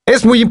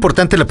Es muy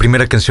importante la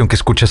primera canción que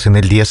escuchas en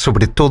el día,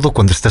 sobre todo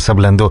cuando estás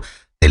hablando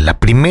de la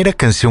primera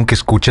canción que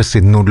escuchas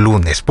en un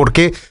lunes. ¿Por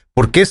qué?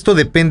 Porque esto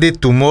depende de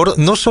tu humor,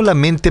 no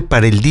solamente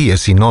para el día,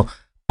 sino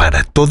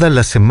para toda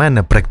la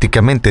semana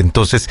prácticamente.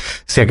 Entonces,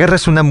 si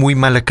agarras una muy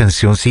mala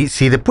canción, si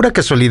de pura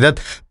casualidad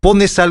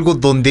pones algo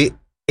donde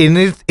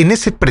en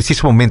ese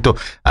preciso momento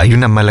hay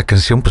una mala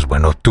canción, pues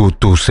bueno,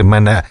 tu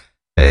semana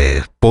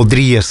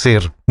podría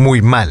ser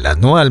muy mala,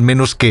 ¿no? Al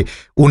menos que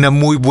una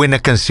muy buena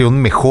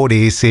canción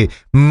mejore ese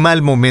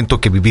mal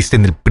momento que viviste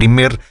en el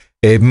primer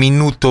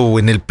minuto o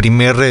en el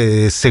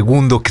primer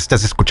segundo que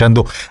estás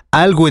escuchando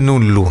algo en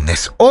un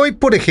lunes. Hoy,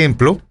 por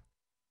ejemplo,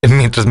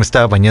 mientras me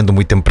estaba bañando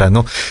muy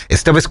temprano,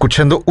 estaba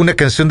escuchando una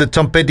canción de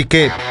Tom Petty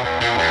que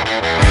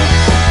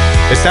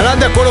estarán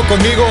de acuerdo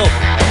conmigo,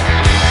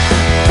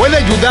 puede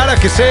ayudar a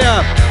que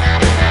sea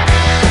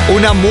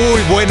una muy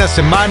buena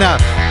semana.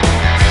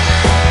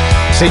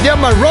 Se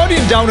llama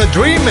Running Down a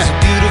Dream. It's a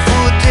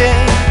beautiful day,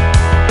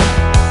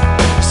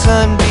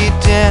 sun beat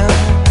down.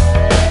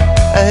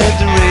 I had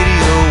the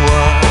radio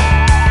on,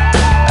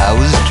 I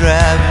was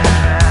driving.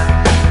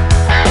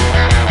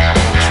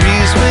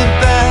 Trees went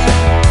by,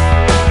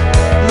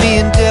 me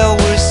and Del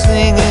were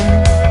singing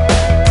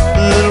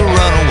a little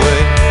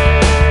runaway.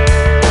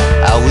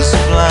 I was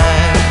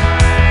flying,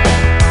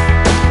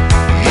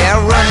 yeah,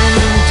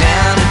 running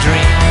down a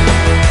dream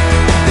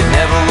that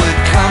never would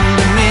come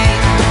to me.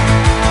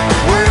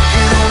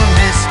 Working on a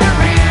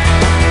mystery,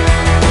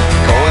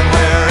 going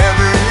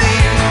wherever it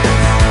leads,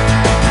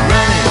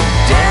 running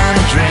down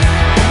a dream.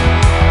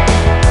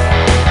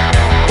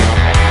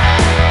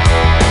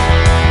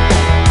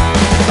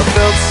 I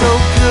felt so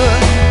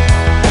good,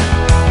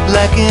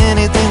 like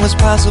anything was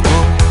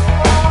possible.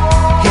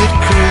 Hit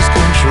cruise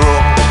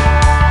control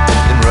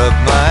and rub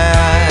my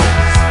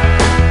eyes.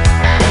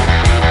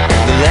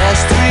 The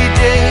last 3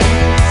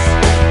 days,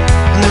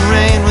 and the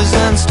rain was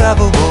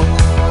unstoppable.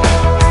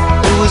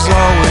 It was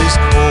always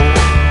cold,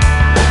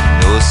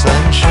 no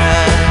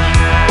sunshine.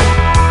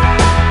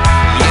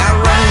 Yeah,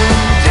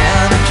 running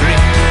down a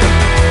dream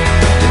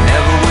that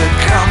never would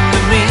come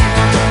to me.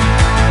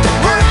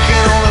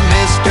 Working on a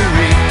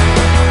mystery,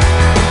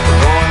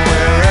 going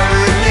wherever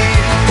it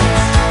leads.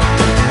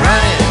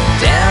 Running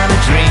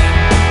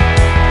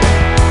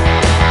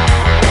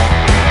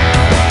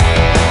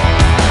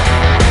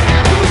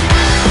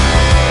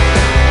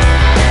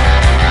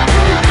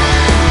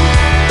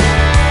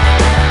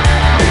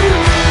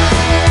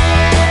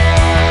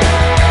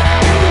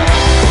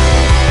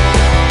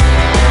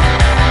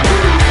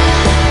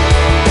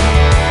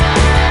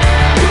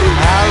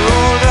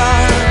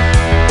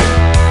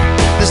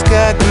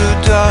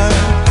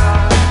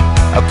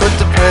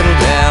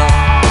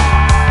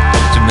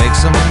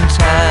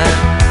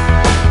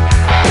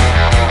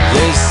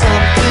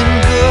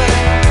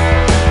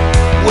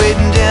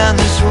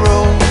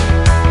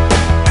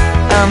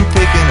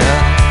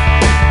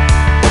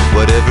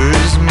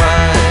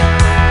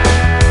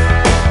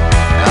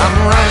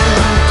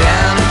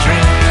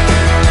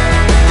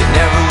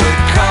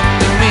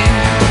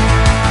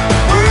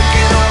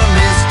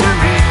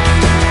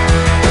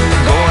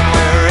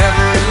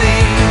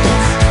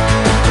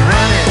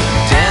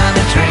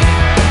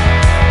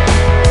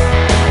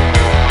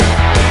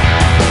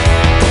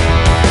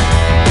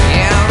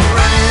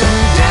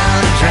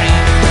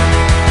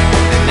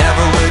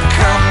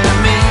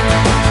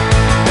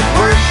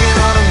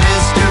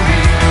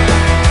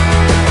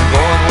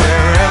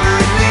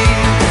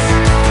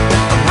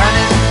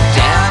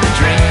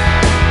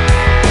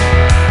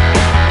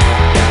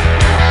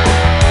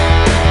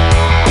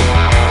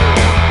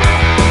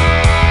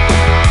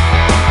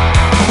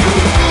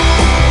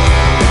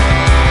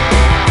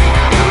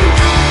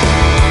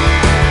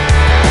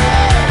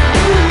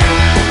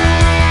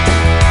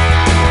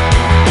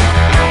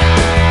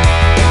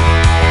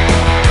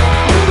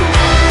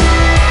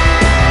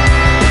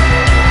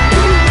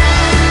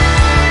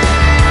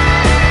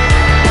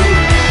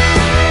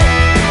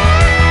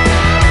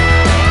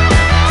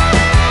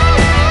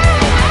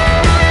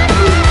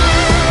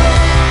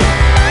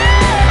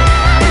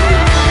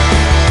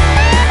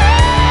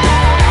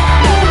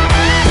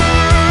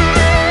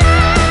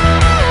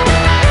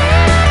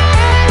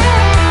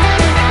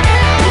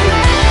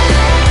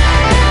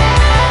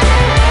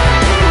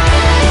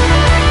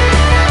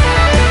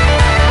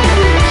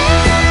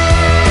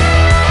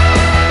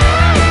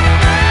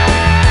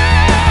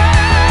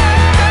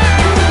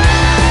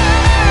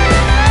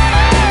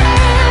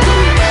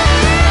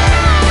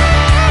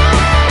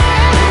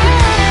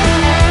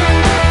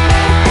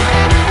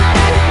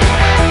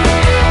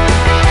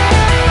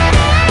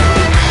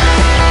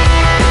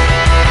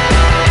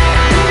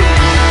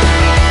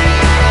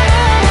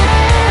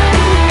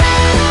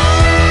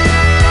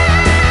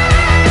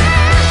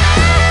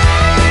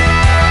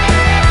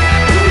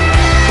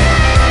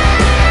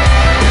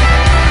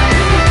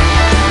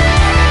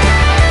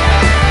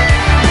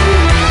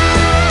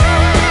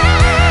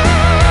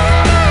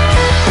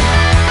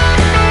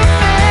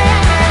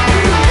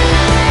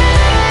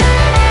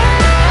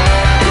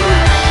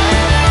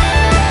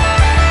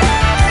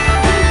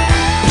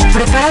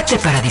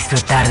Prepárate para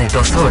disfrutar de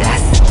 2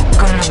 horas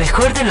con lo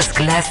mejor de los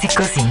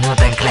clásicos y no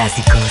tan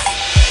clásicos.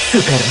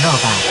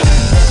 Supernova.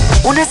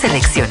 Una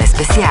selección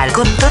especial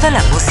con toda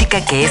la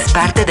música que es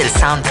parte del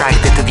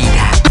soundtrack de tu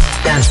vida.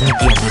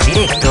 Transmitiendo en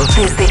directo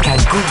desde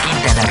Cancún,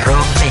 Quintana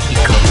Roo,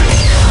 México.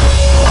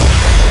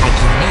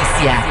 Aquí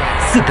inicia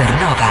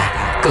Supernova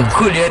con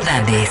Julio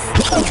Hernández.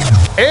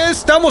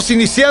 Estamos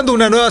iniciando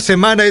una nueva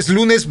semana, es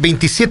lunes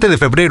 27 de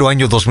febrero,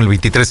 año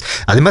 2023.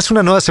 Además,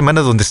 una nueva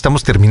semana donde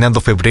estamos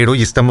terminando febrero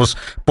y estamos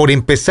por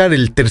empezar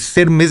el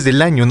tercer mes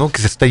del año, ¿no?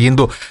 Que se está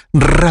yendo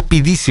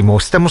rapidísimo.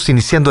 Estamos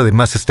iniciando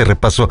además este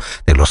repaso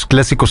de los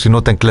clásicos y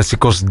no tan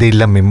clásicos de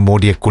la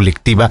memoria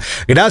colectiva.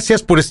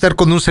 Gracias por estar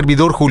con un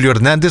servidor, Julio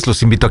Hernández.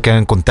 Los invito a que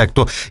hagan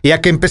contacto y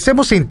a que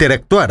empecemos a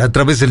interactuar a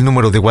través del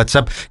número de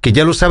WhatsApp, que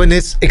ya lo saben,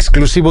 es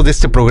exclusivo de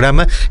este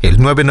programa, el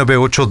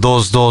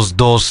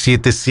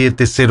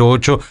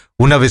 998-222-7708.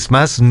 Una vez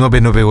más,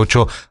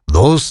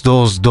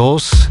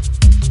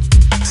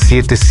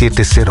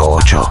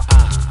 998-222-7708.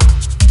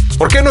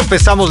 ¿Por qué no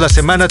empezamos la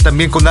semana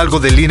también con algo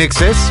de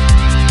Linexes?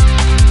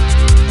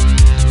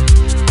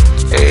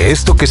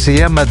 Esto que se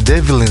llama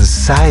Devil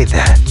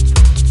Inside.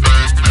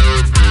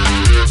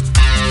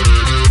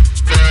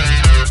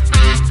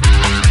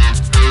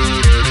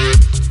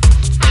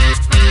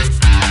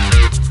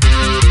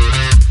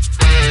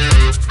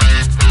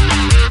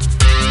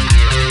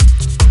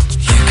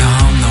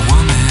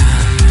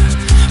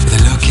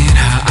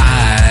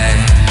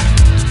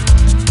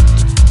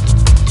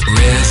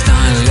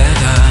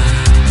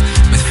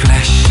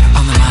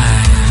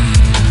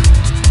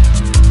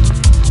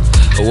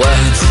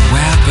 Words,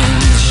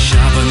 weapons,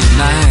 sharpened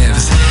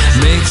knives,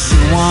 makes you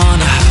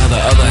wonder how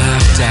the other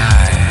half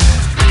died.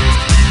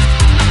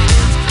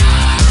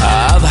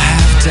 Other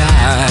half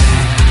died.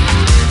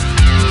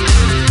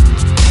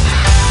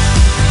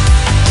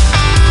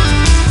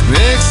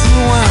 Makes you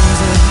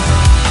wonder,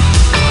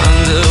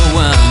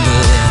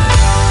 wonder.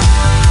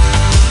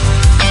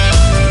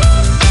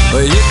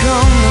 Well, here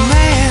come the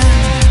man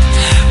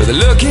with a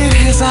look in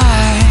his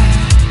eye.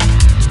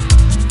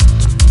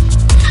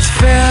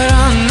 Fed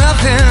on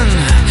nothing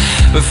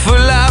but full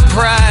of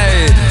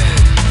pride.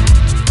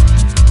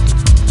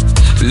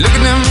 Look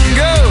at him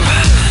go,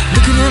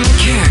 look at him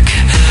kick.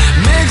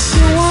 Makes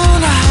you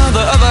wonder how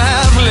the other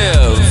half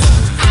live.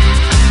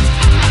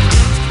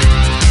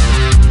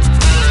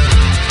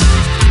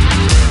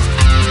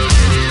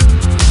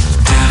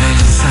 Devil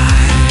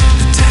inside,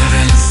 the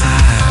devil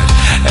inside.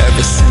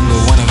 Every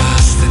single one of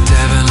us, the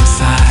devil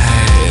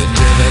inside.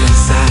 Devil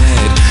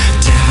inside,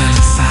 devil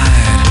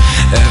inside.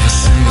 Every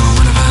single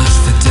one of us,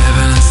 the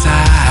devil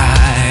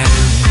inside.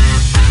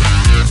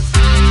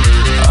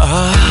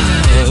 Oh.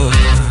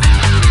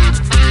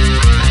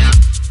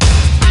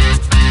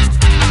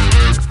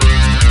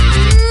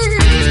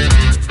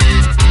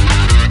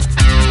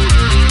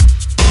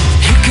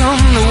 Here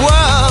come the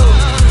world,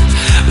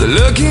 the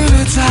look in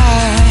its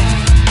eye.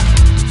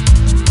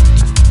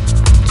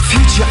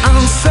 Future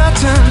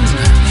uncertain,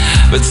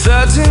 but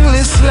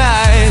certainly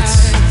slight.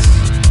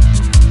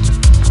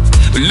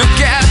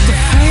 Look at the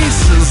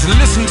faces,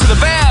 listen to the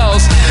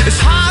bells. It's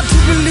hard to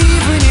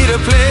believe we need a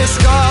place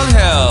called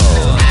hell.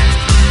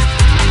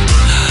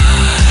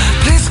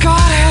 Place called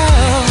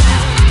hell.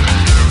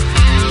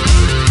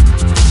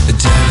 The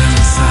devil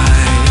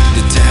inside,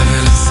 the devil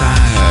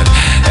inside.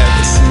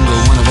 Every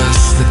single one of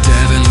us, the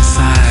devil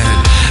inside.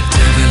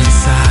 Devil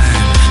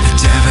inside, the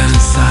devil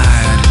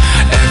inside.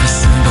 Every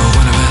single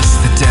one of us,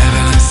 the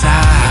devil inside.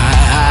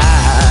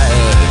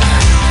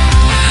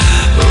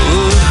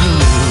 Ooh.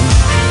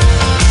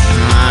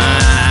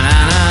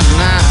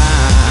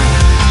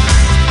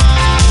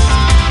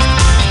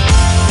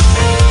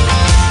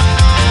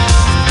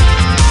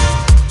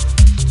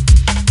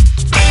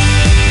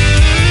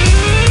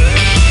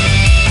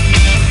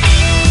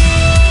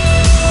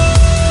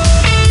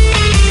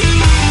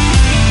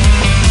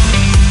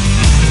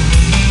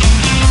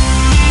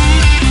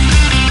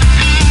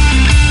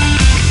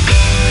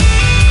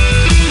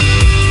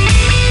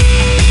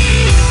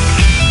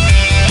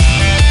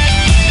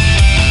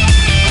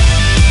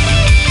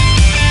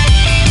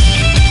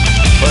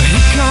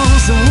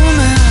 A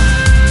woman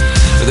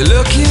with a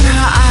look in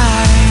her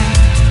eye.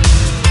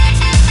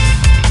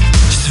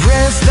 She's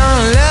raised on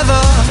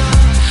leather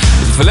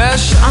with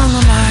flesh on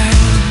the mind.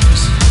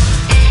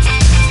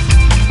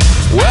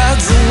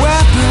 Words and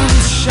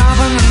weapons,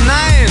 sharpen the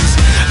knives.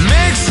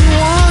 Makes you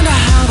wonder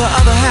how the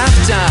other half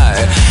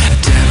died. The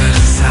devil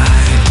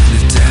inside,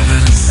 the devil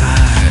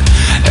inside.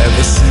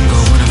 Every single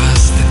one of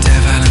us, the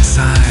devil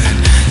inside.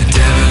 The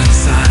devil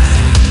inside,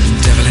 the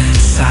devil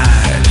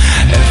inside.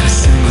 Every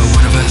single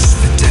one of us,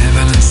 the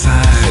devil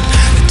inside.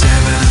 The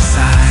devil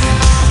inside,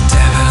 the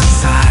devil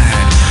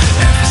inside.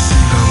 Every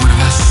single one of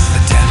us,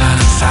 the devil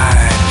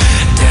inside.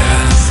 Devil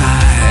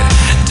inside,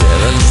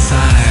 devil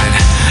inside.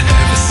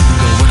 Every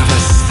single one of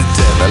us, the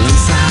devil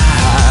inside.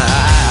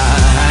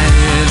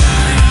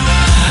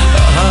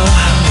 Oh.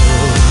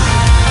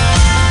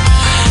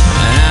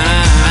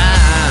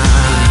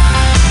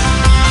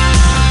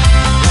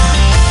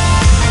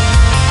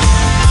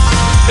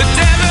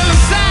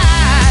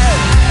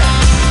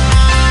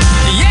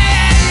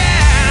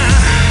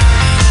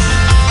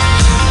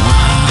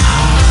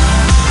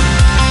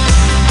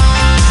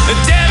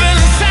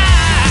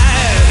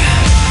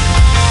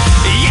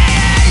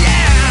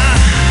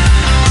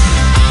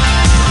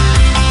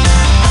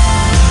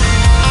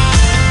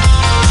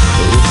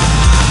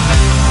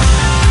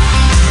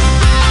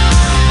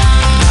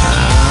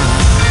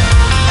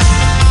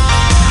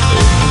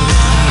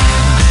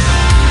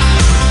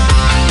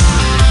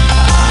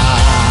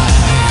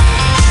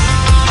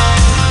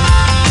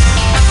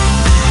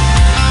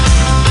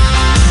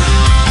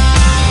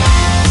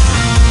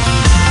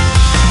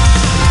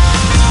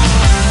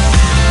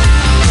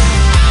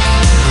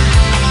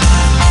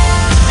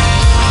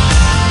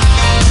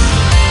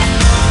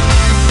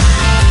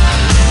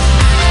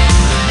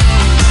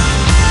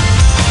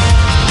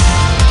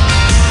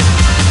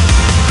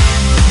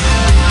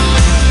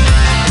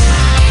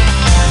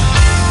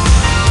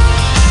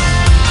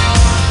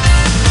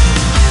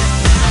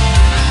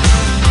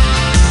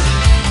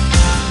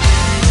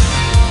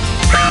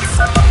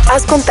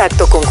 Haz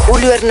contacto con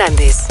Julio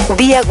Hernández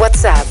vía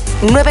WhatsApp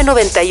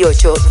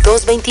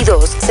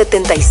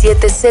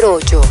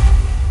 998-222-7708.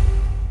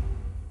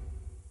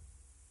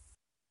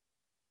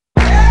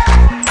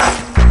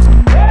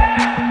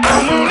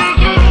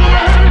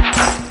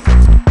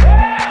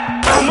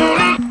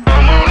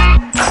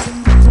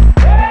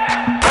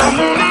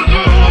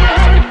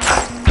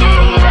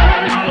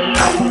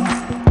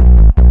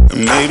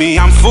 Maybe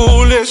I'm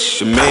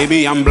foolish,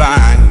 maybe I'm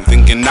blind,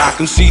 thinking I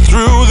can see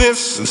through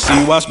this and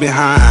see what's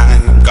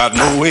behind. Got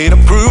no way to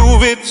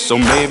prove it, so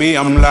maybe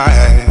I'm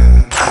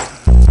lying.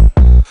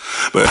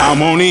 But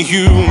I'm only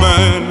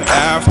human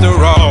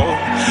after all.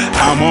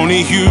 I'm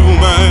only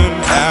human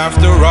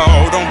after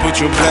all. Don't put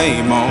your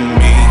blame on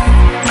me.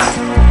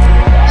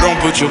 Don't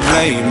put your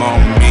blame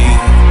on me.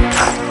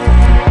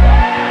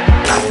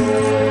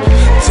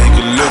 Take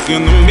a look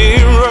in the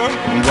mirror,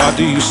 and what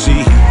do you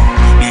see?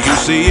 Do you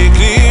see it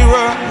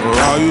clearer, or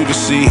are you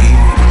deceived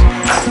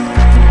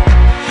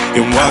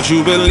in what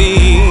you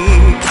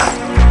believe?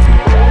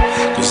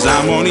 'Cause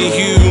I'm only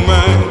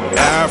human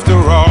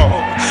after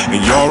all,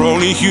 and you're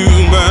only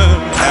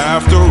human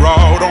after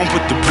all. Don't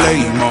put the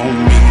blame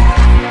on me.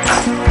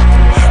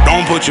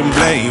 Don't put your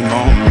blame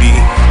on me.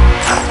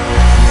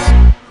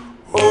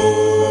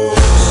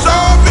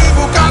 Some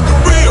people got the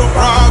real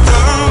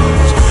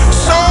problems.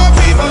 Some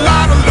people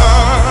out of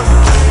love.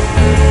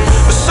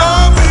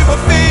 Some people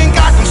think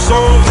I can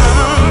solve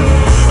them.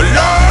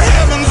 Lord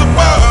heavens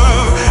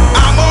above,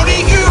 I'm only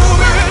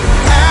human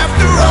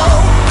after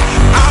all.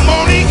 I'm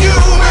only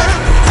human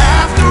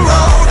after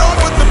all. Don't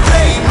put the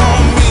blame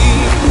on me.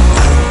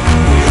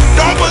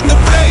 Don't put the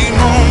blame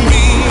on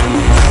me.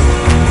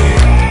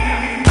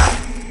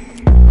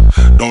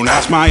 Don't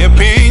ask my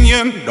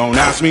opinion, don't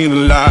ask me to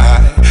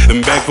lie,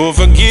 and beg for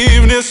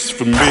forgiveness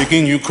for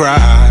making you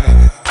cry.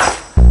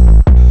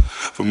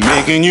 For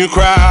making you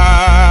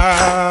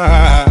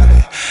cry.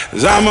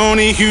 'Cause I'm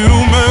only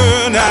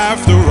human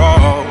after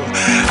all.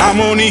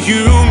 I'm only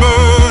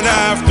human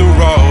after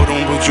all.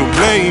 Don't put your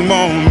blame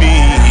on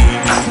me.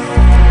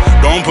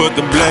 Don't put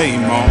the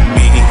blame on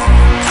me.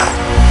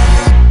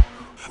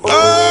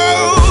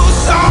 Oh,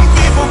 some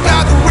people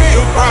got the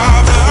real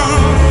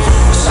problems.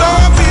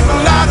 Some people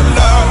out of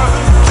love.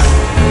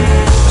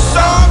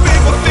 Some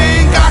people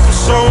think I can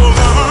solve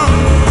them.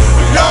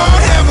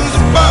 Lord heavens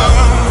above,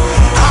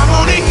 I'm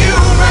only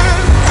human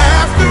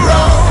after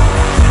all.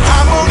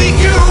 I'm only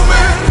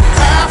human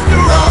after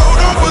all.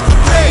 Don't put the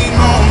blame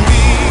on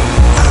me.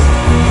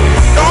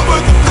 Don't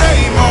put the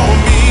blame on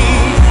me.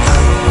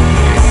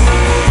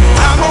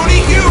 I'm only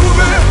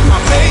human. I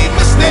made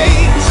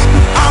mistakes.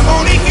 I'm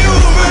only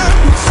human.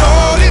 It's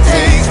all it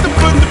takes to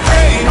put the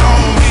blame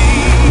on me.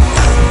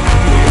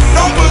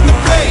 Don't put the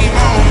blame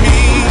on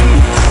me.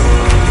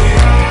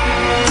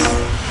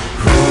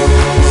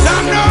 'Cause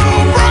I'm no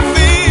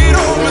prophet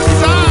or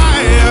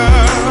Messiah.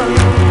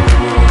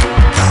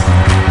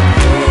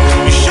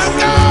 You should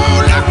go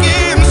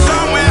looking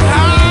somewhere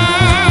higher.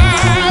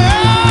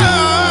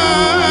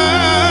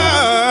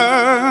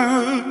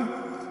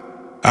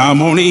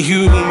 I'm only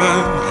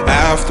human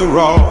after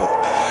all.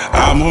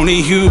 I'm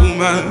only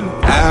human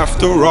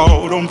after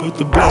all. Don't put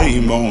the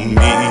blame on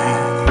me.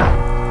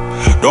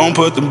 Don't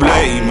put the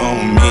blame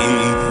on me.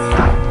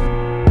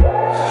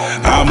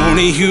 I'm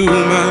only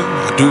human.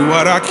 I do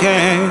what I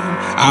can.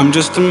 I'm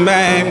just a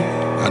man.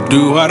 I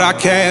do what I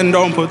can.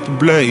 Don't put the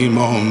blame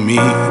on me.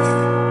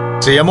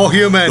 Se llamó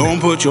Human. Don't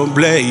put your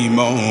blame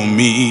on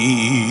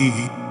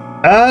me.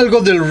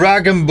 Algo del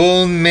Rag and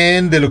Bone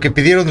Man, de lo que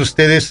pidieron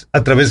ustedes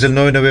a través del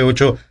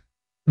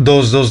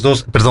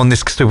 998-222. Perdón,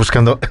 es que estoy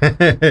buscando.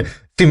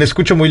 Sí, me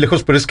escucho muy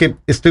lejos, pero es que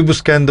estoy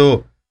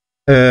buscando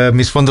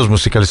mis fondos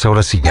musicales.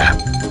 Ahora sí, ya.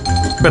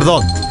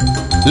 Perdón.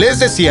 Les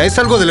decía, es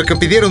algo de lo que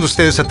pidieron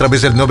ustedes a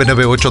través del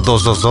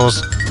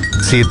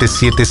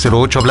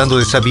 998-222-7708. Hablando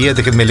de esa vía,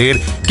 déjenme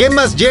leer. ¿Qué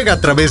más llega a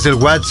través del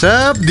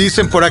WhatsApp?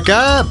 Dicen por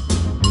acá.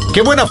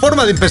 ¡Qué buena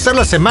forma de empezar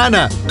la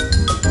semana!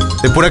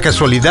 De pura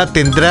casualidad,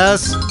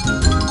 ¿tendrás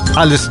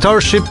al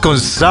Starship con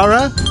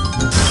Sarah?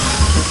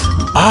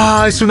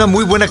 Ah, es una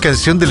muy buena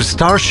canción del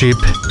Starship.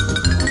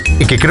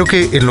 Y que creo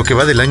que en lo que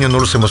va del año no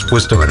los hemos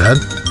puesto, ¿verdad?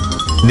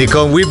 Ni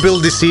con We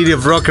Build the City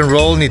of Rock and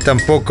Roll, ni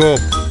tampoco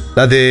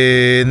la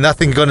de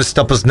Nothing Gonna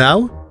Stop Us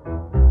Now.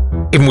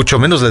 Y mucho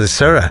menos la de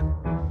Sarah,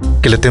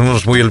 que la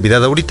tenemos muy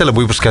olvidada. Ahorita la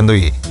voy buscando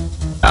y...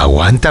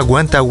 Aguanta.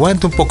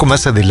 Un poco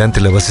más adelante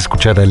la vas a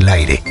escuchar al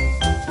aire.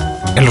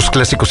 En los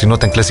clásicos y no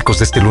tan clásicos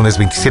de este lunes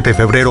 27 de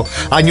febrero,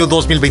 año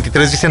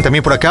 2023. Dicen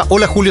también por acá,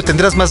 hola Julio,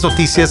 ¿tendrás más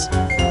noticias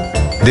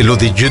de lo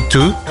de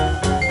YouTube?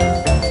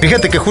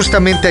 Fíjate que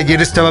justamente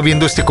ayer estaba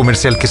viendo este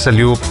comercial que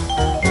salió,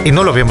 y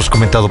no lo habíamos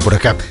comentado por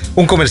acá,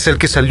 un comercial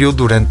que salió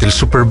durante el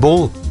Super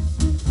Bowl,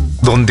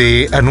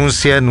 donde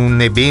anuncian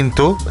un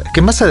evento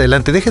que más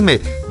adelante, déjenme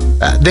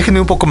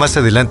un poco más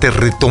adelante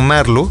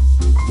retomarlo,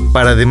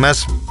 para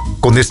además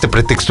con este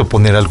pretexto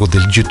poner algo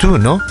del YouTube,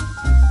 ¿no?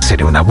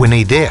 Sería una buena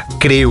idea,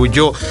 creo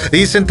yo.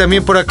 Dicen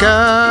también por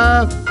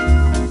acá,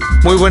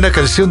 muy buena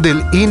canción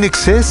del In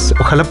Excess.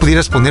 Ojalá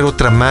pudieras poner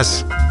otra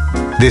más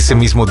de ese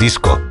mismo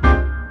disco.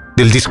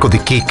 del disco de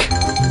Kick.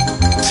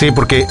 Sí,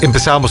 porque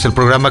empezábamos el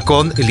programa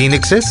con el In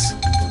Excess,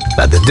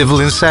 la The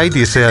Devil Inside,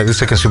 y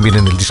esa canción viene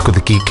en el disco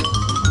de Kick.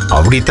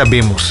 Ahorita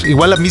vemos,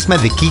 igual la misma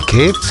de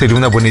Kick, sería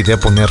una buena idea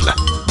ponerla.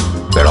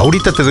 Pero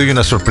ahorita te doy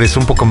una sorpresa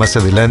un poco más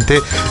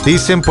adelante.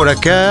 Dicen por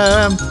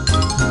acá,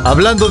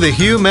 hablando de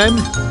Human,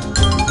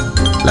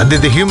 la de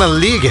The Human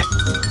League.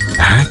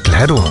 Ah,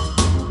 claro.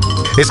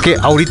 Es que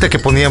ahorita que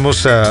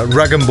poníamos a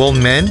Rag and Bone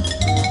Man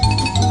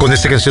con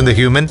esta canción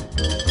de Human,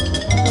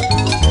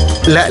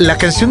 la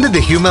canción de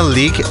The Human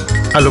League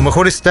a lo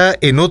mejor está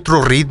en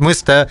otro ritmo,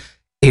 está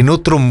en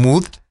otro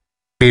mood,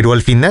 pero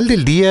al final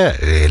del día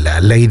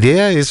la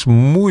idea es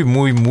muy,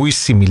 muy, muy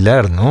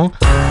similar, ¿no?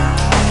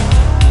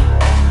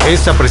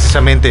 Esta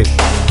precisamente.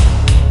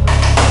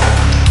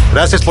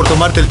 Gracias por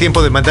tomarte el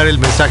tiempo de mandar el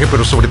mensaje,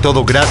 pero sobre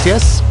todo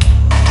gracias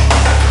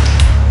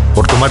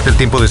por tomarte el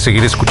tiempo de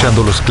seguir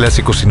escuchando los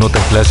clásicos y no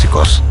tan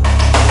clásicos.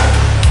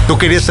 ¿Tú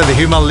querías a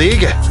The Human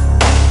League?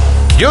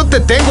 Yo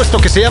te tengo esto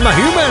que se llama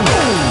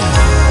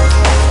Human.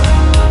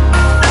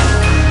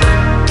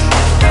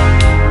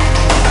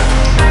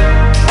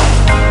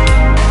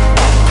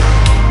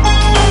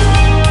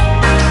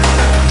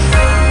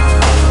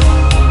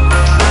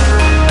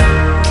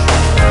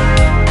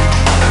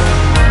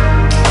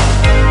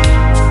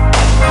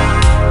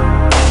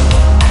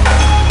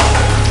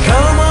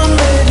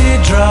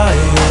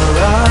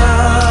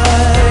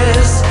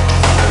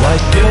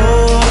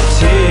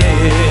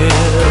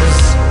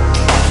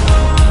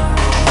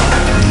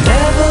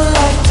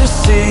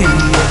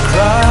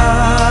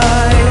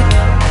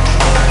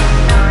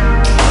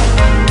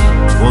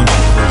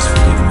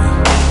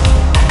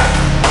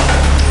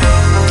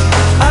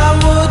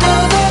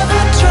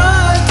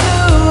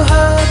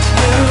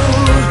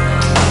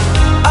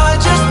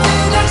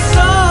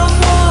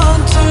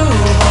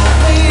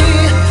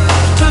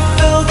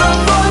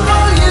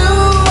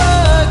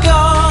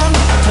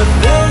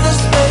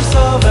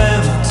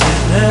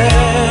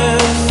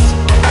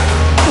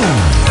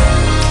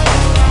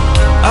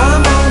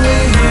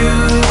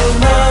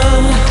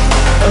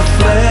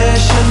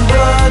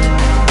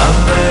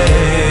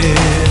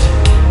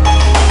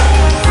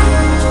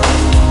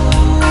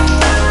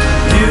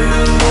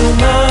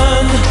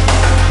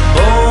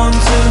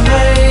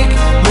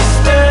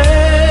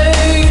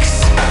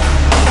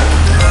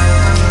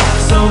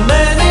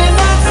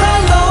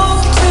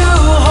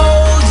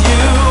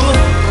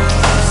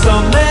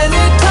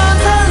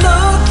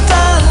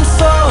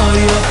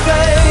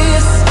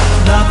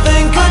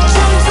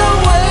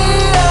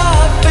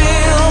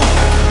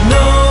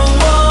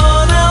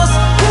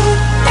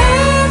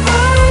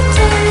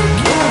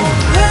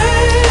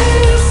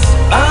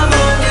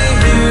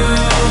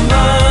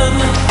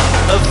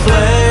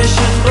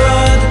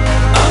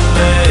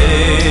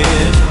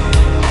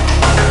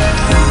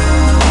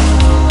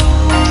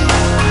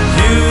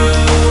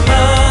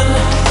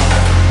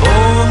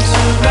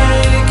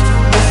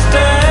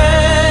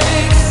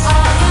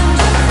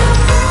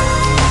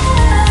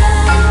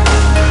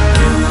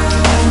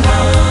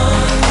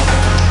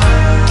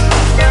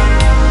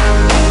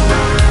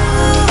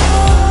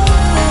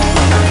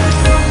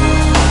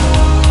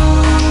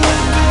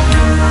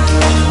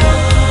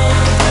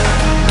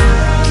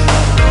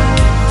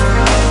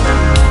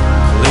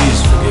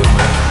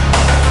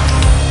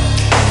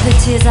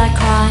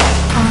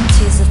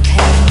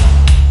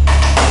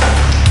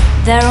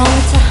 They're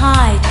only to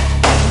hide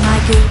my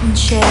guilt and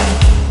shame.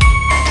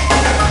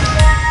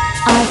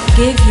 I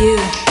forgive you,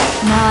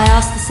 now I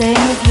ask the same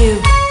of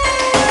you.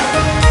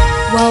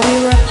 While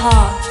we were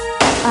apart,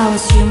 I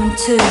was human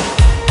too.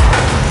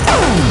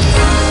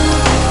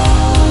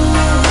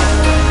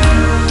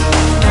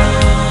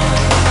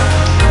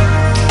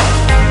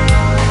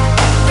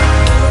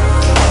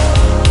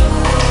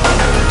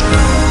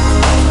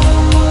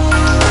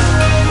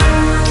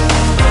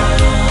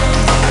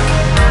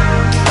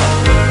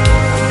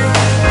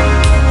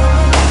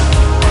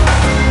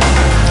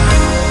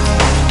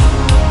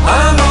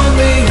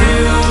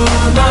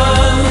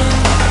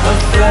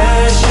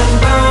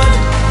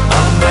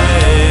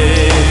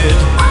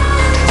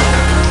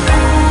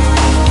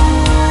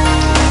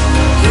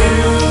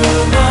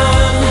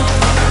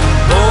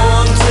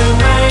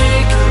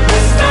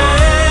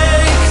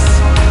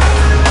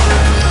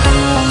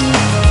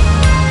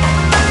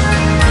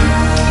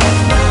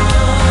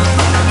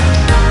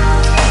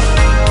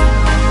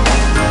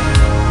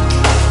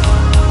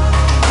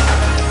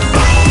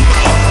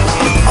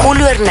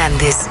 Julio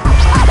Hernández,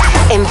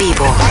 en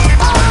vivo.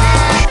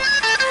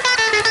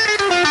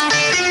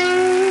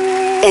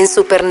 En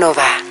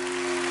Supernova.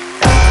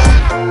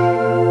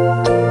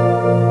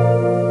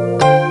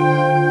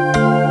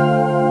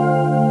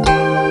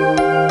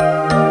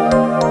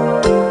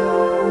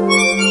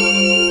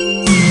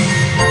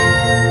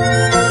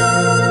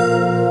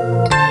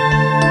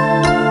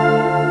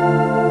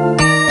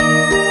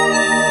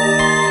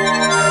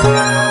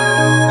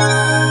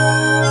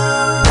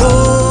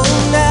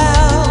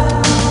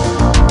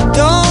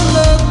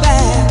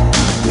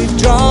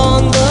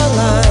 Drawn the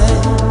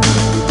line.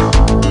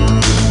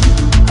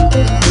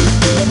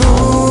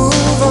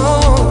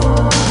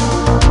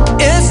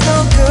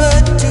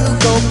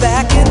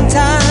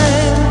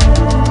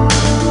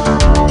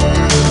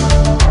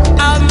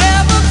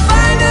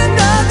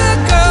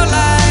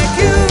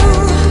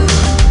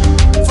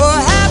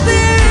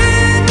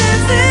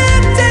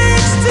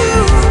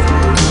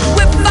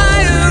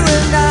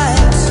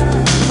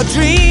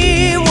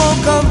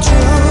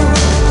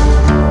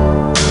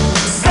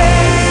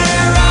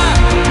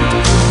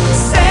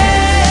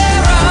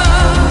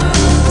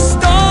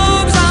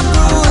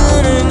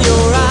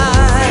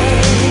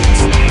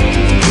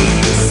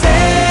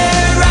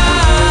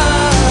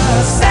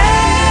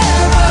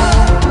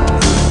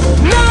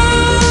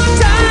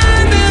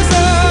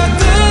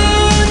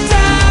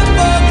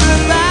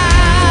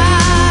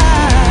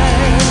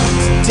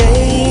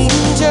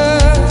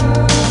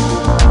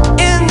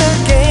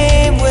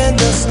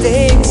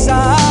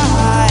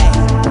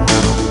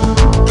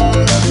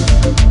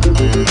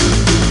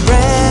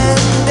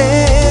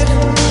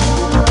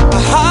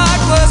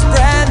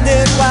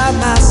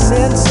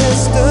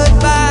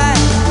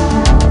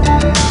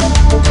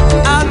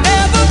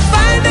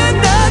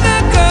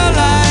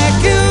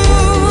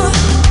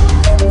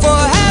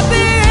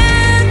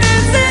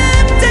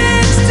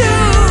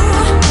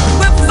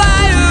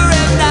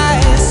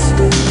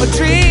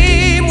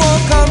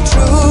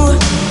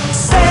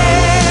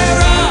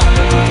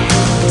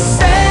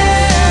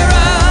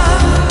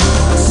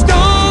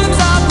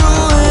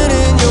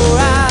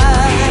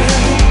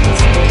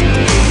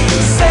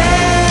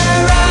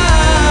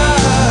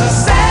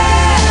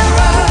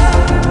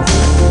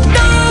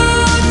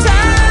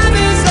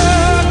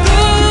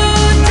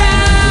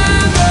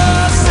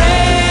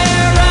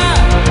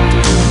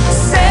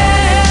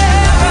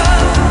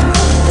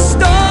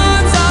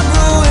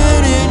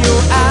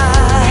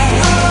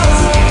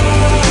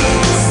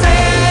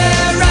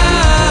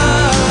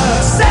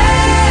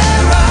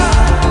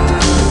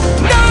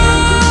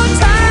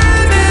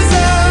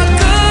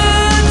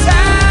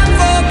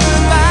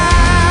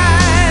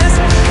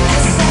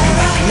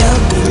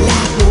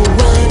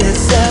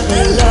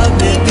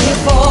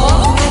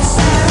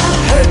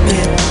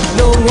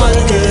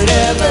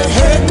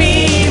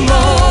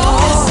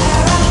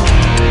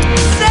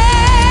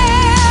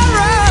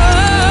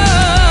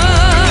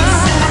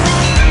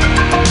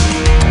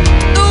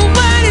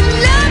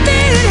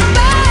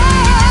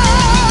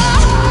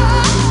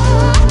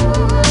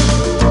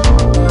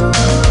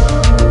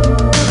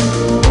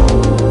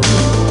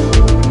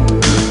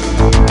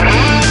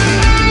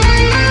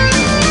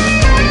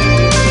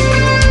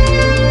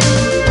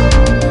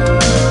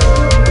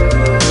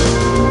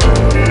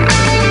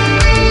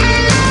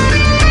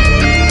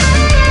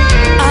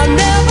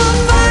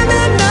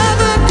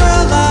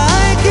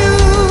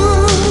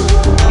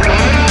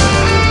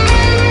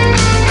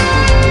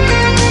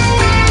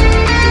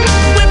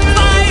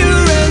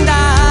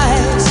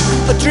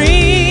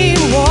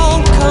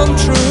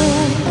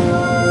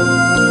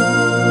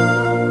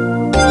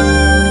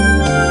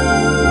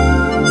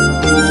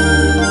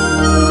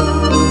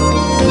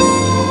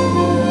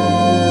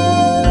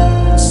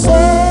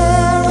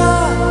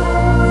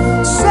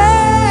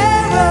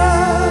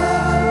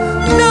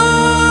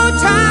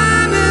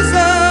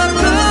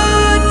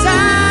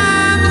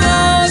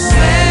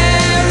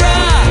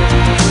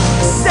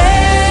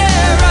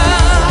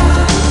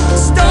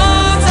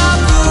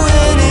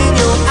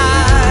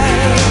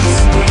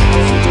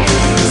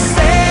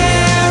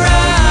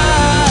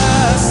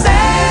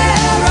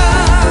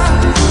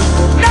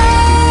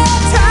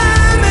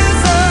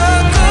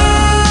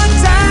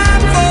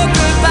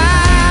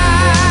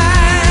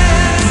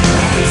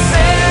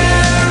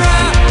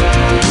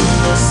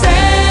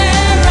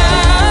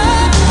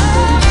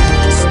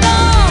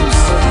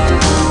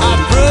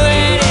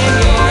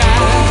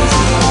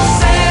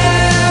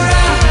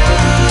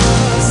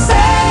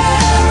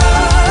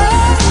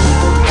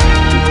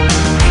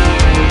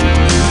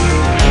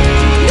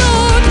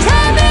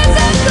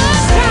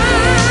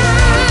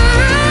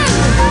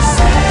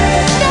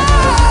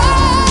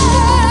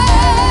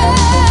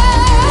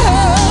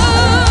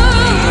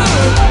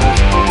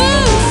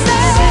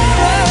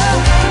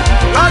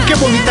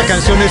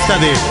 esta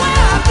de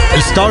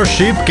el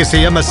Starship que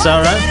se llama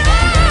Sarah.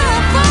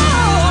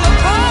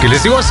 Que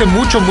les digo, hace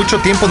mucho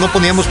tiempo no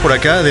poníamos por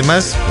acá.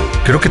 Además,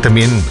 creo que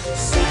también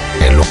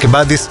en lo que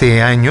va de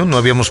este año no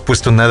habíamos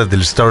puesto nada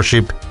del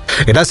Starship.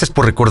 Gracias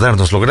por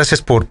recordárnoslo,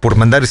 gracias por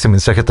mandar ese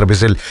mensaje a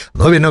través del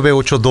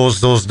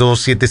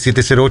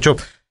 998-222-7708.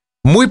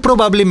 Muy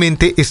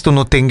probablemente esto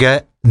no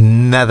tenga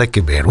nada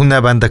que ver, una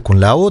banda con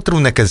la otra,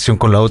 una canción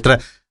con la otra,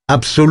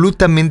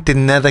 absolutamente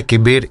nada que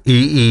ver.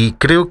 Y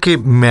creo que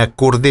me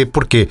acordé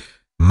porque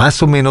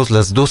más o menos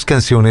las dos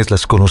canciones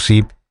las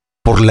conocí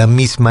por la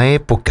misma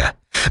época.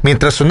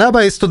 Mientras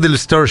sonaba esto del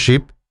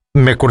Starship,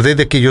 me acordé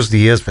de aquellos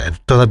días,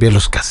 todavía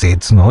los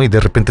cassettes, ¿no? Y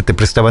de repente te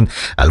prestaban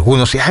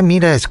algunos, y,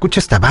 mira, escucha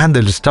esta banda,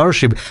 el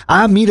Starship.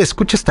 Mira,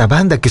 escucha esta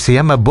banda que se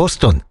llama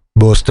Boston.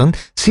 ¿Boston?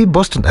 Sí,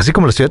 Boston. ¿Así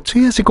como la ciudad?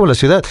 Sí, así como la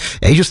ciudad.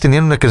 Ellos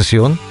tenían una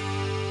canción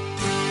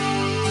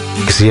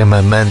que se llama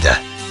Amanda.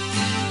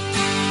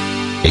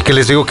 Y que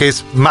les digo que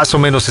es más o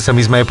menos esa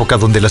misma época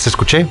donde las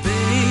escuché.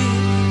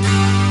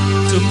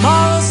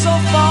 Tomorrow's so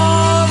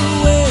far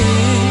away.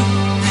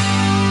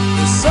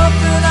 There's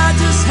something I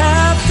just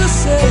have to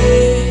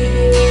say.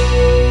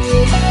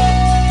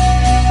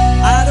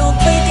 I don't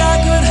think I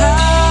could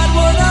hide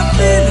what I'm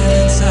feeling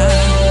inside.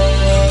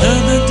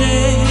 Another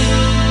day,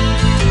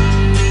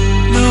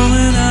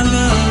 knowing I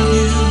love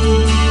you.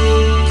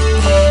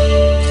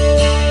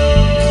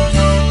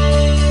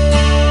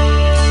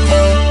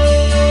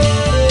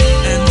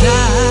 And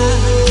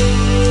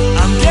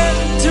I'm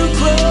getting too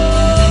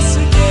close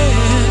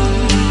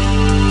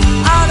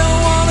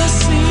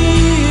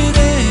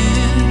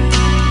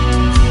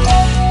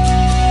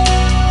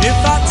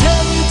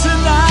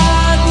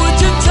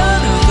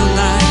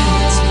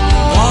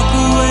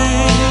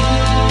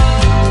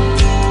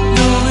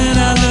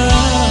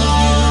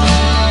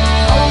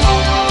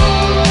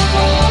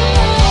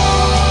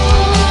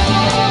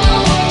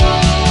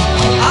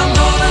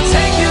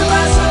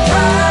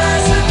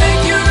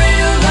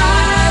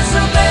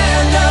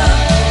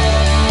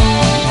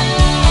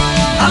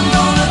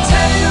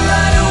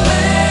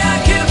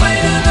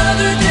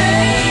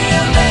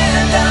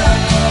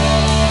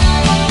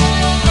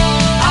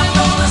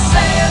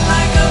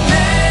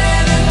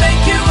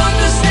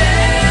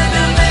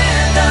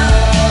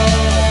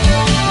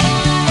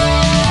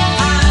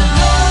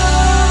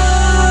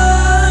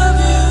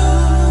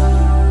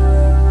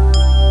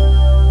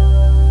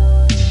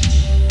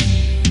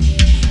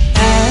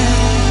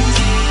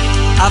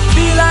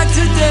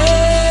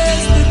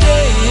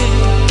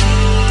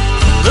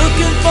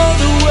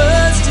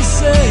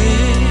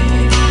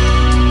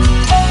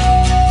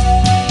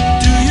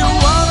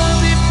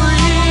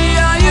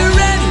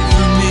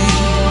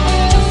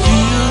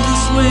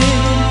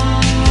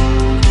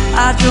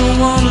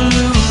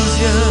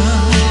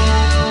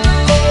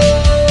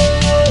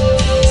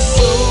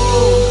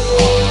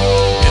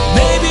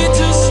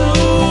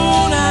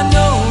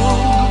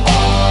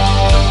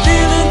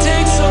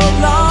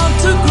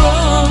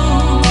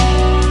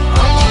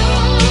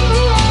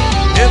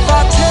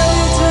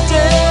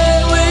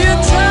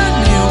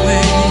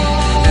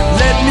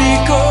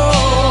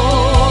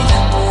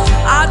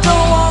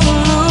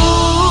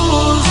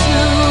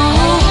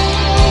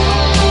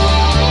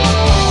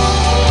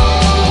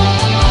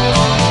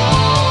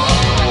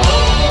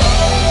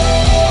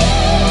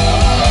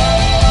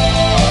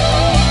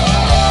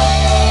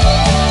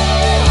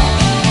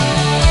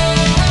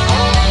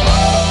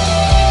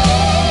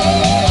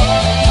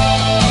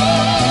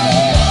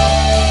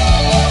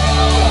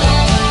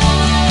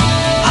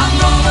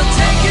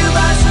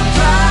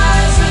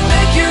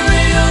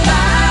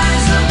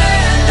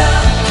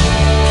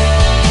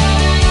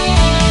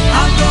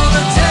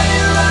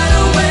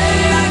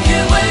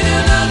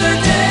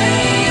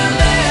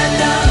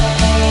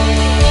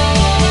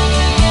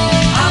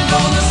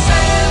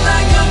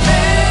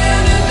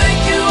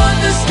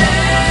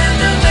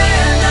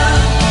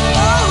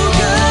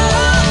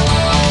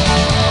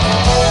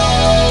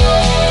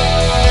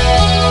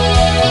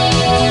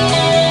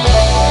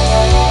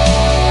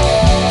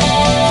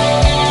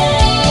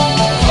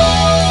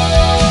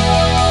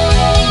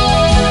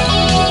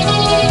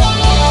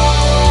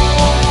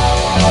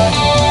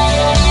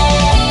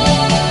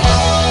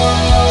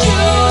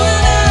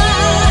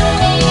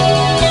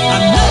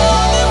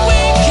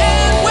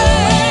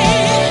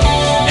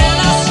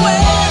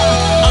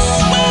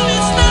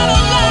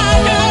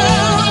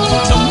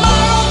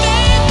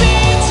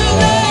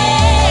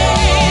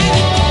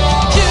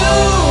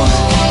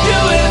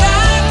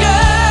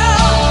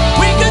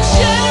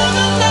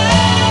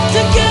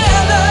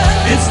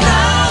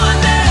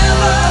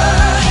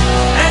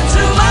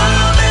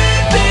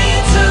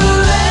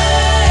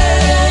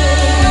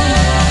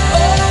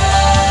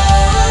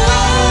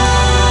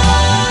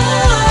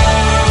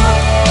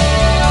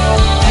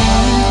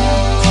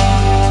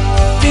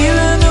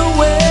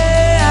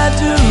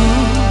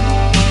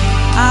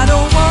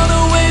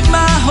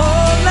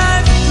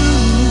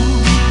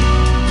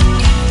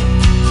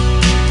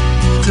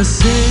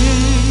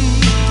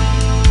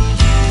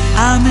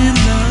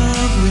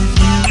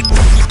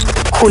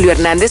Julio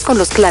Hernández con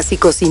los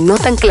clásicos y no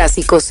tan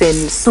clásicos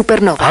en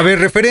Supernova. A ver,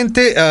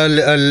 referente a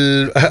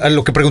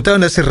lo que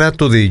preguntaban hace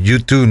rato de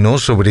YouTube, ¿no?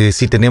 Sobre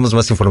si teníamos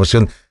más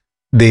información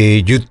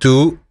de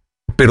YouTube,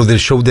 pero del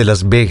show de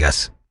Las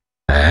Vegas.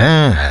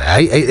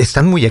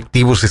 Están muy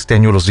activos este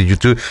año los de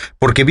YouTube,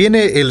 porque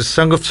viene el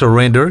Song of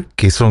Surrender,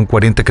 que son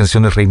 40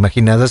 canciones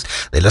reimaginadas,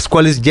 de las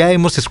cuales ya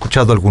hemos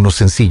escuchado algunos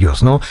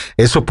sencillos, ¿no?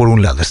 Eso por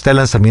un lado, está el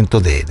lanzamiento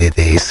de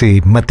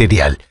ese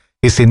material,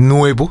 ese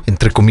nuevo,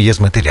 entre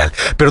comillas, material.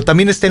 Pero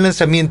también está el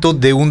lanzamiento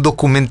de un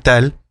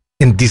documental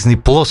en Disney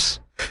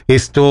Plus.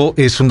 Esto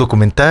es un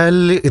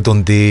documental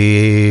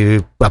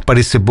donde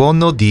aparece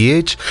Bono, The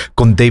Edge,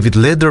 con David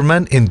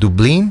Letterman en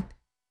Dublín,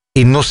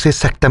 y no sé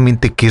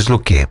exactamente qué es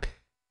lo que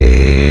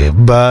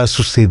va a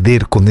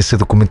suceder con ese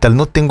documental.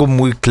 No tengo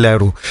muy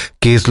claro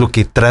qué es lo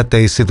que trata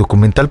ese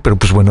documental, pero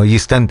pues bueno, ahí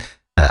están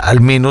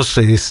al menos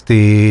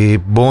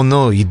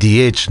Bono y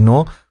The Edge,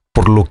 ¿no?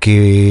 Por lo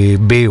que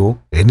veo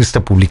en esta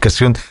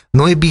publicación,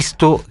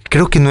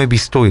 creo que no he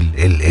visto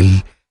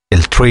el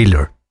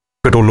trailer,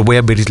 pero lo voy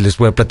a ver y les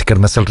voy a platicar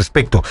más al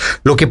respecto.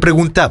 Lo que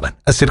preguntaban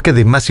acerca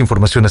de más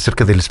información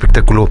acerca del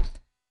espectáculo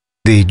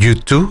de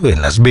YouTube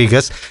en Las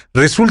Vegas,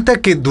 resulta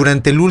que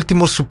durante el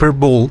último Super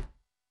Bowl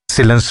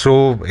se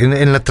lanzó,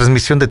 en la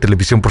transmisión de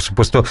televisión, por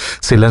supuesto,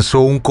 se lanzó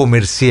un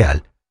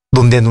comercial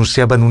donde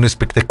anunciaban un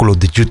espectáculo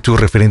de YouTube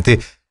referente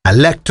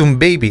al Actum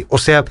Baby. O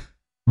sea,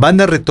 van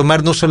a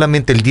retomar no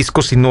solamente el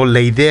disco, sino la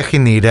idea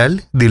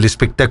general del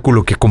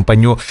espectáculo que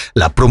acompañó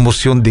la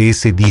promoción de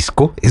ese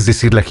disco, es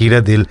decir, la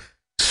gira del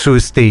Zoo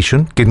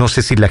Station, que no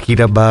sé si la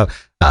gira va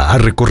a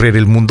recorrer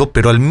el mundo,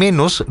 pero al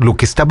menos lo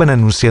que estaban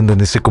anunciando en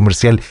ese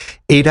comercial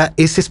era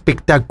ese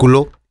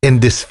espectáculo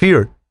en The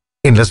Sphere,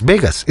 en Las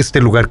Vegas,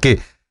 este lugar que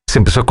se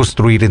empezó a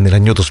construir en el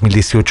año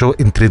 2018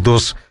 entre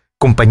dos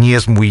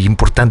compañías muy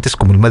importantes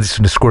como el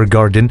Madison Square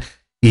Garden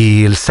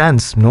y el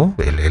Sands, ¿no?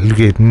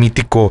 El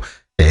mítico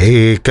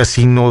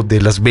casino de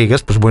Las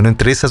Vegas. Pues bueno,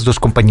 entre esas dos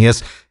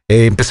compañías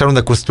empezaron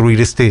a construir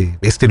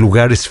este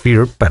lugar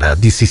Sphere para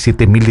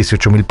 17,000,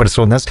 18,000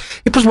 personas.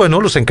 Y pues bueno,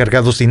 los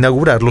encargados de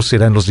inaugurarlo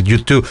serán los de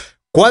YouTube.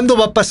 ¿Cuándo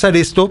va a pasar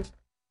esto?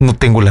 No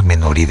tengo la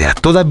menor idea.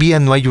 Todavía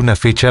no hay una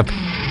fecha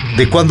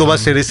de cuándo va a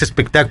ser ese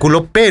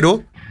espectáculo,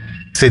 pero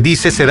se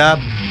dice será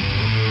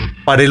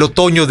para el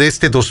otoño de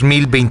este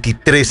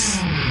 2023.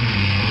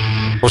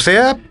 O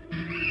sea,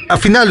 a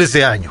finales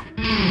de año.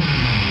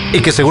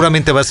 Y que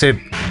seguramente va a ser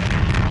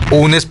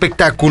un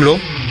espectáculo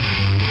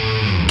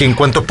que en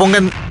cuanto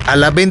pongan a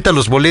la venta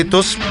los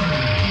boletos,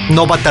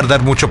 no va a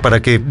tardar mucho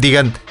para que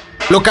digan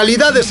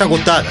localidades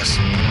agotadas.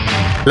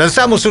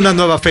 Lanzamos una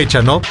nueva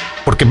fecha, ¿no?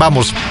 Porque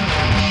vamos,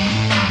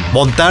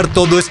 montar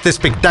todo este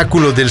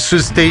espectáculo del Zoo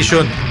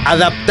Station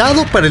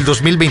adaptado para el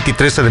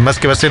 2023, además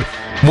que va a ser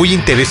muy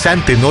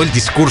interesante, ¿no? El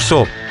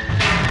discurso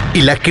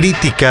y la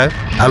crítica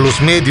a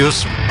los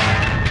medios,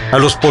 a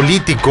los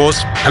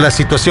políticos, a la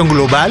situación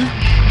global,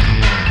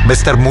 va a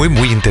estar muy,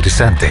 muy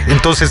interesante.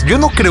 Entonces, yo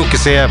no creo que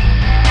sea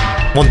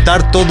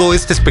montar todo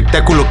este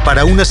espectáculo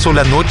para una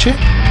sola noche.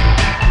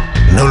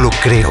 No lo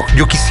creo.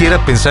 Yo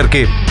quisiera pensar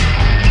que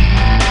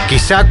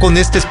quizá con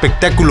este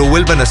espectáculo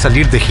vuelvan a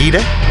salir de gira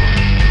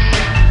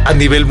a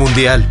nivel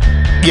mundial.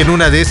 Y en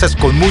una de esas,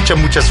 con mucha,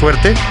 mucha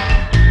suerte,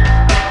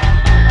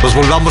 los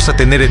volvamos a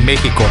tener en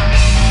México.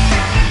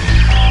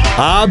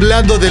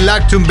 Hablando del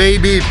Actum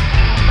Baby,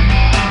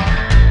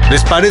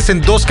 ¿les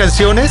parecen dos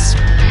canciones?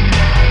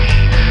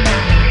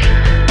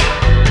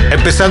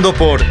 Empezando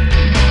por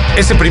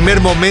ese primer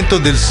momento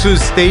del Zoo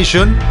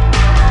Station,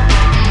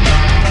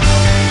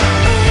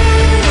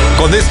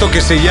 con esto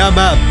que se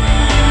llama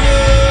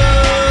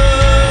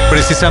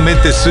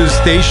precisamente Zoo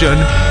Station.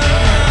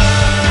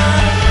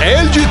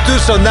 El YouTube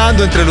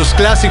sonando entre los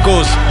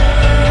clásicos.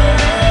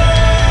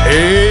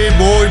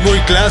 Muy, muy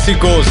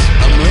clásicos.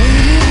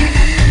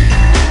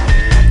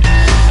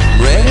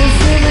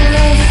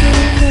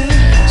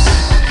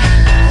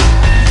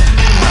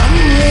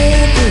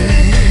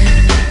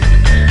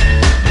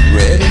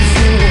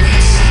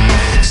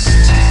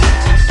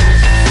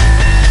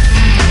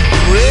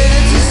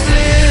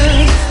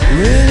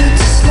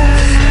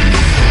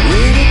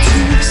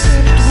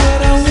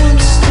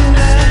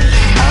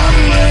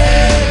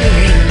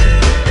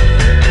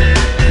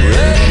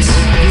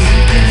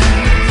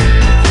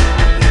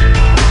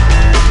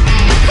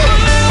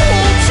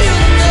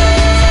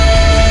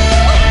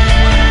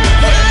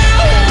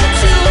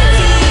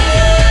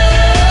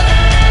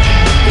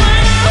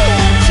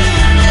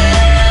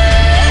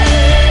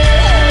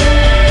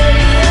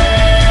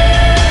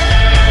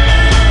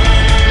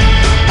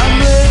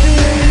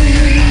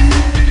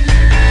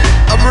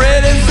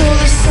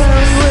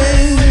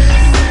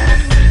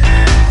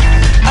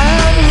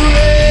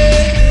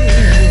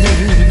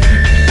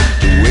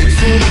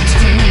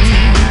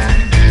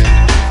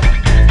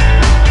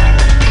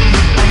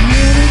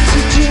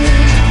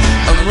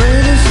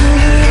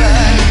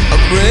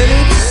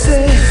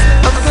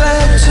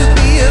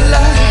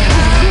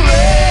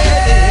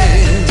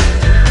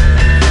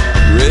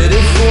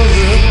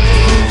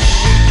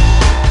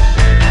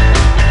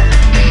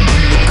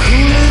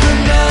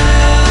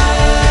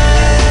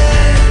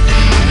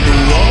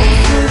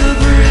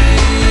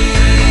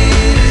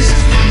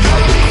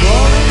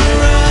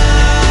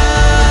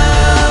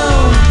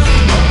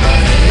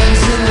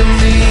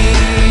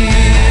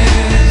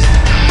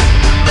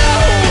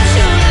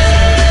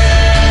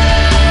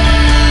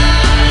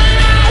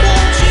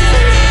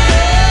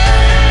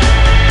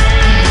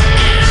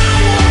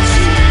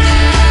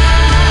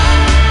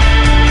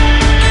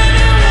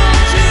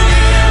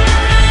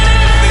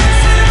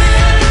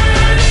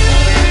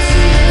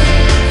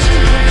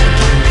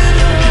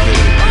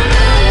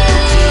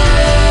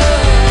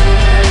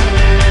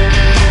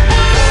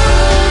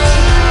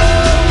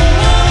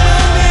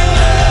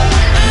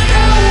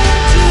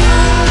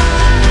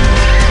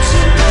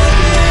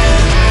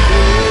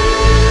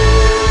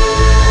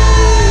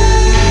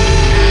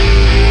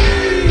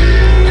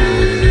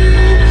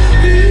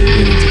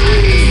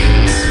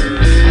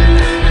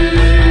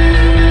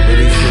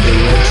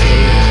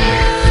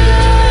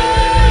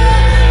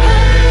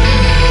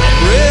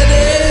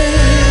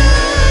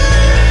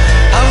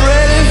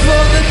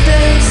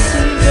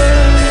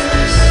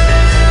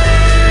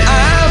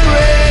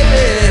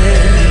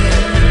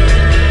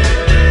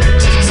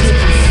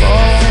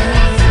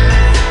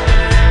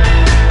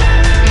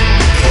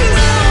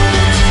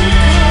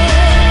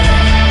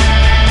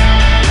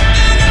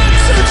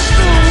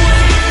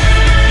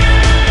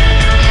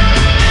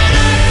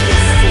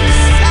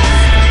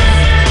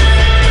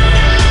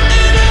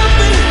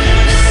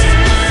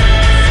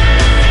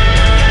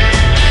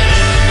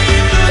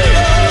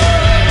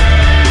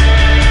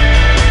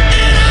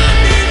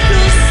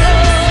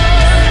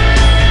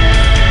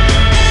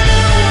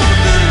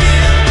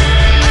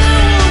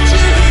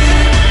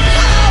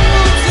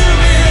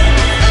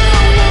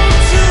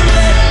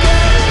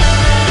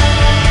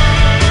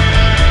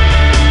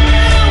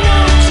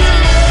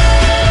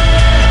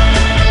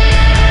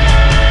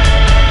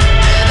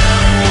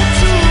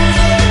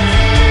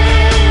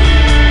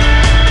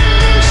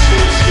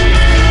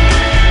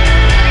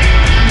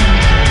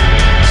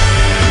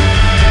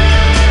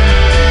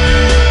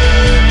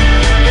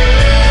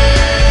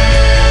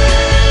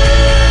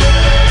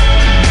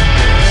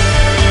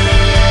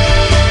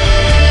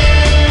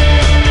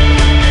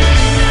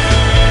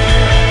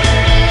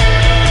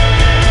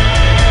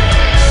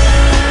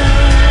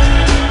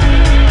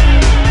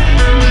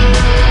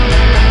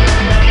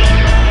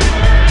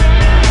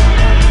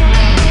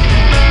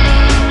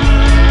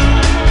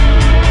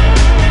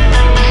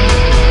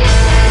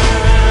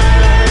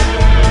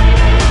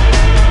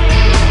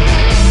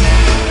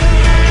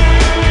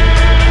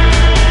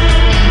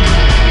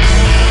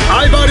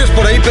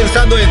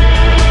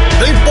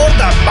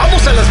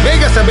 Vamos a Las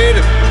Vegas a ver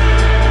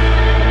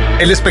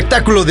el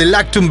espectáculo del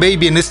Acton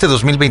Baby en este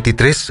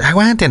 2023.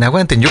 Aguanten.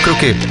 Yo creo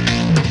que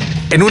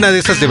en una de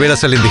esas de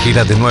veras salen de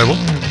gira de nuevo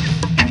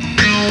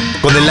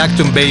con el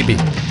Acton Baby.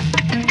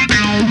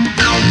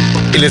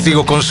 Y les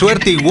digo, con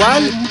suerte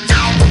igual,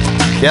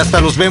 y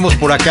hasta los vemos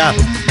por acá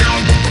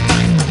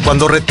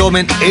cuando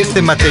retomen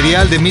este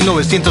material de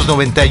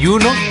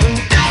 1991,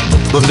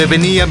 donde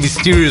venía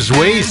Mysterious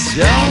Ways.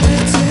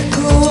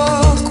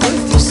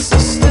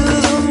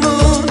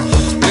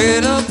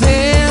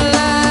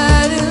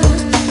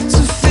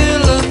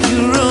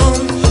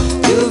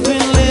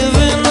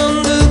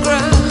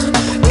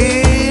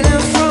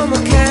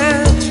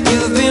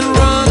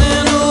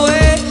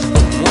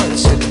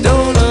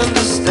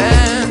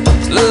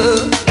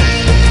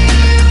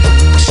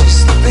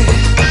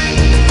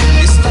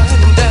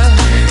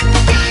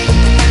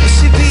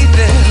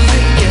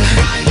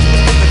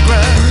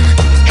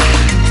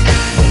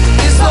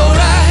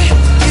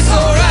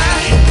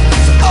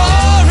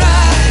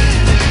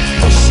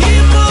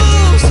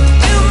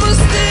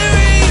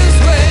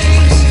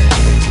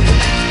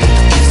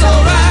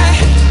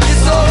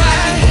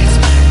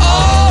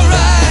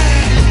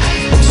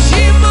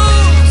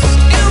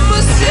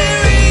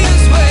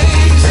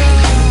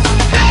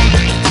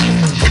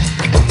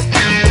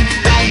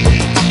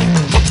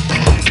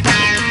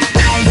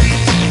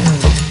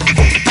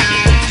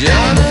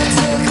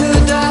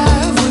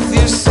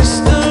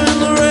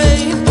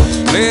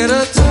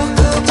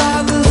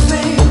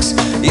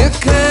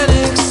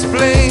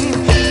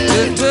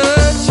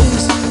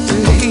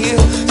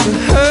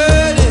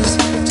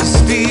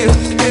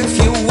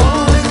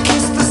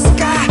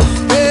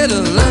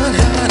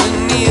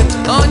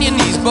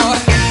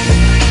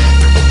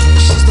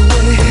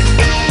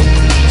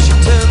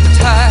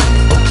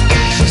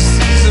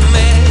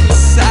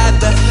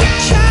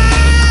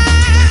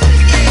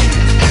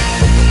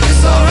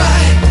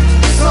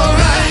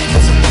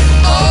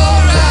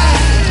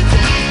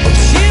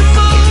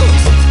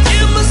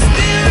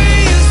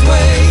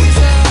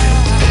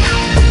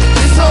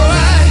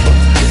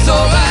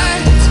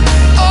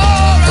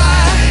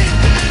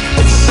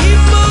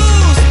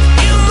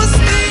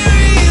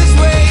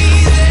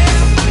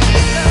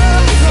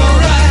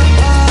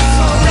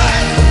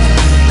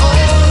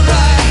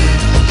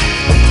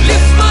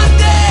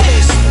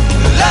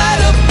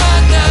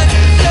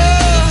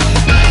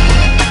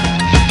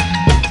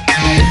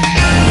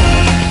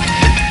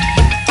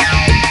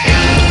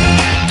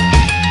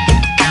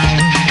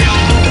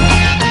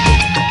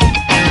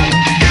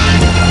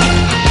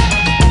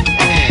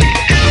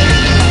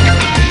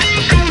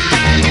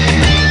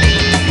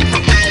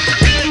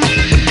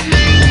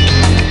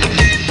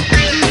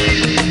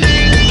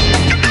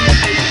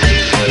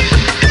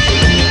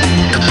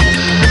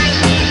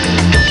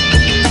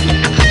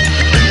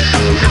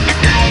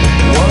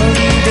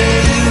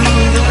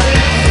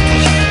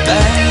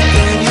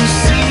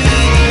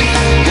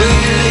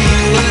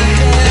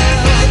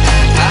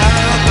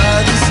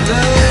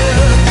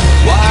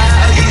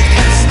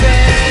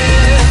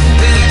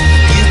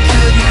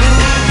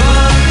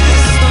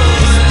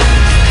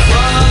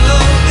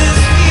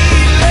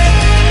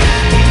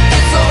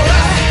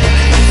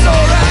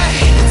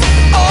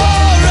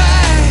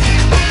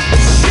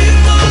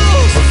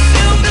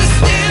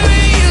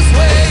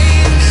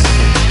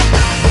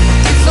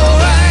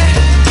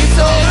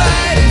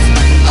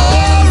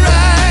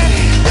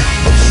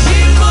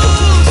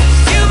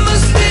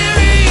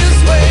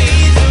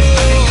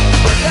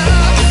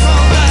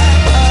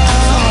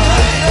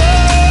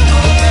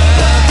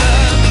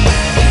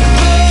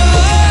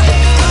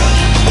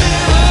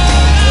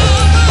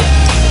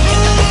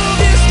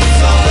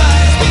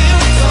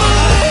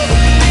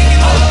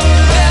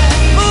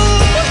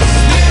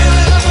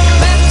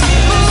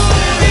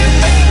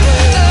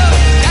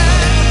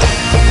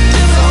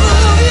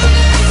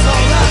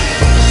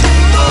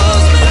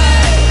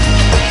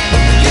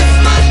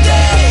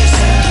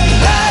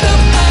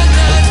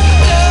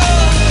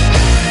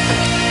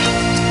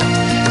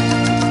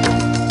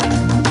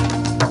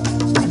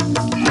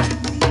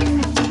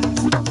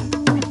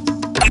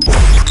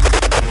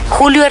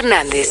 Julio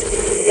Hernández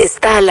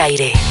está al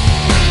aire.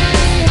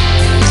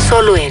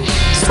 Solo en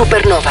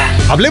Supernova.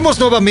 Hablemos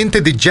nuevamente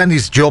de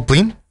Janis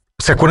Joplin.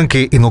 ¿Se acuerdan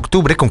que en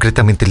octubre,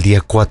 concretamente el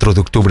día 4 de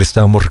octubre,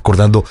 estábamos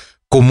recordando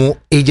cómo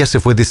ella se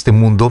fue de este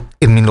mundo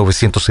en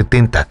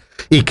 1970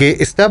 y que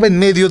estaba en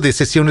medio de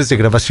sesiones de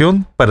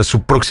grabación para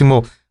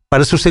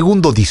su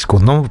segundo disco,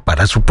 ¿no?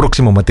 Para su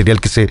próximo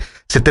material que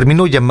se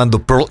terminó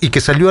llamando Pearl y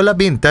que salió a la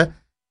venta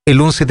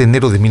el 11 de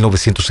enero de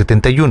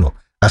 1971.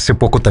 Hace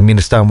poco también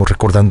estábamos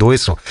recordando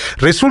eso.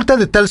 Resulta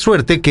de tal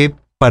suerte que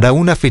para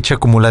una fecha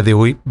como la de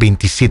hoy,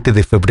 27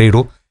 de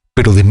febrero,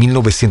 pero de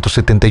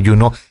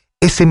 1971,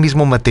 ese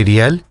mismo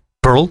material,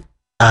 Pearl,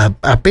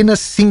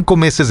 apenas 5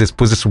 meses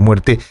después de su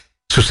muerte,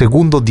 su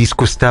segundo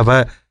disco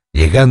estaba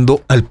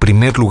llegando al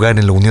primer lugar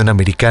en la Unión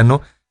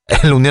Americana,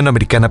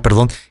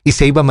 y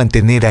se iba a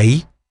mantener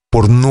ahí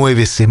por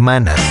 9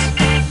 semanas.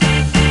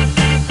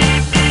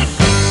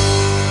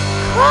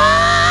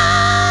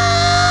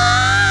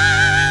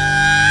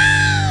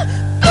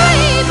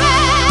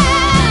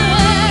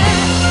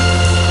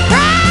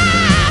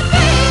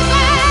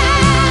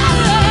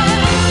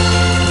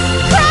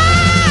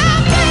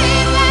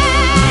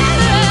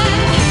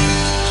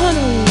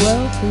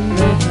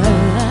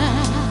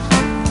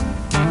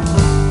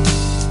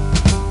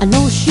 I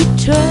know she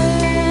tried,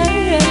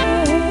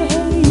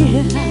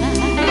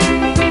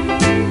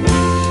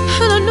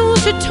 and I know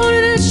she told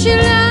you that she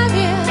loved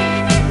you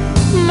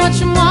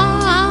much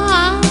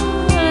more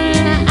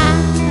than I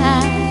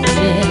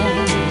did.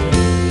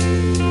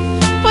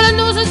 But I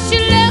know that she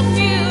left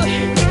you,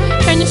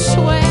 and you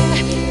swear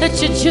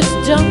that you just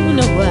don't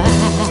know why.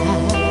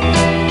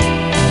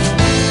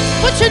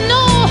 But you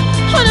know,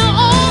 and I'll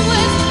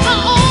always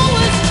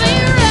be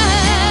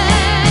right.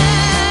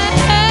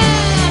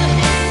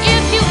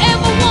 If you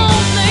ever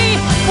want me,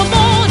 come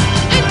on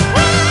and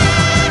cry,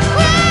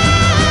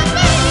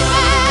 baby.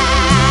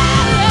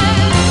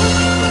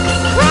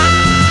 Cry,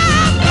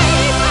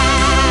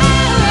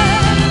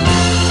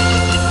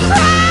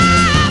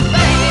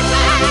 baby.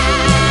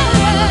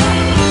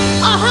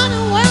 Oh,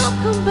 honey,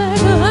 welcome back.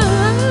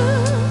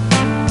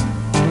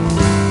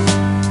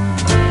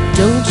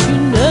 Don't you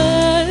know?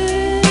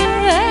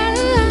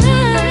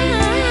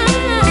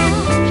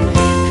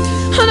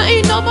 Honey,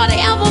 ain't nobody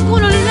ever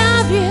gonna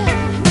love you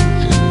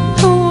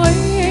the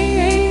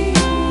way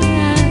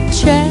I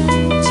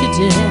tried to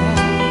do.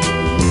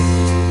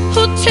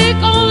 Who'll take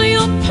all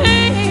your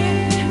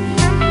pain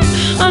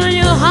out of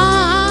your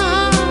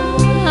heart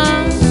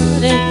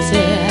and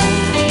tear.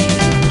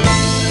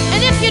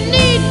 And if you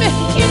need me,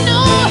 you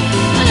know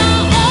that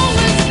I'll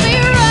always be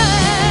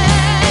right.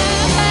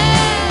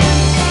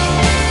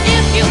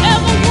 If you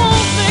ever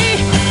want me,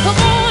 come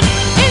on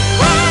and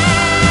cry,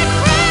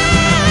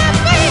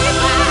 baby.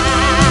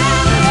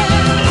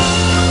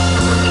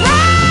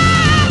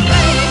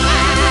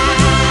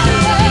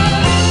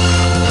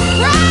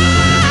 Cry,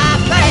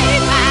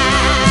 baby.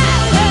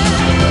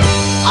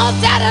 Oh,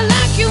 daddy,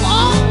 like you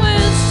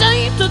always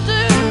seem to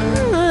do.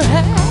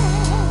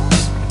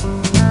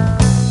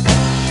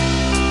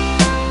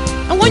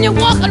 And when you're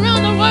walking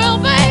around the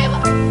world, baby,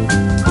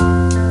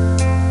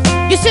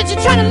 you said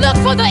you're trying to look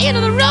for the end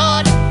of the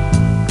road.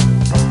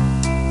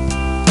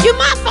 You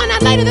might find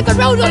out later that the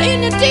road don't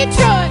end in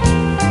Detroit,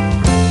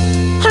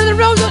 and the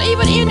road don't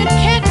even end in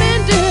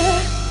Kathmandu.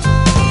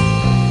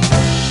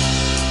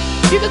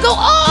 You could go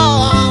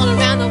all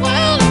around the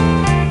world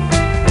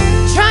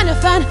trying to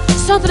find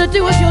something to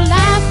do with your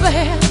life,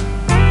 babe.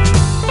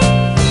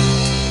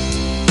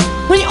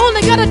 When you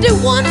only gotta do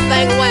one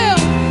thing well.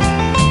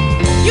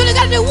 You only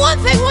gotta do one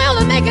thing well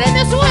to make it in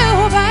this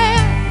world, babe.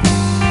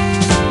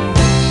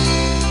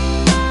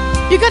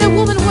 You got a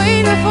woman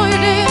waiting for you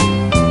there.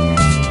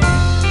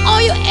 All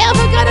you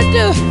ever gotta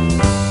do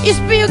is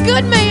be a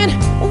good man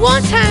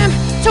one time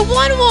to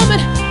one woman,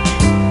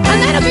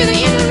 and that'll be the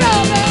end of the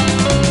road, babe.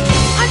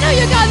 I know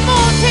you got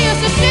more tears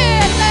to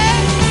shed,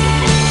 babe.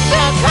 So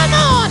come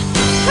on,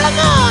 come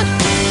on,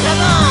 come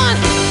on,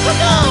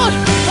 come on,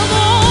 come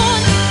on,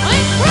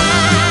 and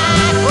cry,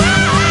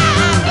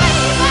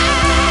 baby.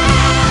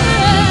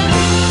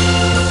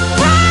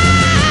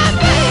 Cry,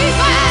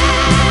 baby.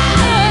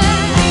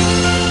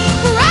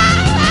 Cry.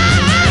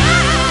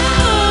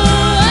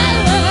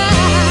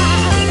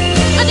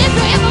 And if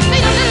you ever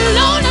feel a little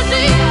lonely,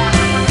 dear,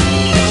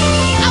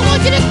 I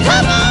want you to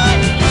come on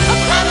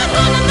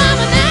home to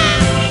mama now.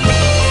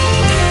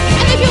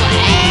 And if you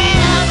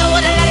ever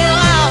want to let it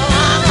all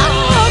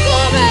go,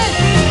 baby,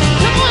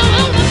 come on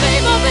home to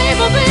baby,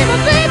 baby,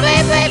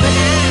 baby, baby,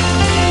 now.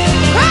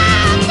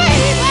 Cry,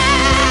 baby.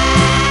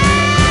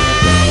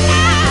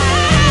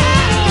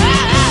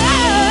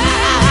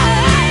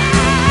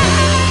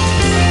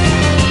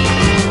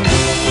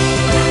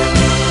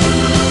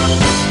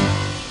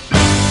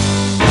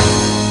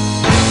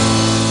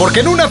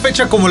 Porque en una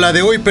fecha como la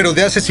de hoy, pero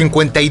de hace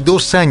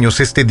 52 años,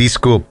 este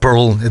disco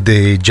Pearl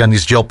de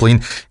Janis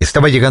Joplin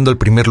estaba llegando al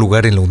primer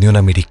lugar en la Unión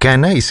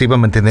Americana y se iba a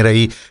mantener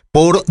ahí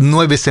por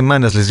 9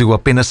 semanas, les digo,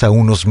 apenas a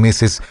unos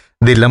meses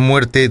de la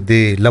muerte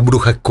de la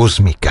bruja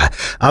cósmica.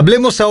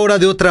 Hablemos ahora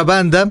de otra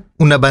banda,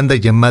 una banda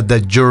llamada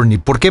Journey.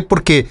 ¿Por qué?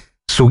 Porque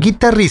su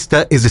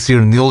guitarrista, es decir,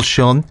 Neil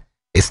Schon,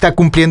 está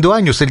cumpliendo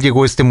años. Él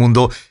llegó a este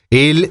mundo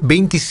el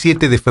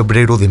 27 de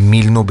febrero de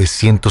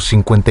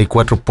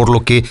 1954, por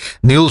lo que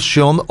Neil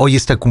Schon hoy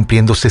está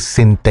cumpliendo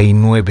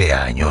 69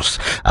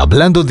 años.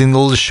 Hablando de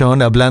Neil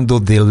Schon, hablando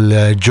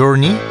del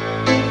Journey,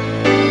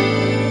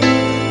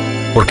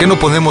 ¿por qué no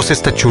ponemos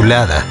esta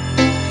chulada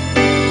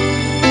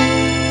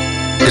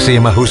que se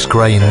llama Who's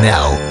Crying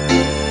Now?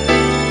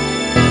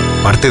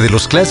 Parte de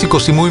los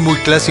clásicos y muy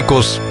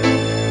clásicos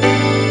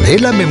de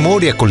la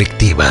memoria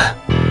colectiva.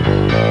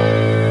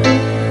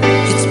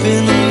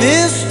 Been a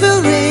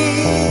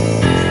mystery.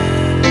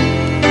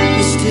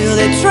 Still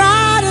they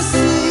try to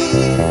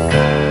see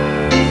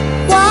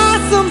why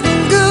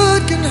something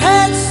good can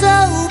hurt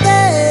so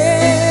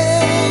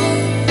bad.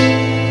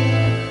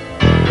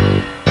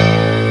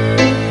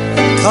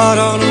 Caught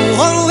on a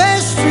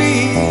one-way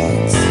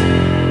street,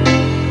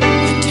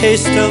 the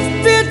taste of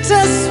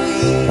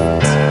bittersweet.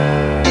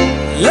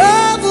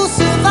 Love will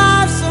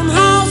survive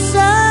somehow,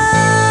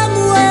 some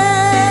way.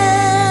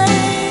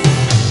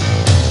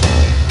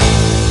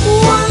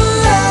 One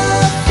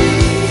love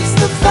feeds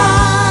the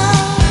fire,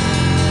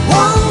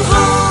 one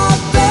heart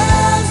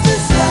burns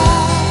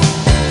desire,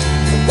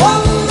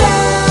 one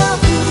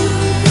love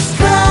is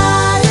crying.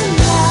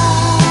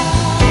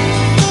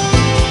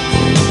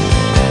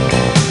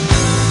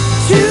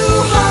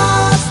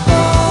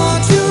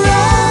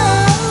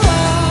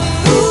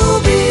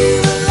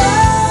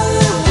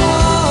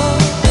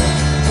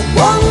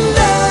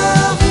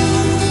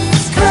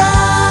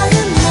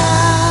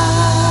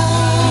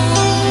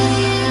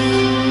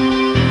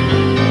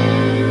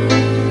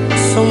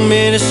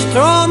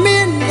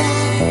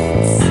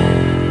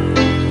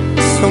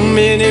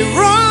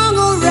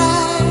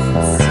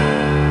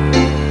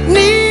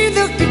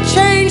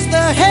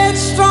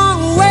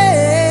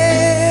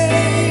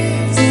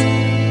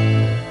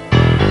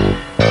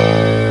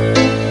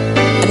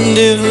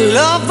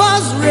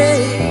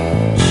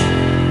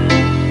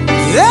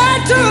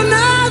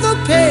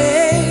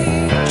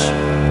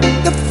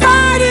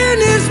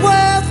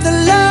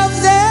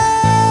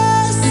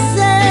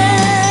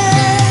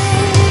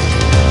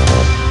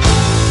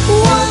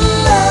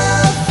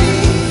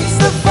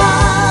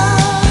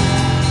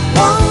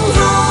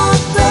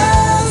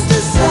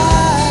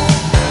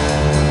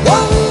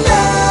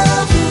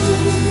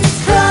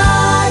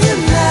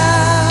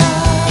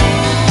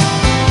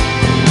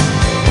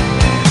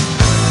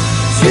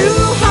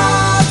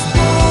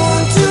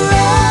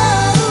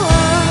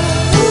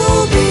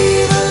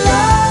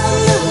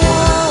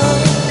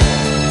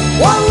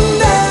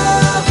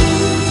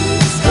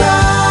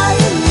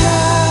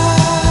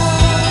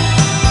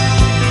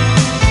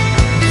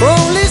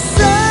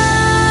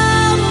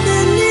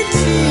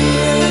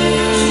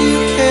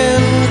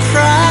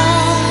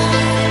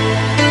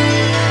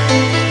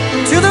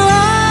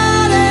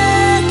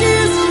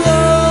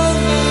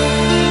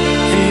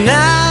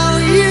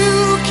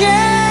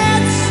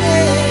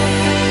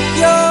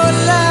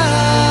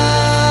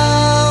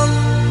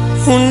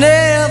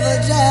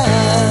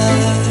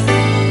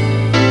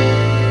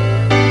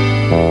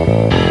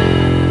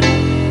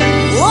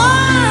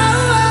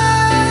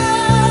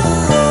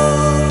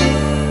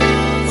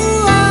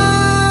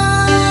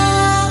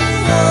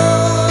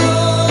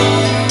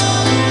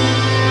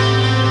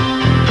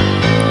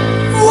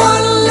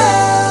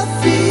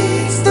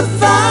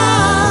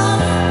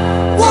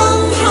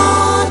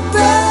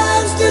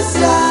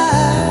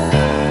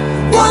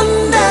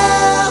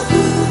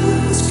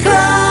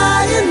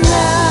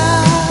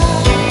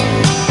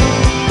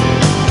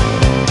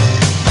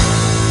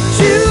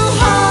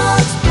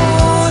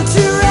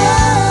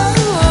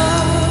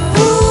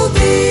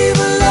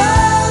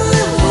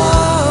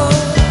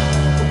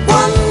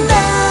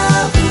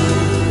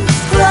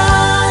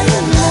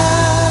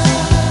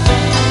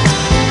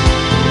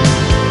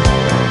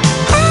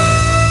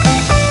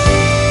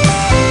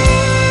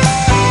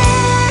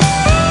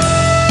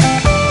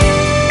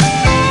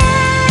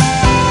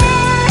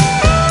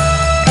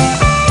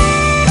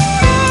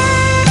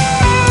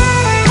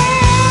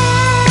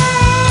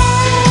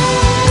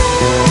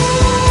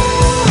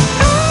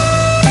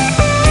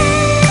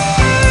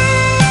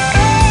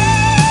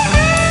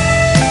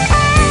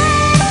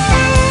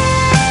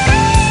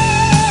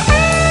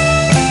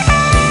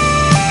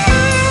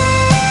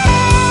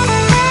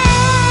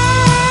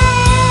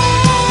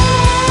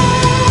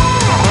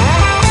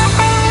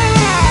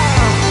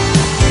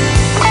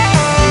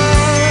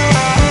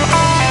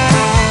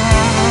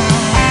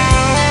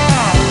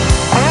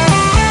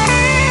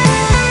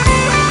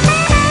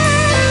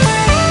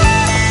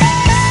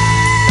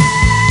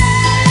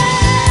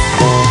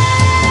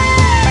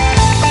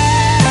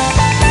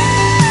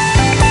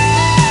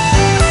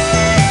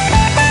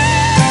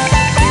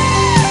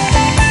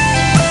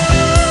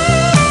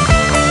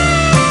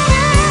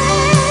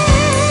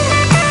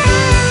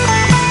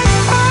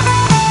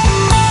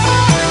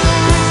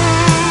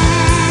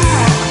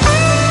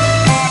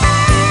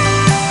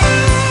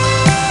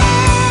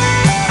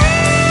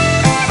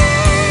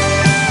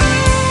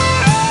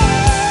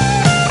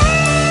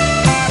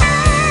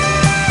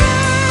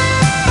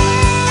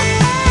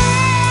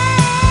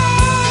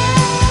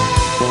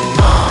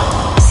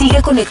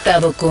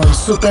 conectado con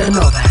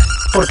Supernova,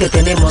 porque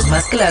tenemos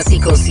más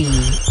clásicos y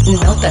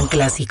no tan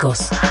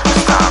clásicos.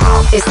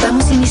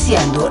 Estamos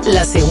iniciando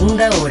la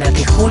segunda hora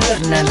de Julio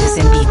Hernández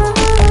en vivo.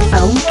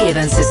 Aún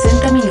quedan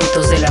 60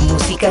 minutos de la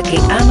música que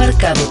ha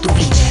marcado tu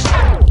vida.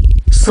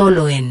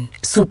 Solo en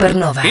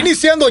Supernova.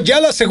 Iniciando ya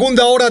la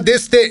segunda hora de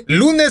este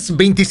lunes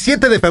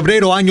 27 de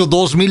febrero año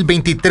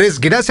 2023.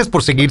 Gracias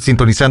por seguir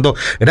sintonizando.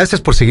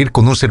 Gracias por seguir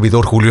con un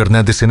servidor Julio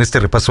Hernández en este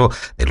repaso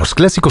de los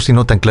clásicos y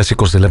no tan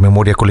clásicos de la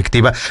memoria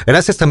colectiva.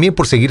 Gracias también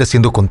por seguir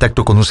haciendo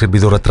contacto con un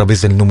servidor a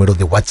través del número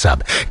de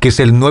WhatsApp, que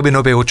es el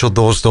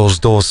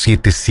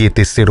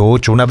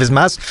 998-222-7708. Una vez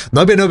más,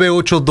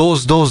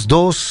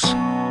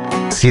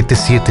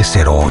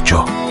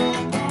 998-222-7708.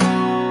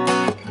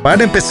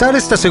 Para empezar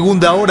esta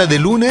segunda hora de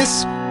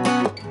lunes,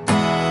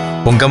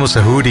 pongamos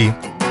a Hootie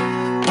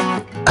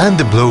and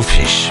the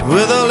Blowfish.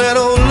 With a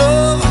little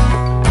love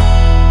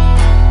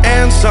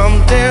and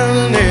some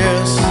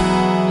tenderness,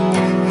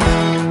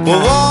 we'll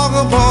walk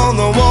upon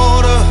the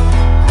water,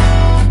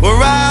 we'll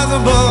rise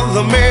above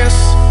the mist.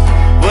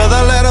 With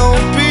a little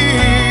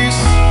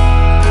peace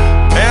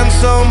and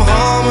some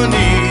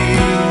harmony,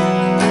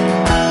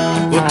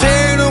 we'll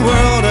take the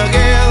world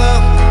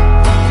together,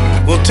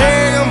 we'll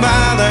take them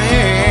by the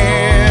hand.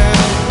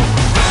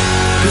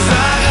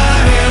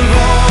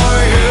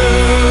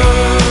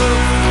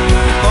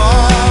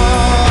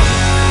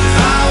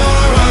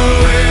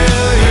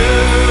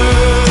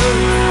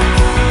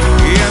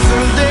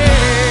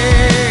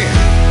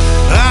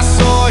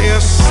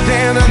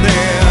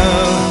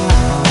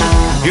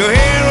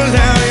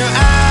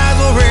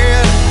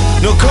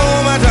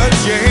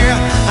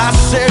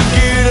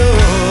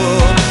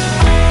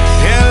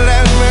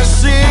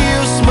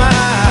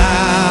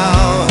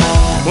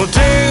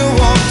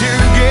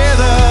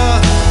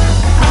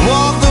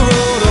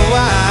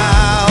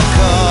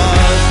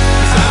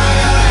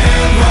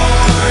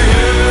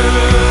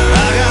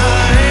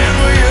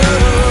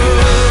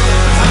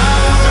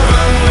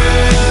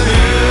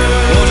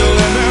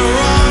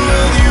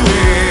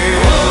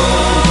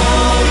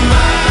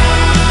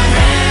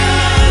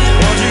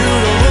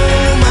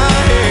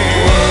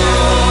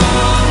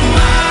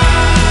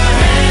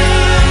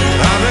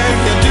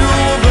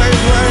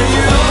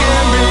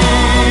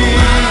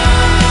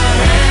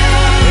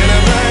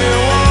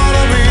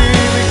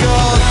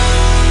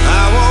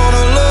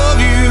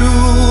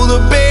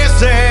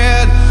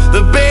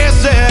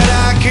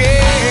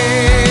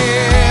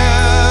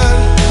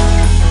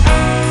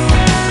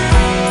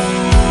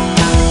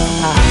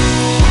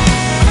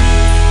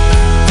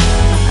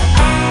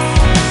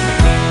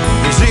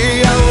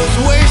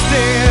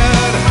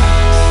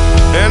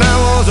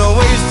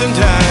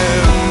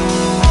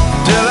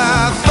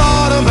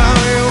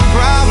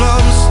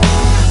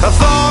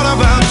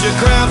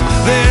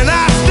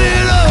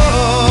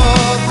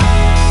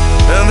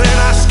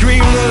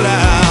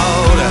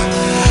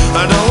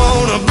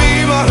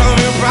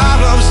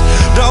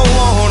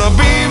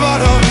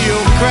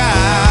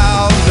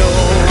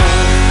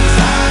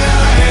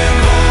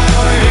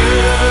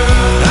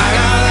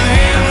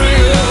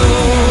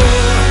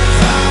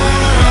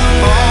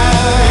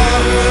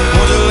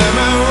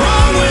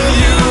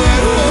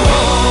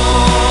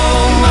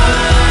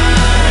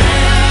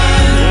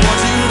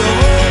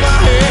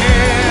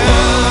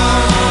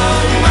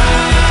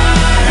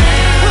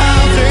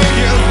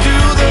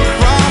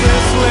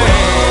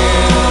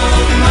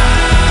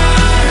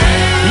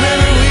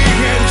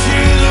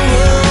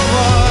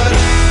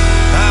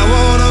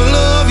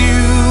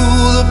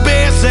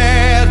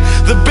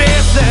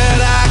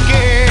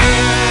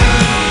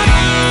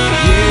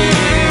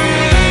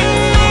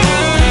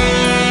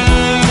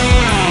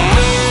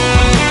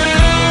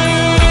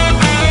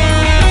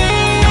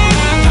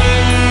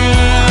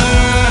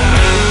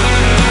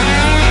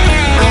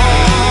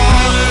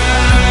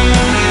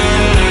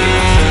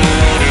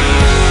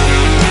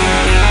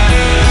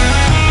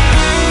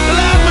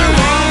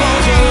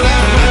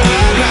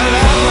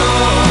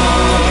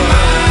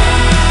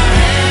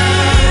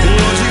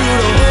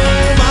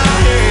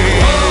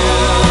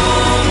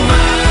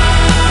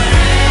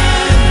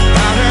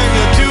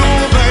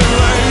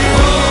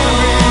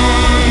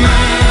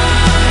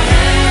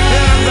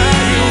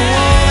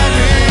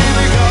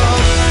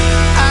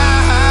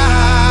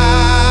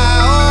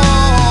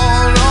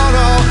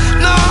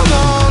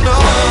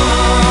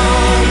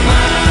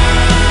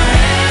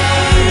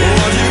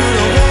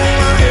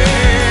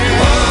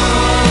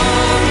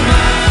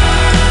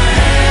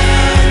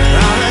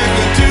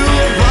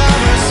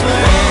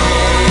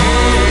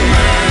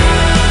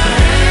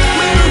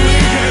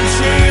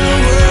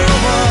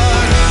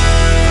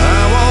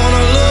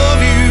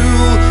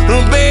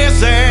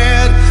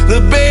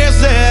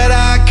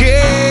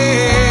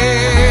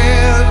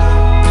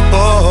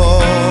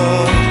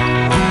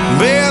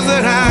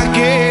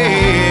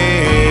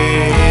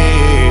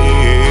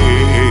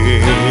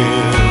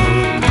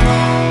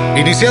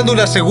 Iniciando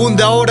la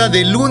segunda hora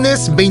del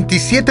lunes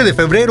 27 de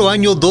febrero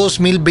año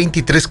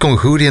 2023 con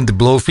Hootie and the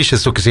Blowfish,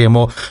 esto que se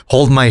llamó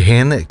Hold My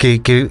Hand,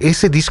 que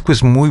ese disco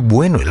es muy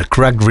bueno, el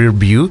Crack Rear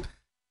View.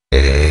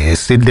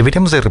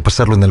 Deberíamos de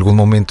repasarlo en algún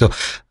momento.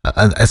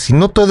 Si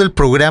no todo el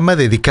programa,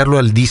 dedicarlo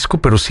al disco,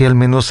 pero sí al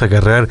menos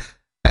agarrar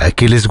a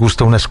qué les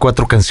gusta unas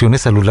 4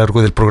 canciones a lo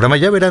largo del programa.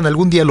 Ya verán,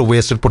 algún día lo voy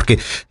a hacer porque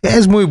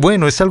es muy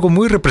bueno, es algo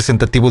muy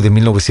representativo de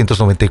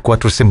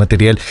 1994 ese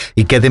material,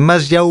 y que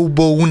además ya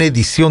hubo una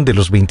edición de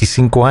los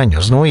 25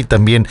 años, ¿no? Y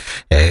también,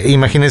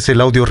 imagínense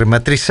el audio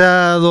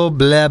remasterizado,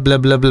 bla, bla,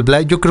 bla, bla,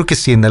 bla. Yo creo que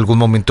sí, en algún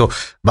momento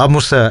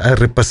vamos a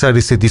repasar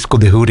ese disco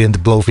de Hootie and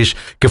the Blowfish,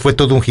 que fue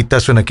todo un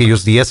hitazo en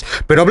aquellos días.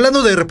 Pero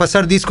hablando de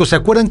repasar discos, ¿se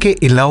acuerdan que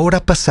en la hora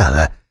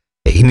pasada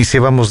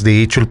iniciábamos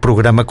de hecho el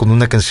programa con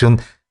una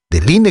canción de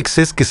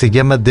Lunes que se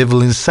llama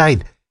Devil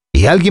Inside?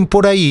 Y alguien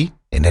por ahí,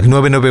 en el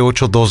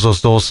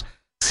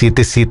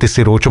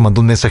 998-222-7708,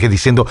 mandó un mensaje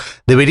diciendo: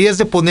 deberías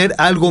de poner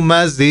algo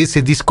más de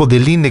ese disco de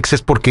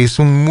Lunes porque es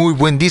un muy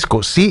buen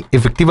disco. Sí,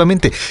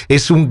 efectivamente,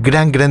 es un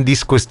gran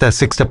disco, esta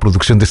sexta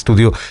producción de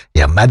estudio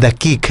llamada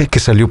Kick, que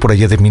salió por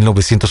allá de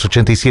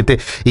 1987,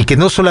 y que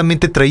no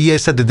solamente traía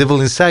esa de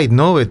Devil Inside,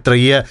 ¿no?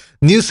 Traía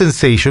New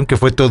Sensation, que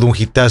fue todo un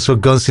hitazo,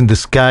 Guns in the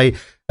Sky,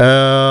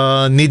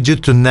 Need You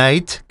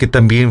Tonight, que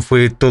también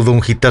fue todo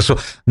un hitazo,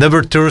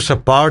 Never Tear Us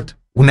Apart,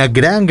 una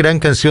gran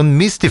canción,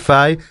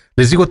 Mystify.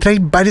 Les digo, trae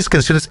varias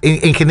canciones.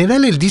 En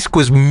general el disco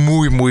es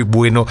muy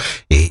bueno,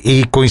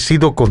 y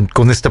coincido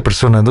con esta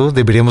persona, ¿no?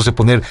 Deberíamos de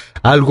poner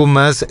algo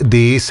más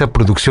de esa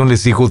producción,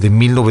 les digo, de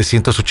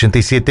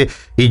 1987.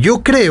 Y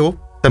yo creo,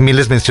 también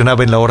les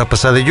mencionaba en la hora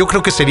pasada, yo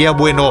creo que sería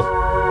bueno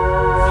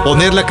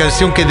poner la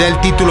canción que da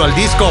el título al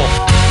disco.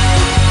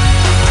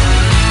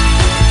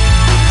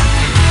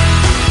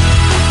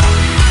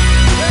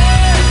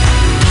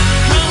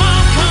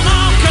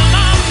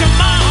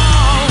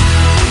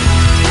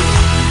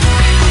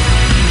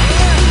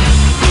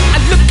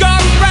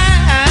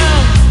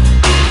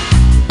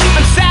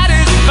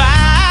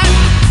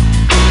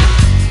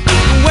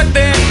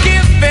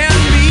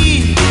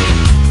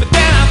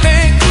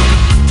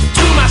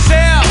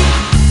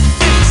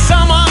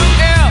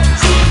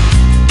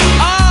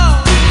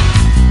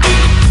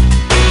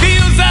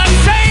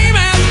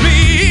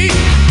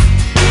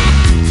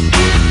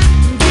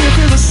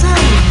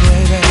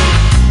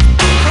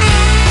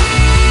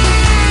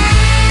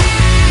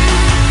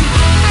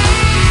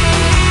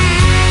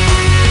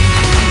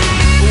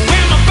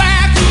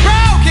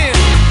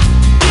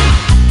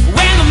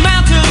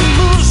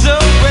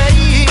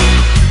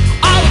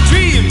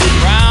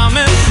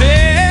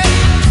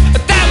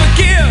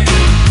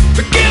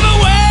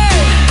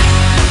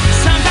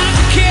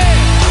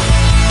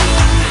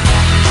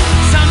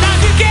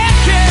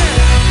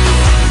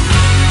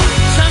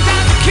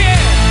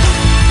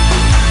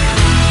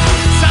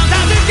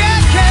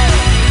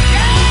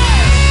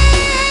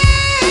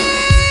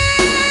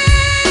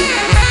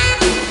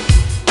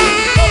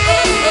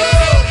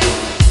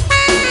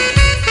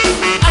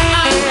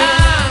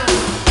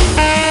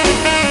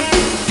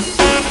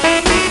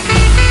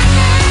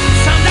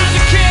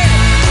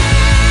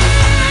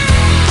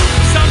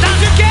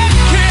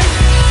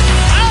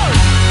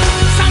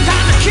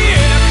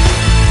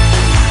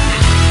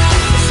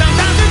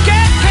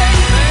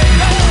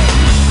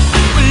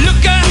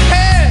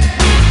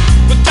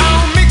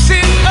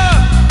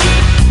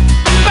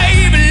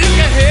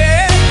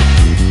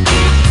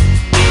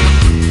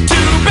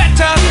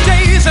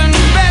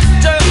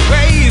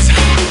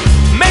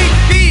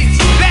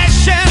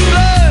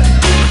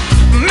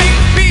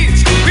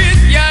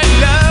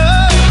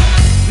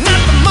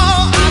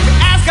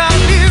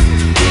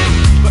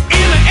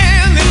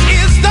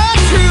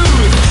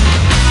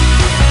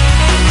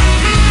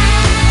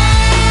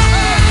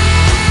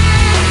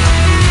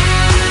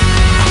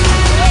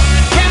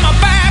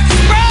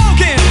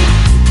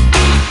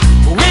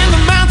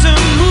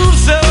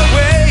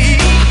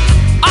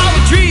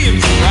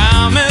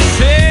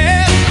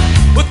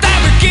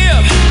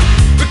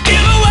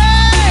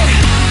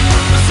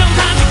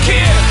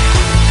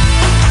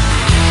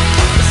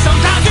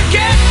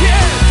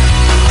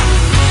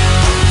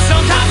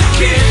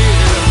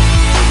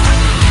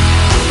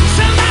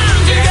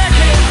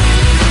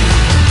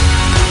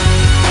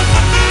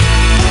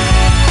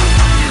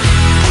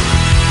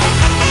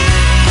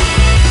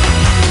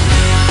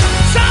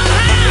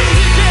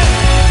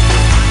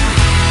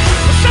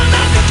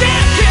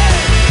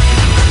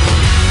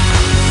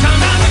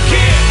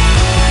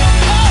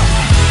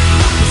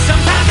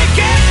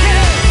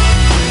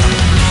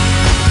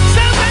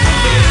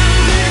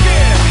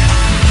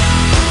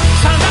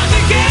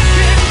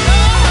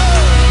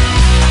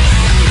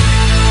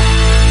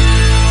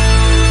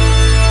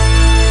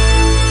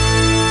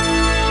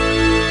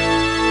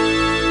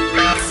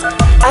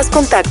 Haz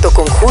contacto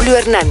con Julio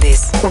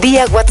Hernández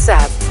vía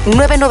WhatsApp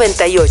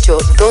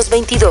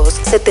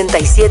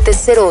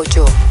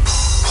 998-222-7708.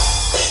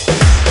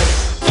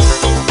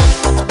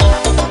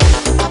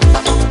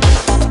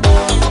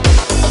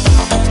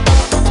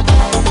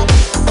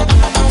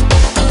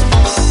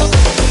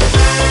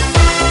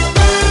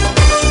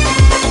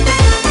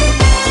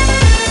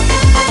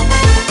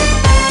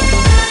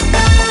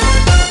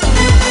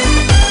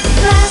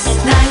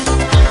 Last night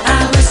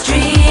I was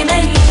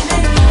dreaming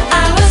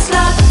I was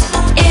locked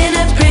in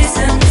a prison.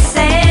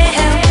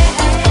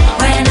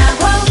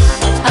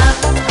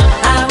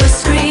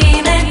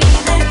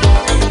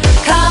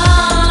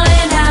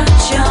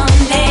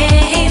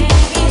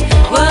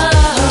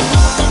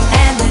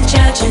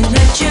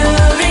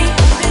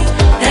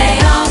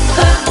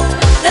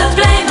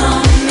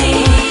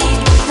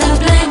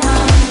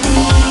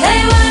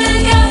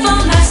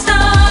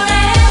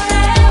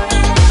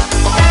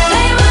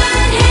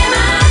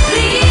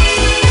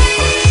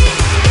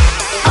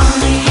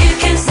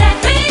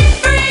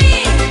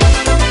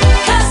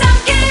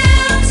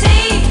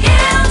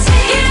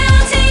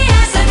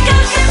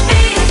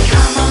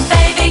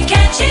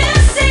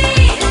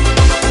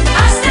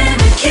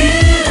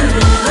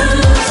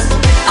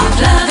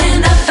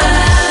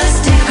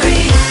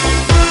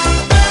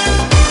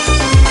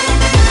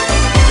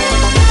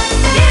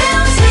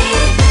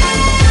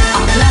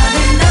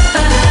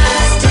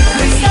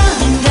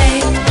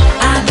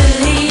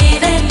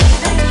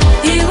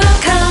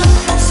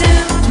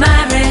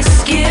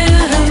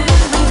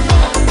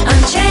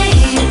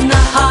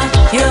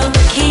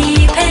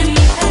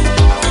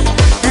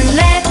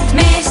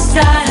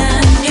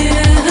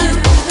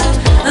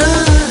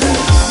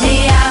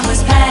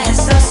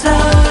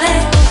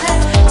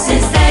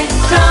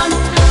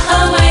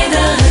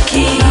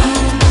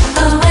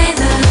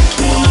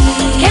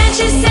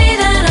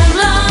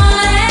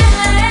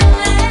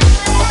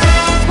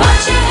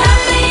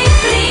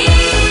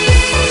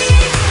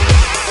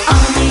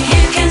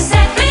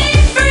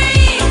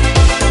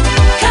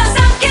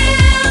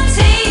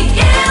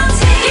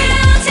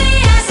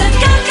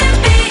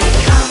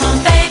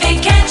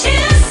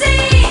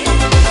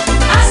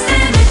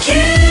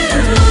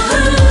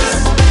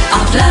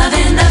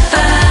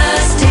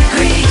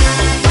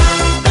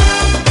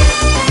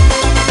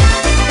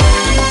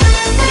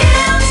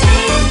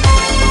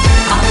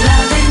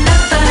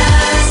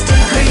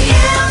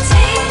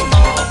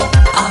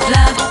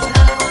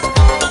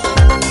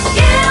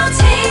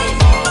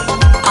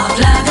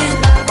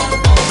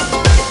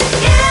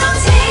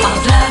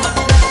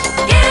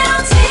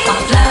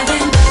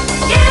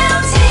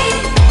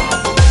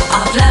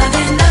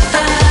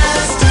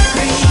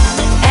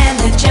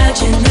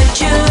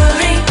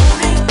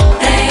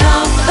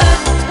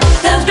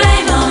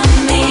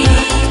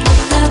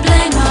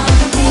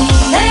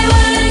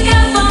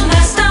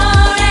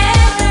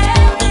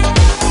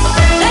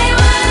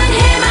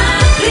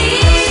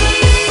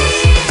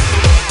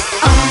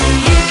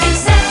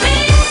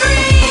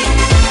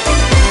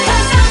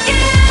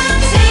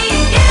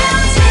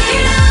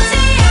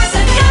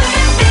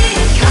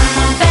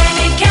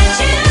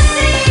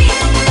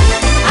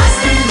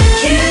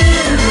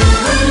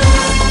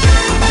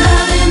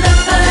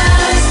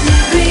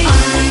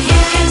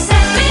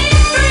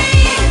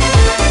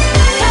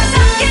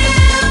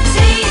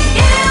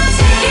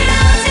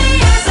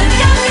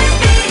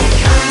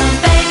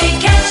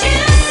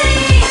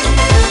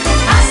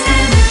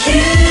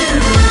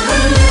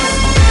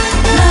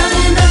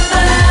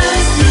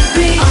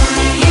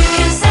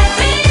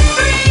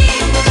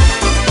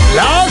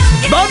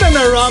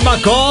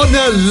 Valderrama con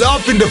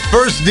Love in the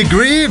First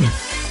Degree.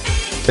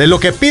 Lo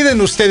que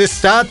piden ustedes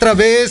está a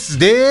través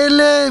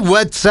del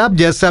WhatsApp,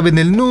 ya saben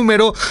el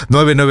número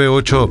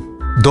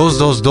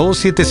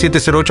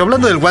 998-222-7708.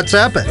 Hablando del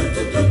WhatsApp,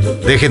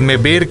 déjenme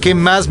ver qué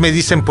más me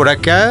dicen por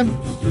acá.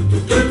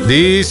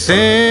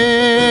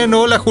 Dicen: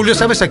 hola Julio,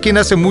 ¿sabes a quién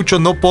hace mucho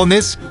no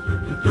pones?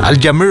 Al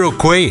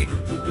Jamiroquai.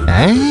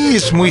 Ay,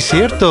 es muy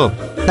cierto.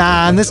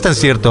 No es tan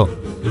cierto.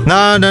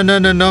 No,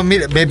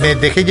 mire, me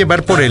dejé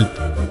llevar por el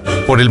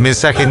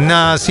mensaje.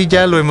 No, sí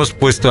ya lo hemos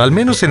puesto, al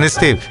menos en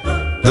este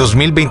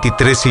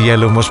 2023 sí ya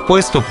lo hemos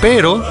puesto,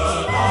 pero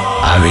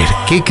a ver,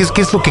 ¿qué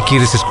es lo que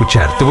quieres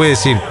escuchar? Te voy a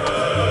decir,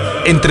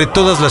 entre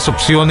todas las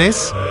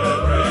opciones,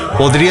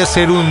 podría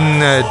ser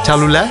un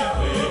Chalula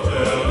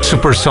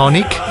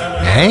Supersonic.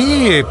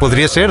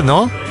 Podría ser,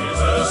 ¿no?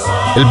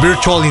 El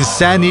Virtual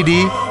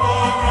Insanity,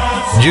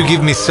 You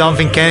Give Me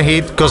Something, Can't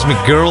Hit, Cosmic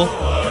Girl,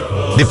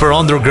 Deeper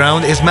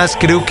Underground. Es más,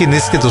 creo que en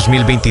este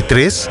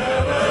 2023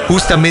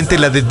 justamente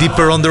la de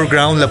Deeper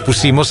Underground la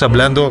pusimos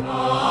hablando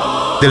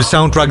del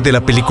soundtrack de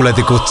la película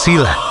de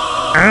Godzilla.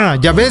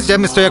 Ya ves, ya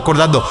me estoy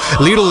acordando.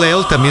 Little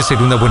L también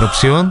sería una buena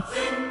opción.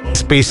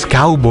 Space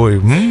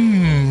Cowboy.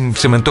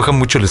 Se me antoja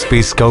mucho el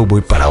Space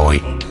Cowboy para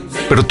hoy.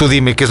 Pero tú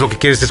dime, ¿qué es lo que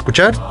quieres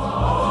escuchar?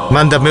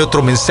 Mándame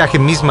otro mensaje,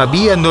 misma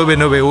vía,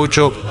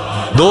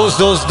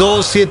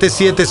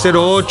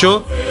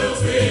 998-222-7708.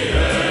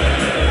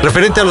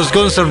 Referente a los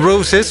Guns N'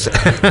 Roses.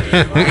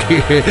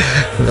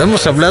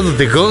 Hemos hablado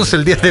de Guns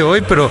el día de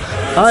hoy, pero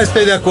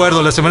estoy de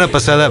acuerdo. La semana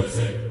pasada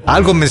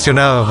algo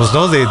mencionábamos,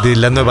 ¿no? De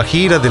la nueva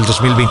gira del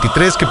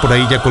 2023, que por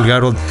ahí ya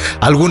colgaron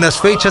algunas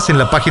fechas en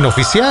la página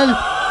oficial.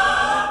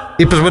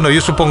 Y pues bueno,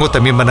 yo supongo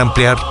también van a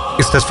ampliar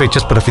estas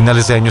fechas para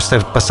finales de año,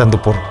 estar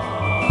pasando por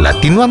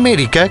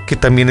Latinoamérica, que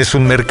también es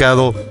un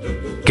mercado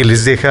que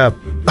les deja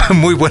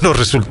muy buenos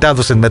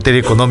resultados en materia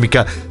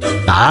económica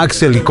a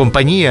Axel y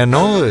compañía,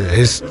 ¿no?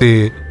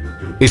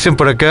 Dicen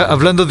por acá,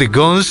 hablando de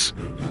Guns,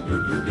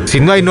 si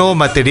no hay nuevo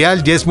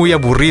material, ya es muy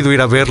aburrido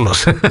ir a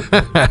verlos.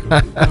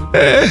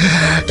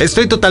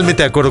 Estoy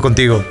totalmente de acuerdo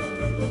contigo.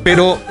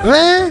 Pero,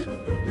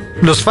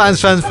 los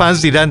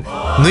fans dirán,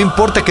 no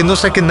importa que no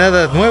saquen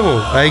nada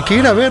nuevo, hay que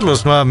ir a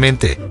verlos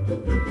nuevamente.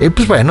 Y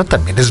pues bueno,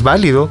 también es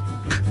válido.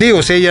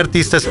 Digo, si hay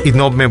artistas, y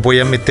no me voy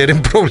a meter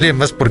en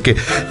problemas, porque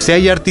si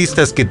hay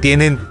artistas que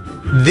tienen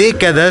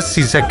décadas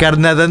sin sacar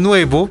nada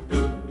nuevo,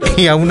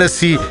 y aún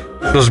así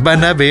los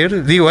van a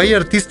ver, digo, hay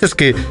artistas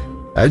que...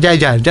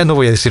 Ya no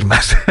voy a decir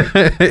más.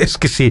 Es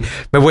que sí,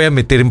 me voy a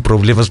meter en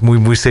problemas muy,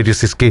 muy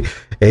serios. Es que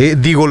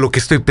digo lo que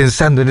estoy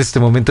pensando en este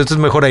momento,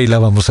 entonces mejor ahí la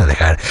vamos a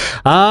dejar.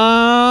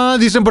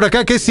 Dicen por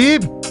acá que sí.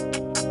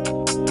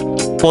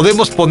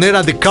 Podemos poner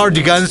a The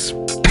Cardigans.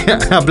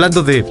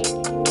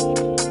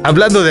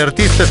 hablando de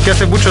artistas que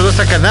hace mucho no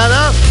sacan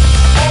nada.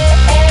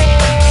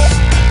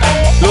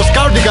 Los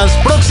Cardigans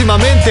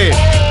próximamente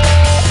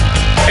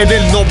en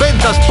el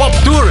 90s Pop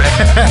Tour.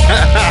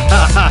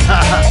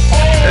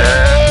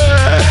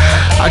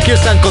 Aquí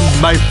están con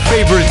My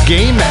Favorite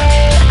Game.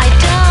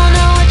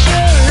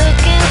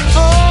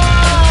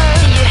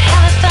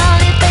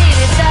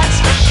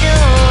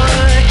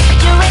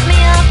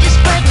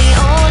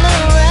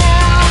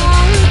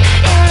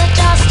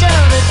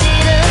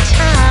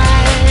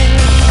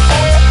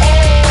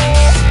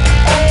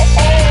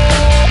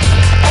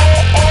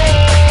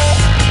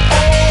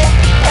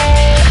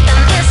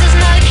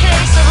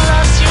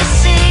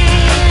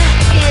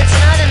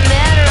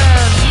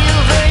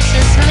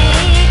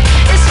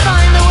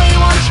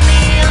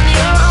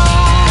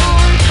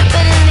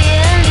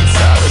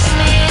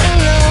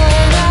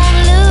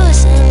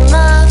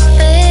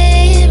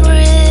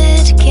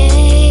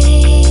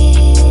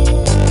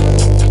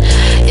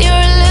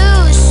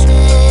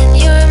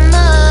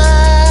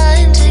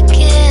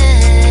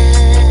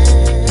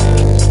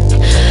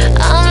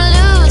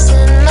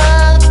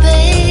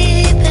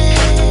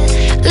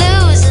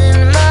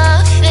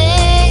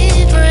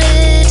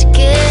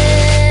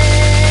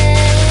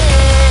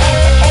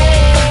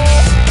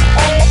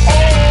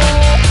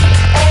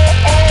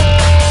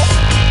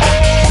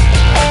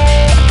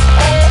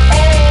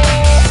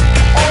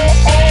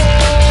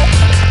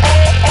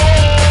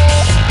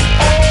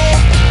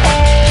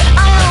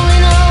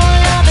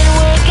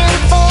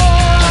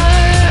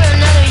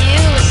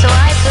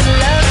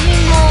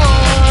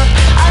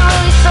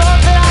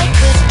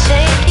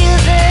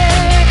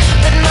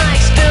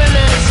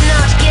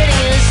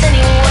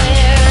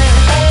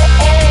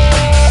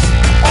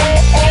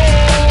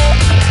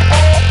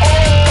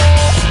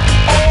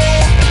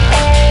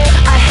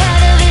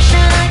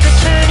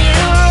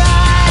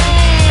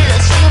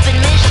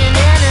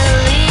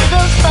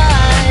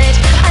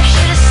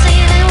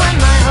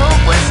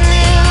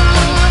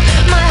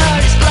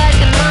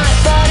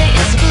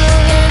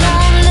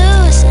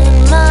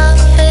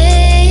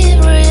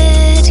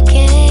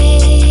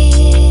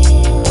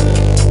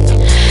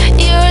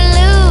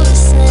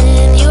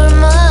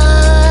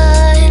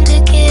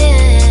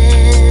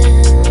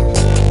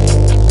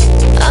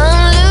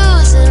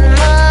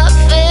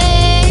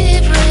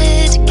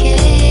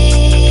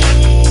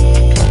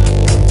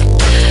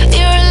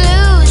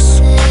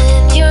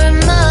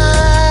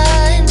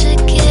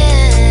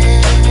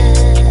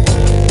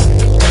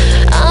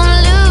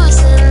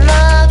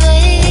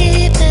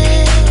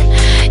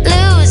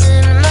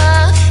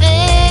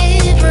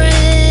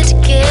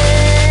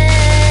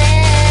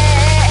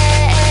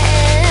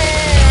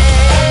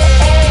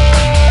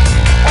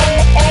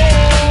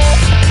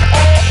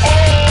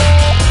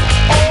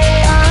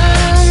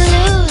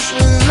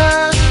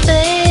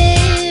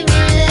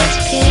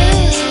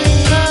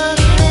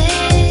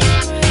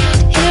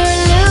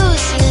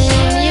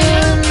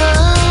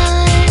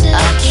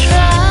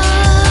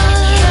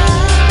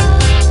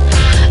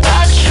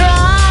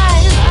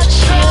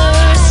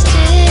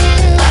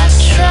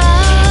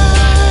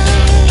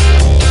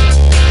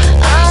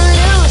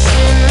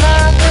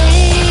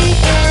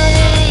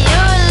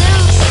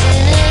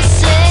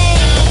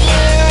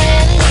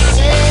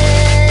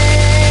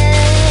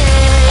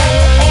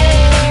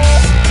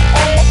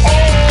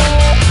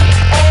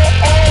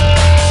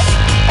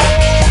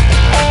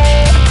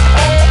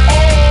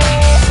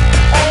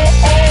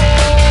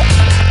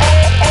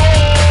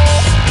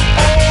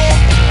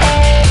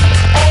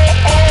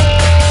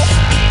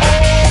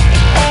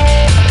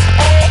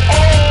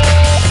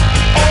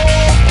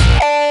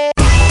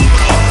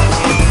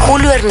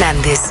 Julio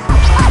Hernández,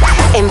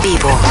 en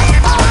vivo.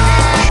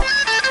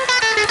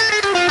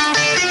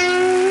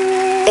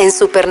 En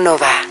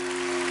Supernova.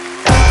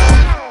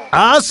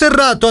 Hace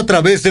rato, a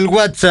través del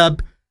WhatsApp,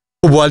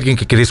 hubo alguien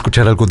que quería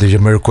escuchar algo de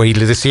Jamiroquai y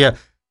le decía,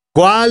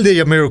 ¿cuál de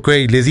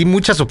Jamiroquai? Le di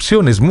muchas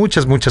opciones,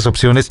 muchas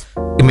opciones,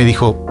 y me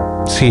dijo,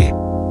 sí,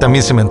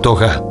 también se me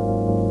antoja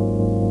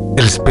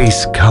el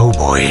Space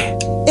Cowboy.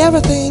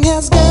 Everything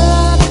is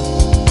good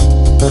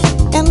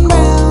and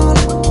brown.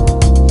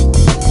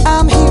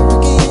 I'm here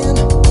again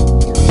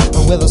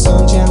with a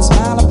sunshine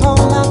smile upon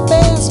my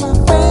face. My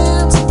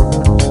friends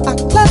are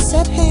close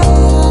at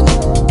hand,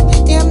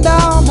 and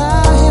all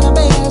my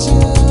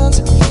inhibitions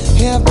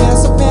have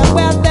disappeared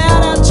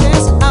without a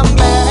chance. I'm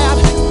glad,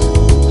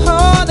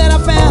 oh, that I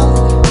found,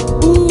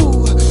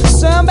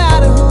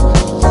 somebody who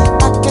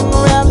I can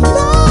rely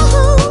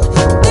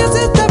on. This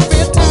is the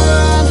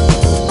return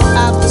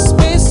of the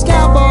Space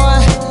Cowboy,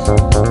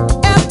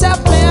 and I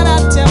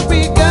plan to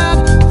be good.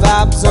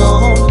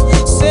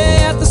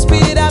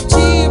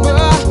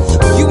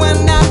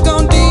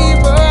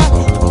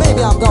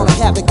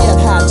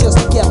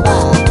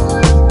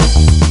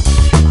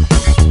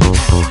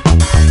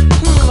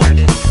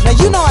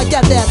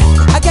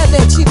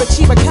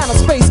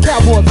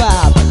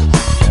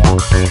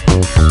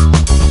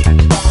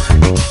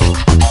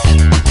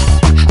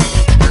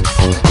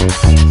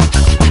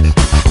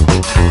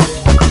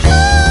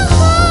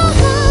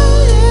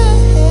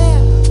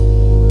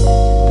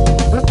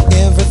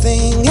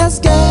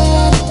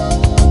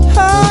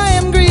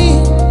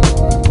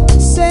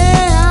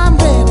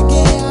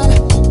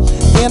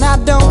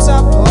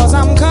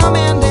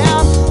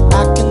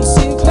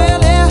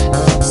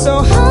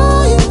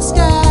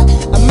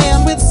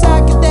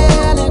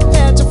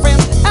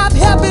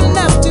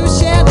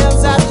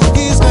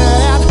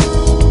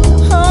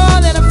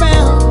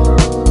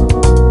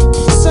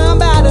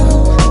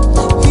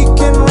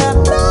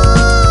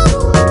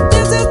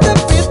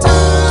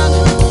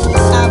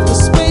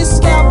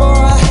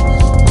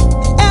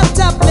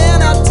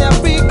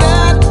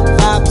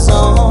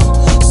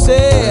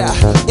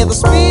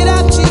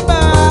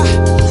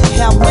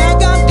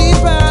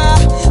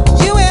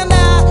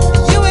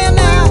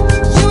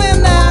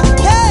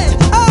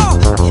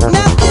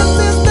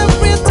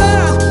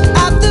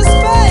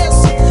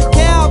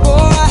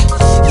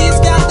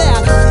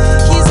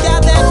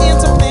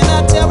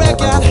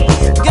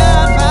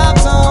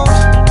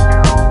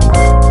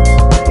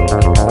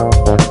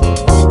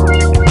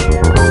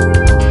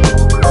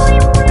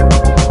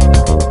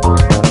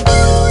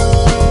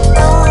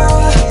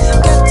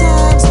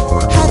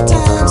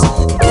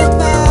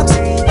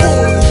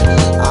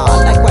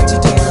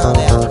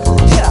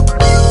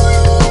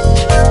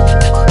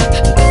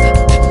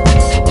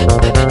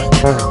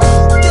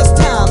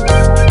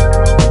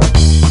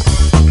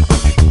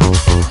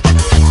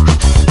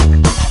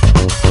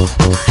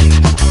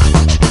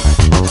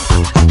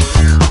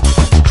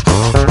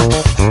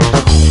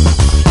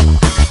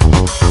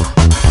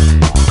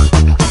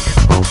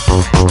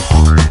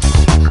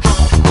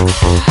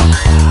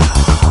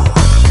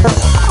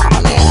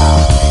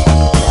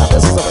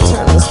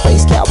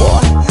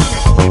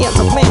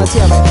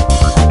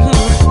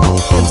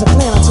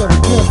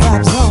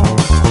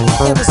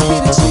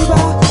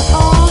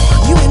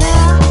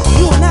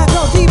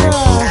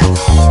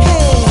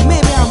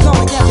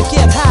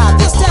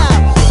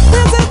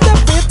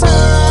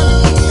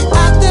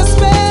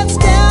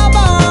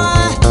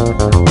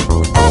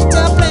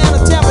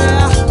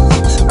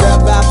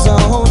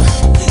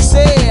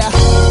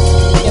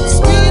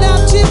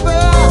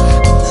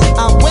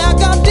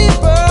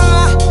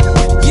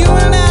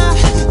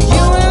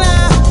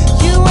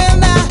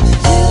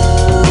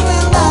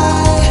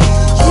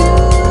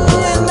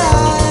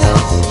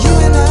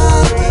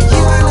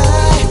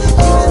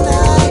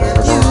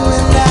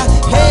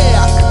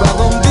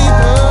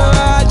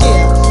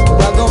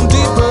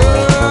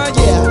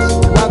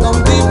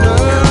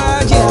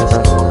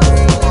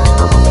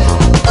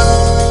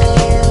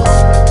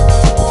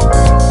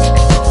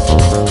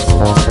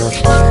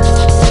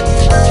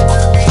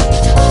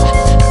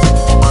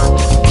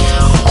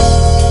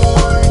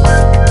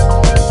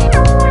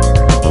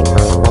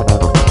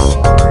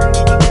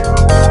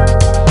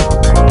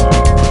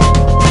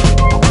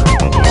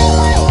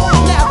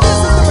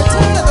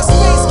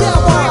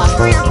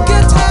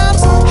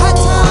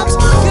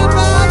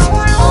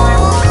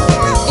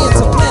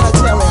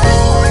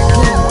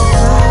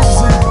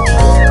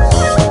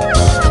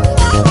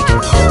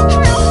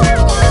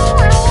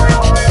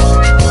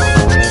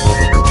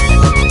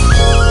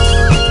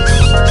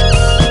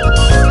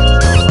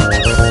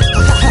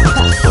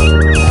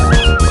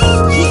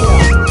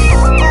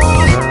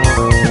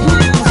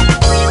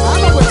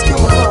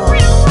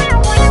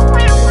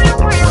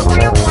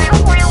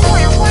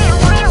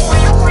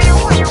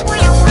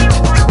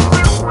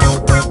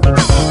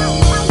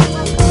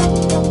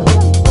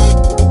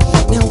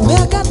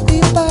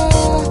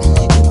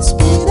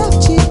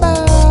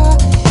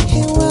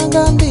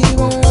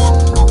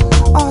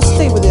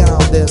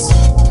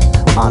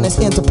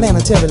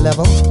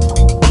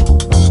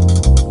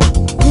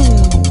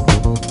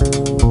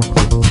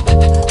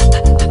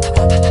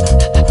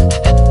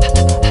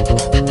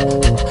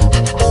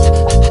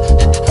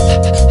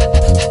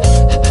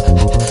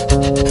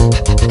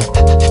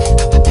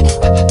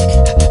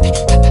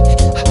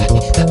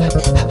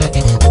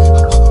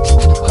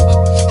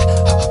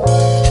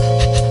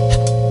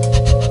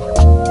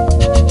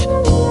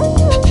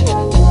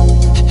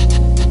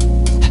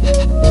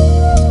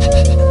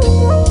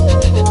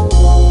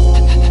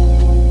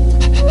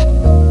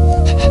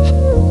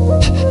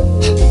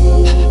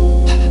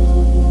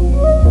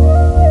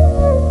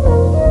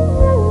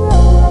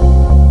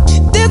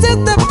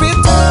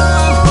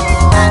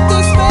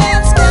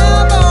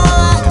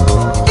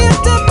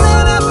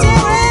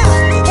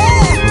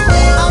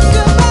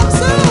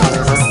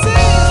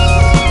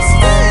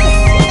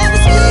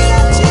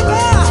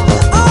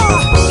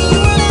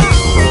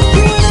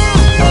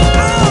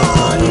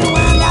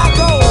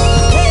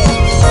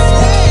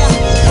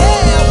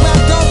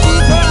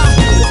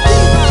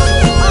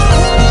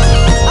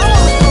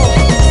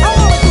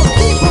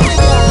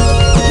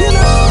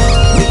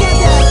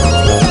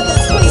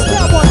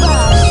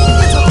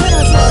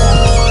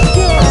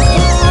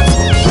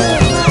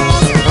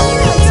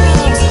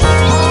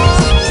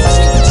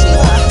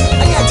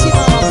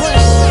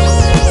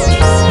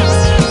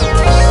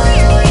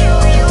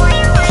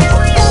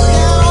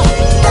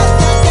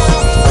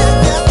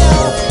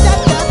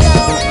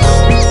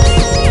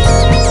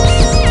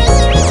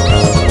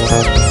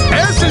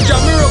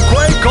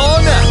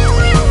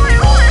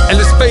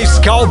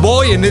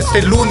 Cowboy en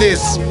este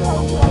lunes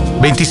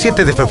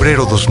 27 de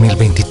febrero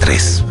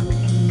 2023.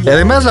 Y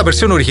además la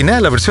versión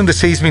original, la versión de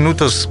 6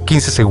 minutos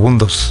 15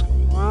 segundos,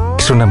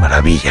 es una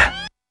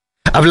maravilla.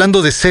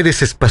 Hablando de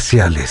seres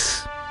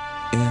espaciales,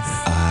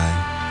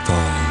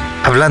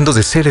 hablando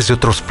de seres de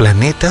otros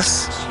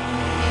planetas,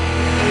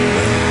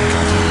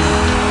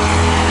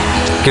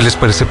 ¿qué les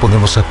parece?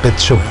 Ponemos a Pet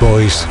Shop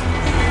Boys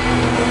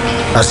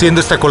haciendo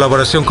esta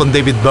colaboración con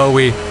David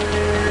Bowie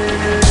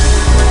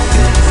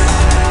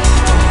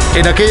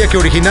en aquella que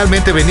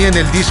originalmente venía en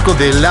el disco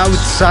de Loud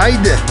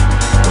Side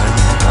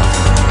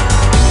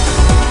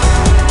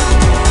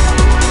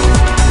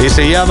y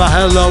se llama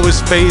Hello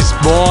Space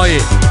Boy.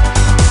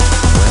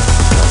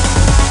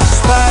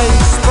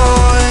 Space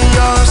boy,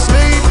 you're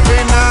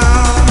sleeping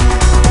now.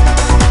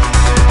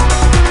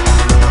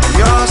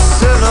 Your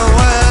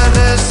silhouette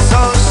is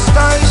so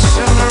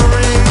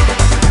stationary.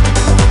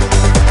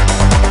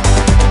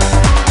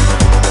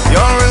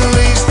 You're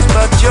released,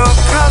 but your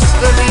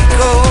custody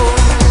goes.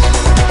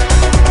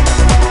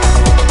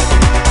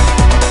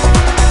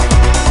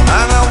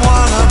 And I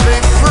wanna be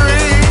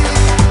free.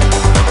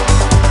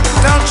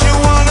 Don't you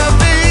wanna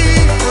be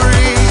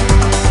free?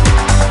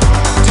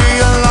 Do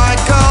you like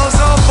girls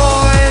or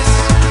boys?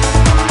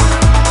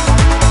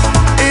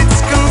 It's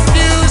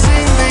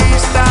confusing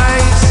these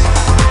days,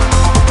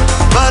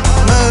 but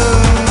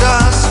moon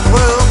dust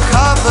will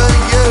cover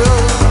you,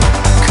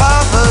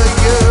 cover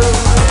you.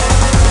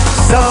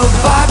 So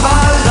bye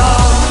bye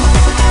love,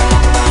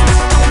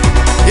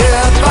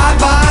 yeah bye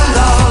bye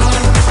love.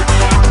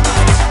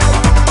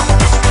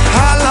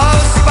 Hello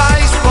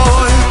space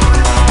boy,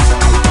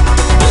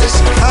 this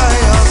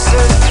chaos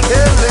is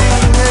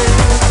killing me.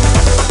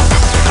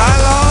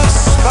 Hello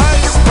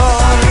space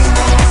boy.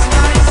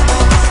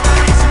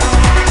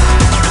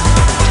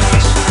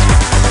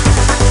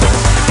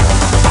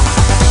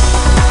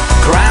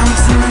 Ground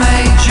to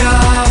major,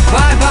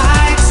 bye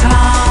bye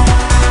Tom.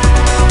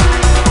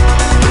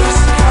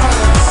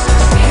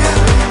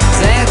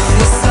 Death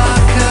the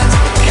circuit,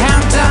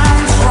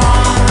 countdown's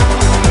wrong.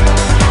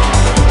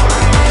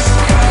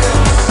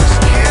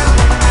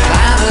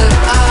 Planet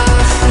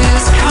Earth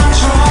is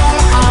control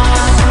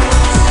on.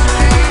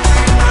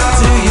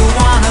 Do you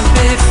wanna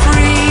be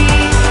free?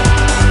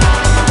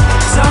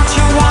 Don't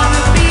you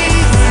wanna be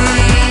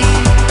free?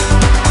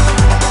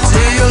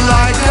 Do you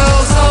like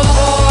girls or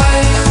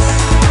boys?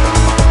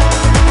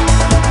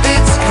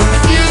 It's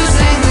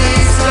confusing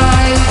these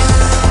days,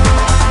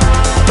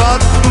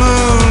 but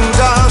moon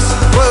dust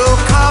will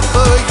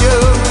cover you,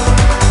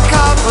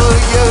 cover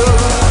you.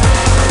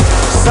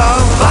 So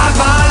bye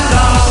bye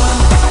love,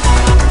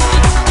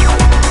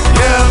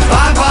 yeah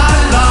bye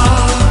bye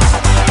love.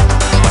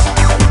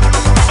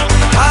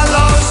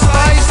 Hello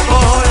space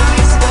boy.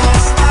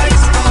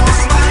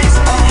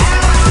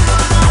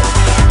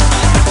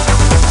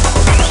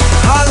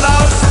 Hello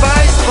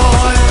space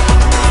boy.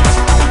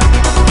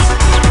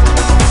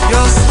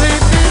 You're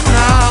sleeping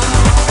now.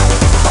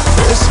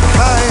 This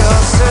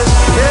chaos is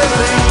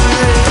killing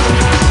me.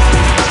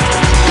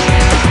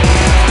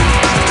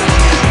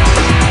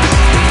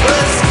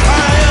 This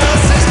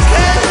chaos is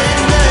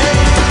killing me.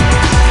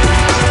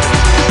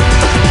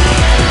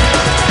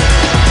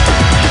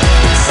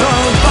 So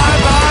bye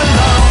bye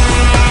love.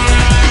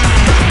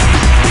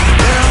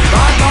 Yeah,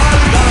 bye bye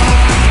love.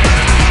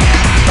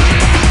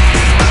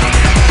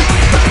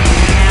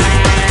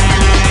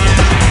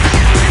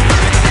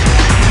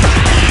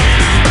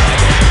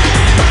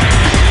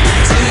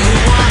 Do you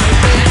wanna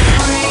be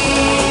free?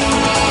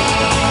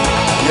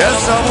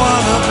 Yes, I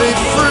wanna be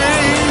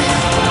free.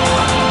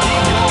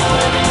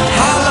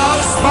 Hello,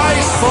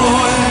 space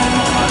boy.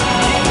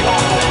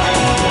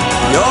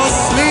 You're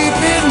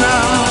sleeping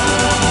now.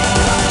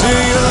 Do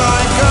you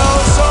like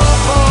girls or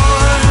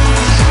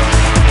boys?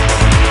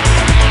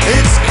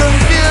 It's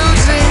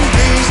confusing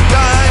these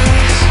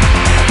days,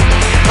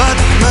 but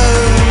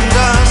moon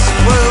dust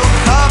will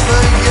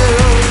cover you,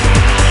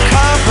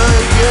 cover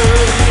you.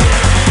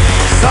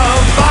 So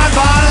bye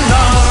bye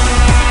love,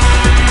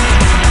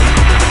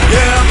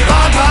 yeah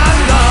bye bye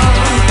love.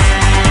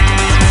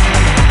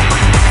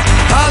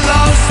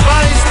 Hello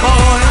space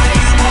boy.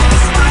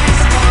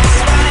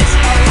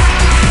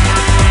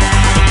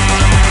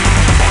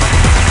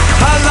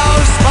 Hello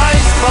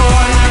space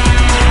boy.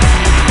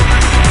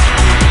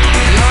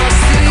 You're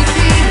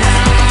sleeping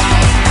now.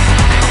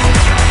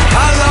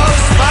 Hello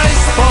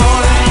space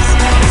boy.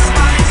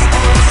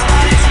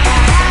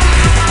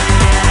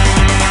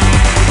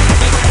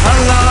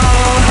 Hello,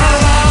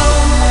 hello.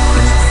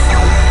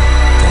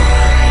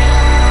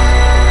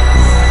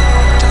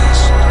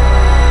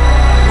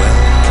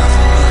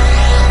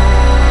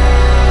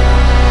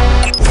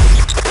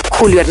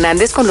 Julio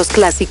Hernández con los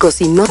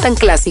clásicos y no tan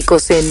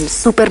clásicos en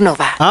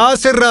Supernova.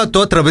 Hace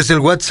rato, a través del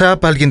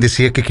WhatsApp, alguien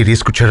decía que quería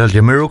escuchar al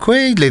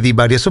Jamiroquai. Le di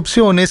varias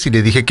opciones y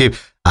le dije que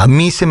a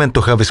mí se me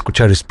antojaba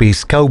escuchar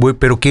Space Cowboy,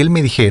 pero que él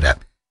me dijera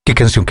qué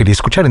canción quería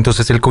escuchar.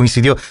 Entonces él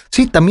coincidió.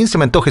 Sí, también se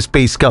me antoja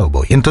Space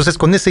Cowboy. Entonces,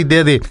 con esa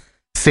idea de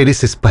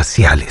seres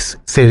espaciales,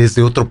 seres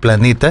de otro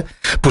planeta,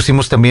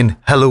 pusimos también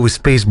Hello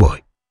Space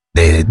Boy.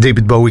 de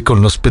David Bowie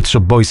con los Pet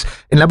Shop Boys,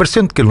 en la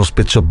versión que los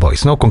Pet Shop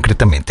Boys, ¿no?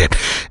 Concretamente.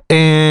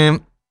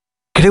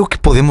 Creo que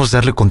podemos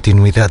darle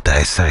continuidad a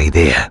esa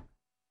idea.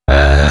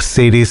 A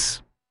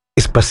seres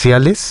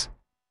espaciales,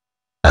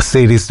 a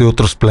seres de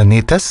otros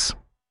planetas.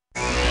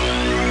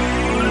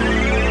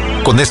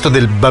 Con esto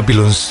del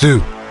Babylon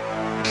Zoo,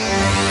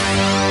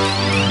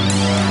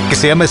 que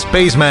se llama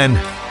Spaceman,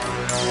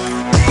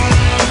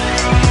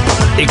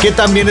 y que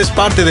también es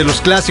parte de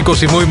los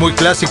clásicos y muy muy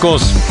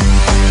clásicos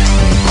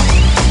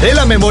de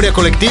la memoria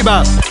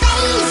colectiva.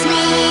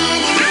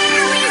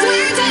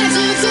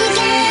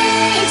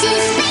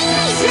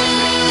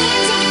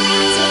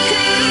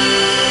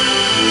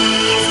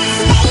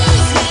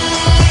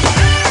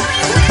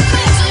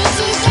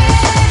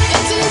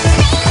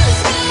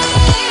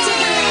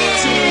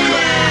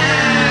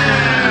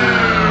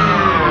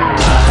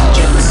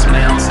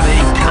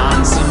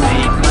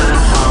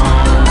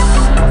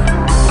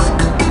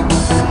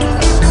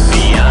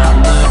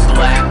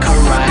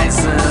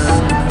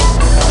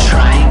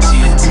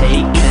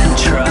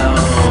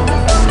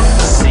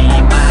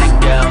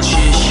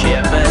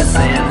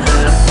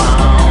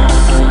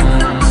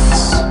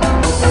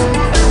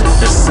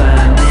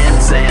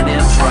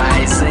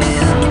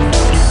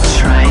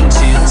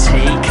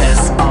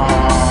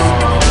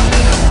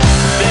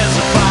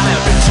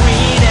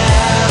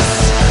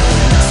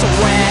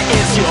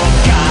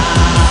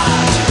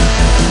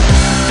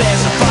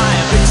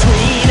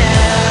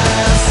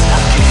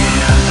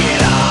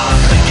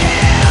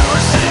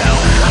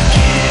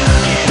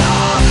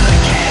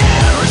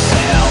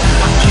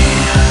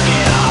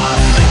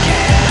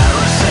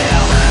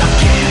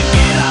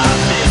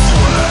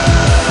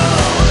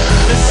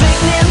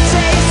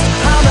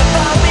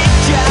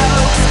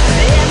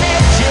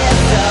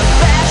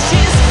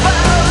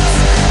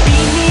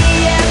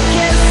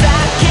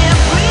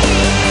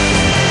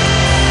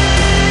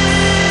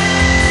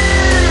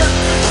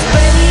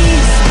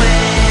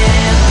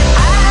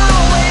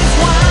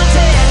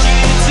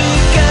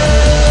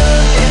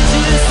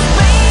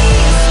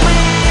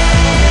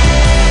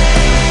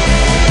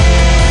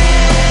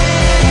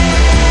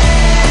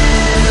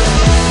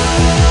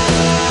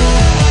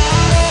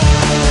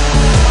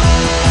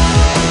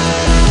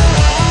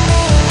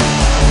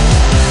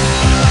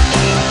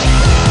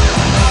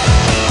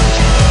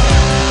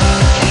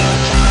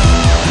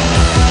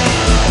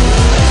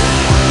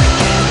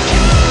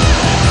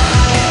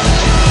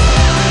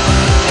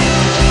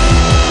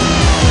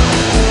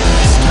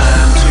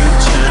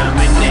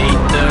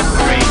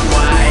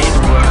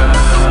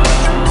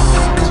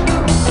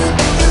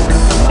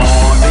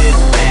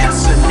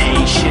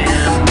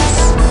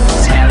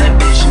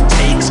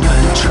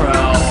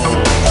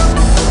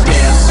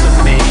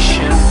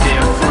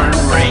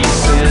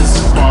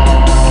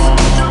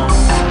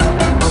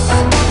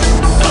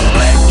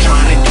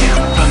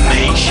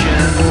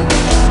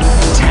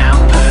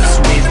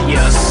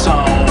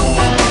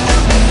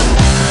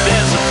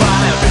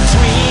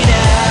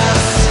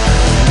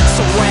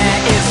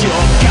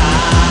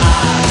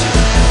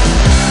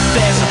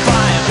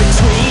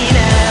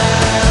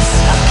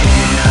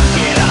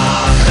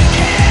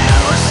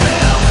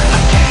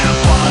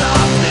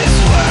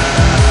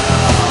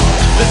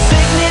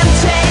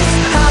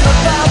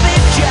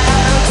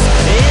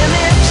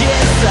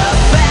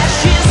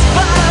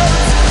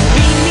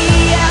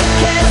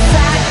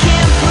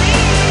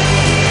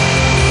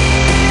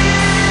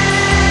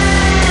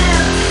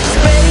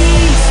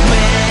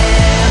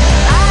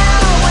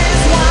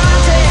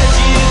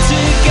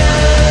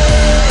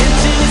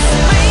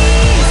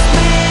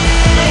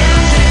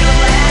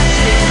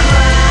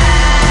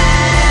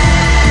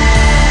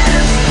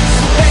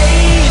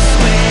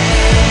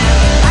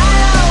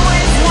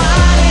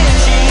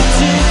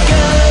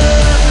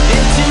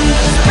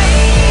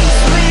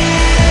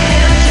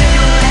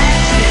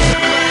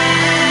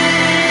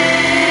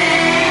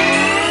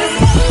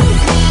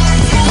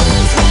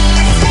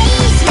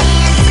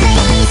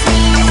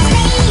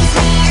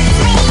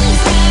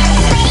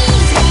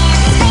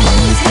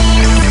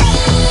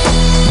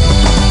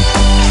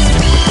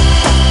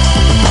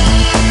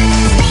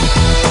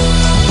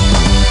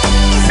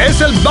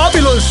 El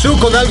Babylon Zoo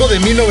con algo de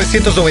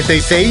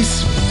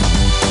 1996.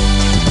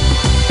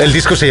 El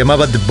disco se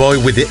llamaba The Boy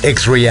with the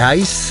X-Ray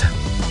Eyes.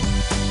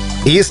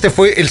 Y este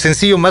fue el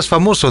sencillo más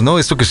famoso, ¿no?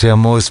 Esto que se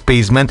llamó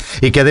Spaceman,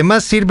 y que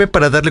además sirve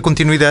para darle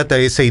continuidad a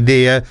esa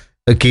idea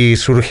que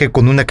surge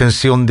con una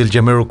canción del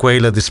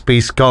Jamiroquai, la de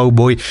Space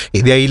Cowboy,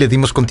 y de ahí le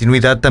dimos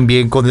continuidad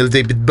también con el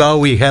David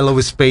Bowie, Hello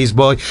Space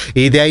Boy,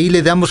 y de ahí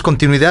le damos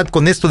continuidad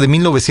con esto de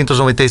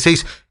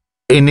 1996.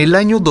 En el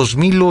año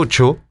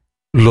 2008,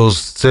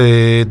 los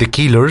The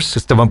Killers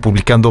estaban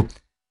publicando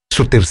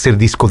su tercer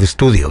disco de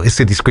estudio,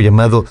 ese disco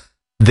llamado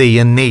Day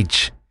and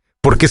Age.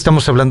 ¿Por qué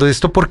estamos hablando de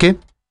esto? Porque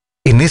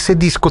en ese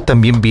disco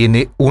también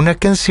viene una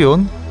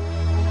canción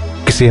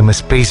que se llama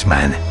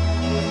Spaceman.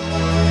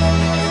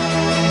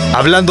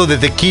 Hablando de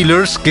The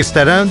Killers, que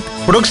estarán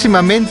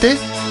próximamente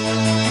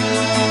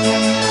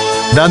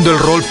dando el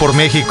rol por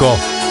México.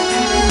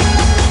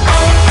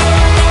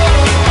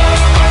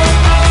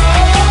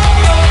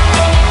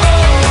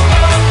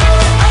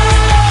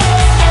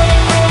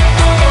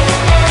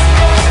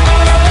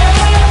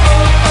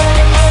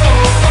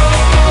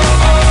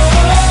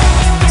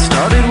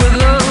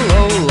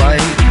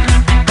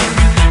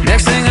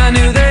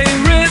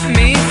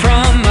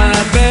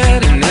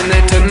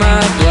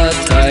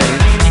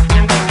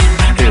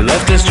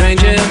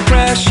 strange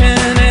impression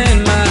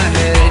in my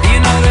head. You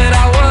know that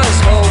I was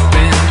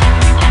hoping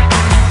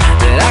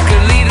that I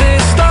could leave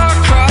this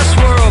star-crossed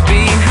world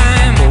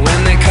behind, but when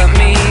they cut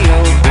me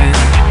open,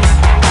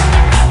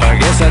 I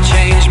guess I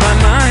changed my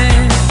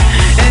mind.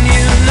 And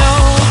you know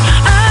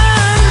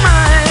I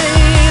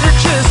might have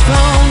just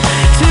flown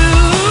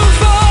too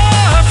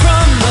far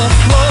from the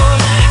floor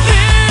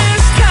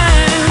this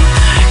time,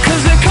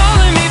 'cause they're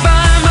calling me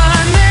by my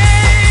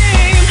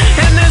name,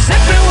 and they're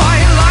zipping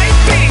white light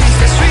beams,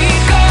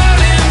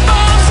 disregarding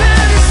bombs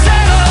and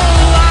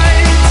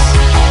satellites.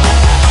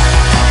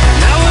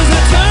 That was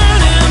a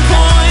turning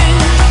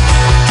point.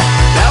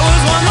 That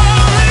was one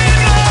lonely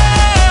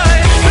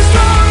night. The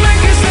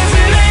stormmaker says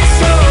it ain't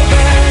so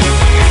bad.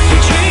 The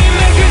dream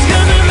maker's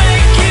gonna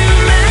make you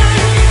mad.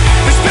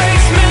 The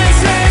spaceman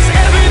says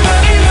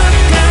everybody look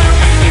down.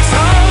 It's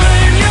all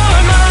in your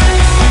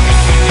mind.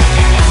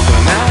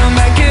 But now I'm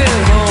back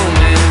at home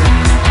and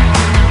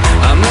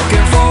I'm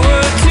looking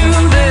forward to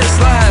this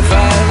life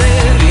I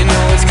live. You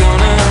know it's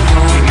gonna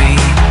haunt me.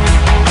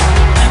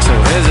 So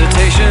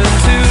hesitation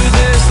to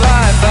this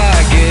life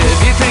I give.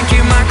 You think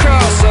you might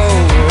cross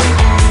over.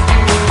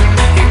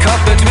 You're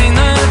caught between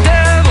the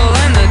devil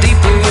and the deep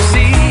blue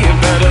sea. You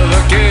better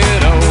look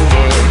it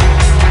over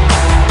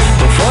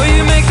before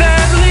you make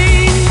that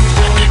leap.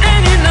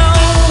 And you know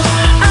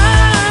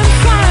I'm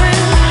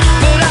fine,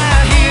 but I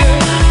hear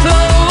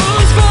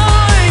those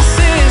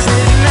voices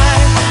at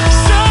night.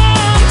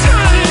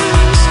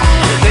 Sometimes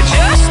they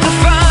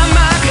justify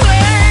my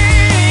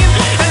claim,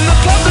 and the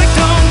public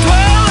don't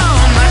dwell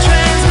on my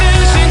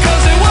transmission,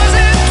 'cause it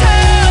wasn't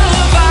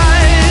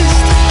televised.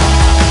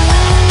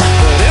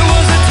 But it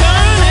was a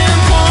turning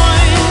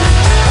point.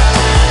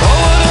 Oh,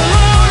 what a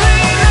lonely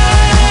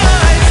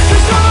night. The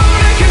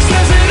stormmaker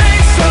says it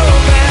ain't so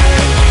bad.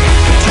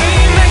 The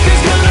dream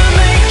maker's gonna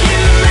make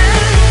you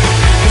mad.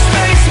 The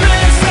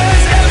spaceman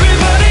says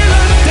everybody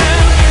look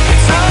down.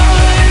 It's all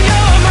in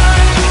your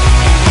mind.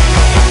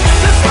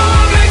 The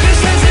stormmaker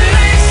says it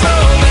ain't so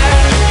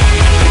bad.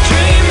 The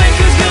dream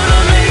maker's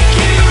gonna make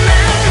you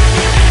mad.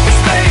 The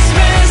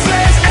spaceman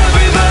says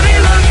everybody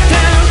look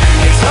down.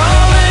 It's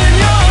all in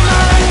your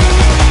mind.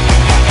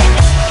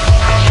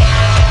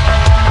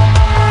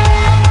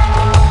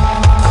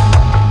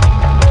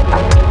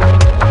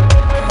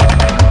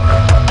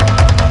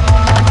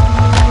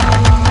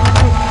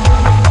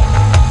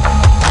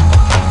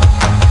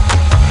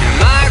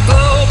 My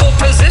global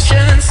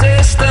position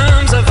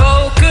systems are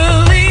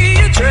vocally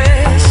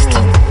addressed.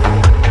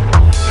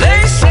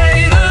 They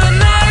say the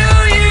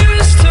Nile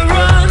used to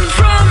run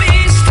from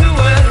east to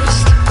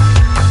west.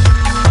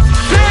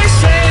 They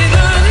say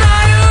the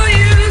Nile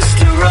used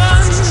to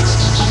run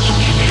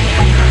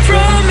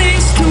from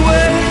east to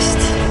west.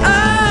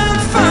 I'm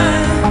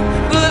fine,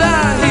 but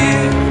I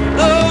hear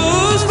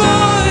those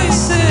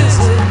voices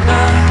at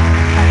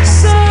night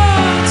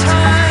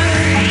sometimes.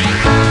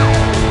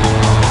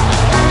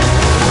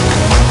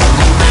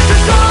 The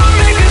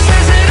stormmaker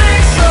says it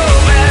ain't so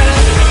bad.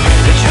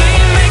 The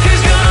dream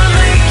maker's gonna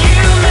make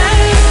you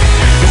mad.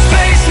 The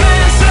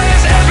spaceman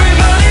says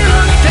everybody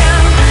look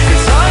down.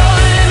 It's all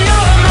in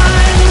your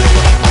mind.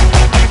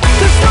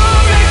 The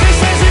stormmaker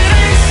says it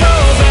ain't so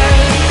bad.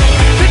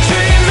 The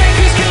dream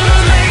maker's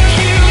gonna make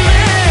you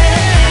mad.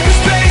 The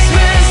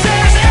spaceman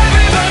says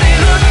everybody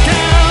look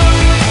down.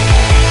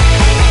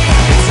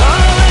 It's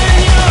all in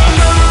your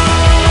mind. It's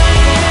all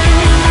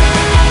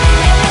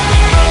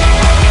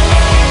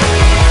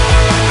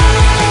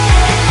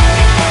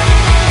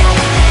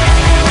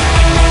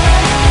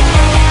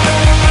in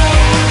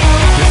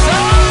It's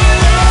all in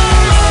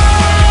my mind.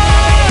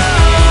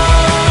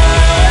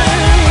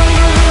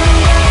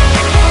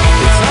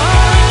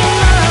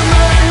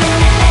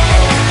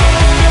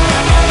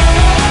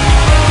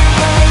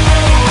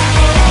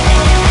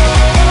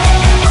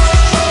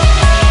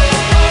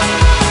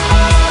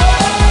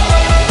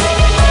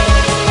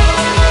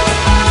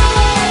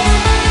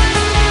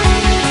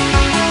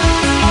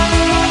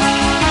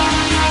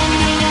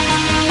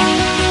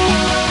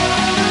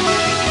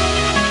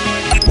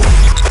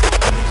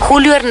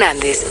 Julio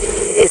Hernández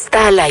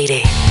está al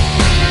aire.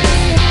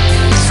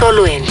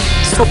 Solo en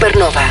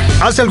Supernova.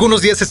 Hace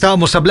algunos días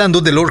estábamos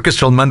hablando del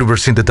Orchestral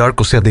Maneuvers in the Dark,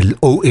 o sea, del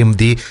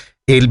OMD,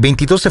 el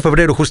 22 de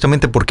febrero,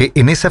 justamente porque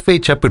en esa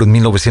fecha, pero en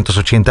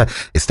 1980,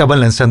 estaban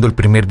lanzando el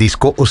primer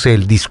disco, o sea,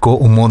 el disco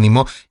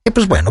homónimo. Y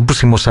pues bueno,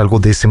 pusimos algo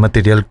de ese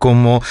material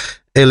como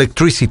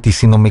Electricity,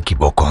 si no me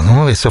equivoco,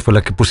 ¿no? Esa fue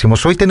la que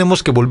pusimos. Hoy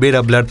tenemos que volver a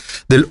hablar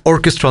del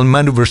Orchestral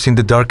Maneuvers in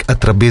the Dark a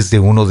través de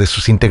uno de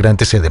sus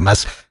integrantes y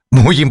además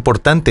muy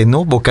importante,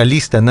 ¿no?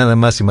 Vocalista, nada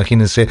más,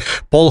 imagínense.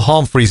 Paul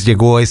Humphries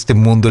llegó a este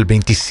mundo el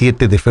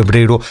 27 de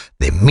febrero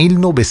de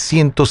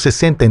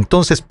 1960.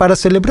 Entonces, para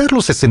celebrar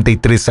los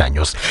 63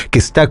 años que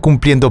está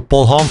cumpliendo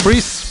Paul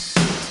Humphries,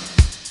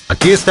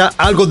 aquí está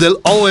algo del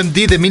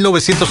OMD de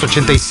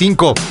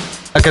 1985.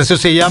 La canción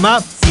se llama...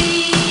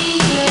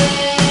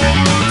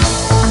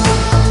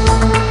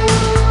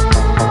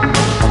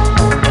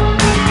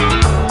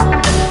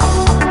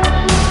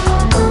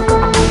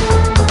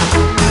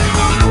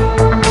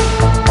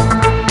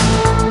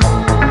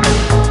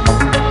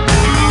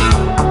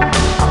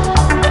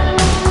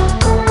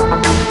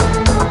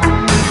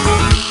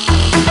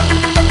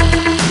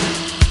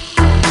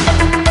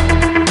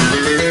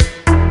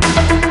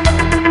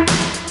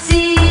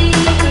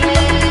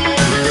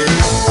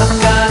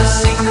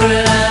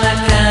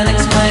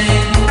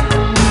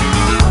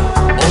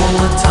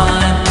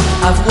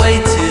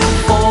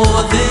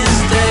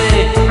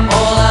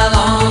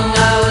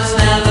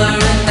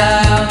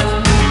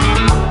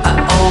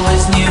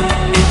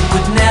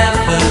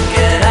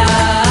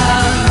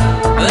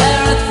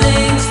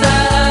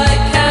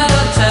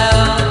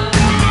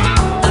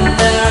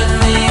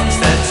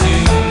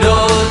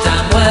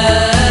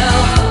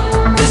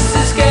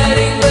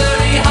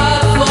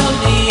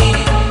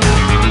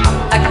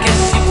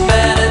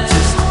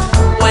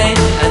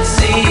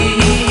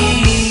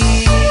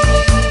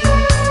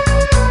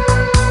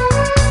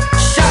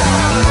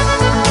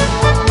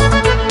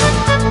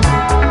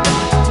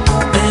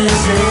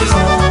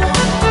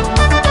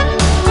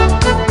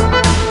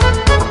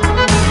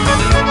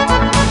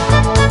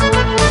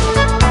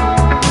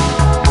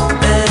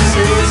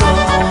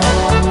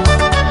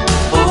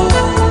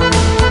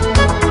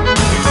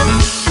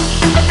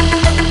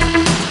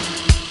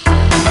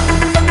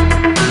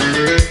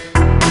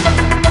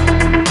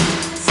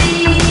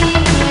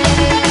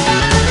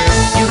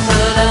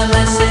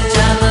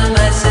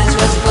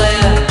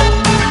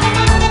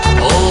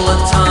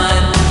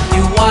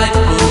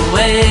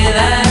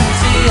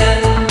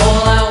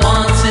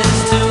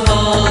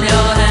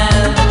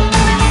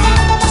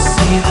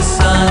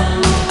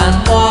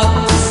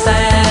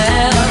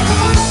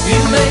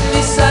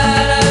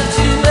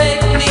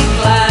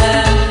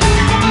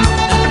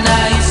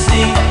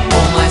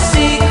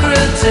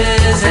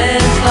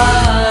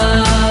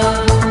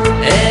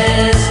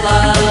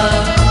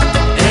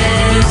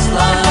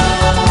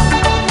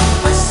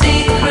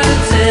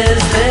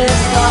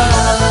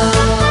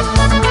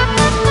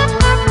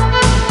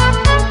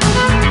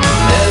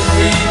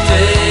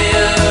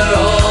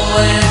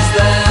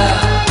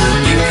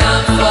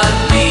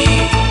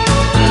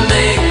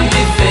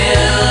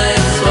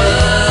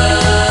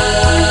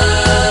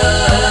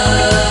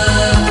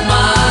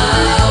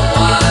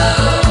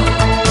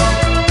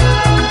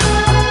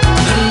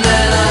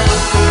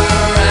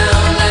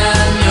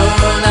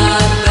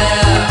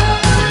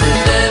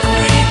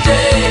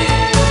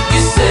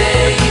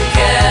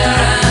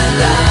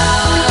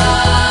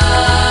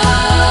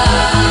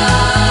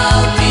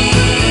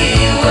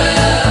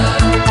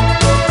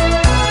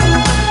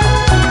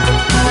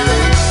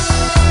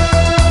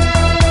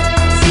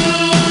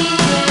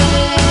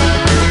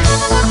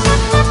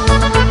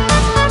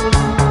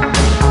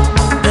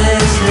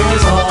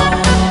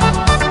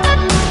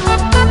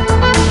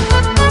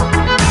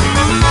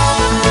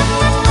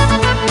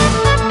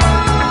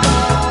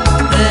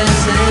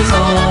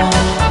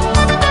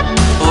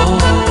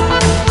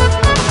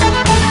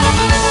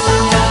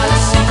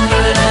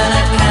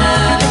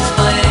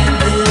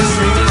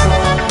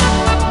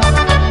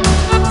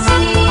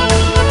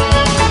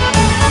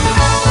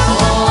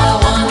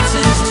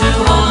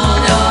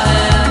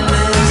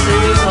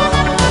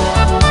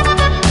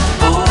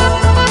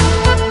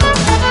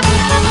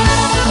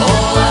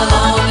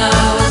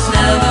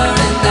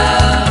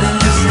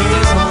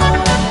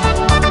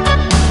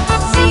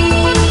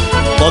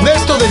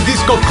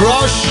 disco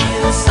Crush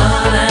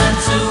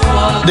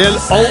del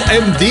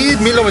OMD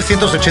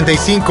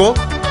 1985.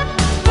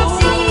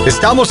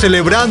 Estamos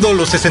celebrando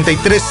los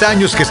 63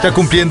 años que está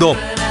cumpliendo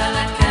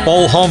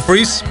Paul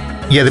Humphries.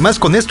 Y además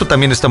con esto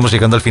también estamos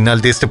llegando al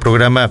final de este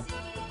programa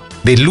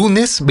de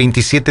lunes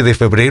 27 de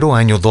febrero,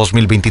 año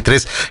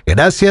 2023.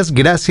 Gracias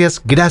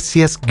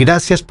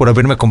por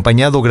haberme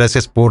acompañado,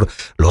 gracias por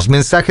los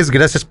mensajes,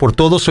 gracias por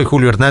todo. Soy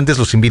Julio Hernández,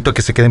 los invito a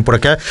que se queden por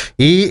acá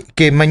y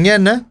que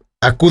mañana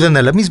acudan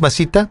a la misma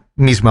cita,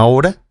 misma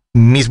hora,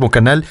 mismo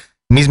canal,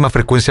 misma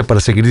frecuencia para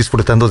seguir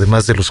disfrutando de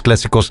más de los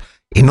clásicos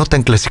y no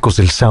tan clásicos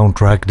del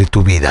soundtrack de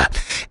tu vida.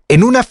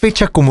 En una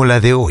fecha como la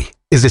de hoy,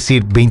 es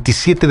decir,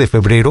 27 de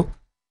febrero,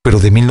 pero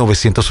de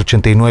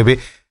 1989,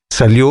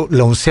 salió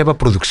la 11ª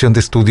producción de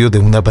estudio de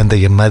una banda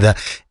llamada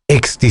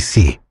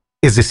XTC.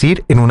 Es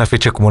decir, en una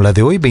fecha como la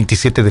de hoy,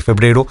 27 de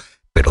febrero,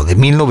 pero de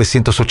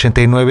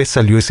 1989,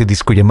 salió ese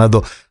disco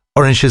llamado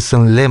Oranges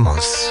and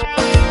Lemons,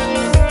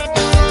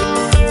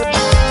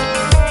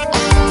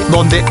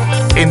 donde,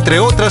 entre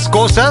otras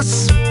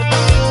cosas,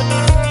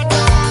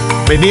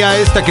 venía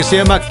esta que se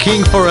llama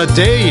King for a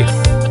Day.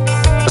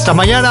 Hasta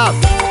mañana.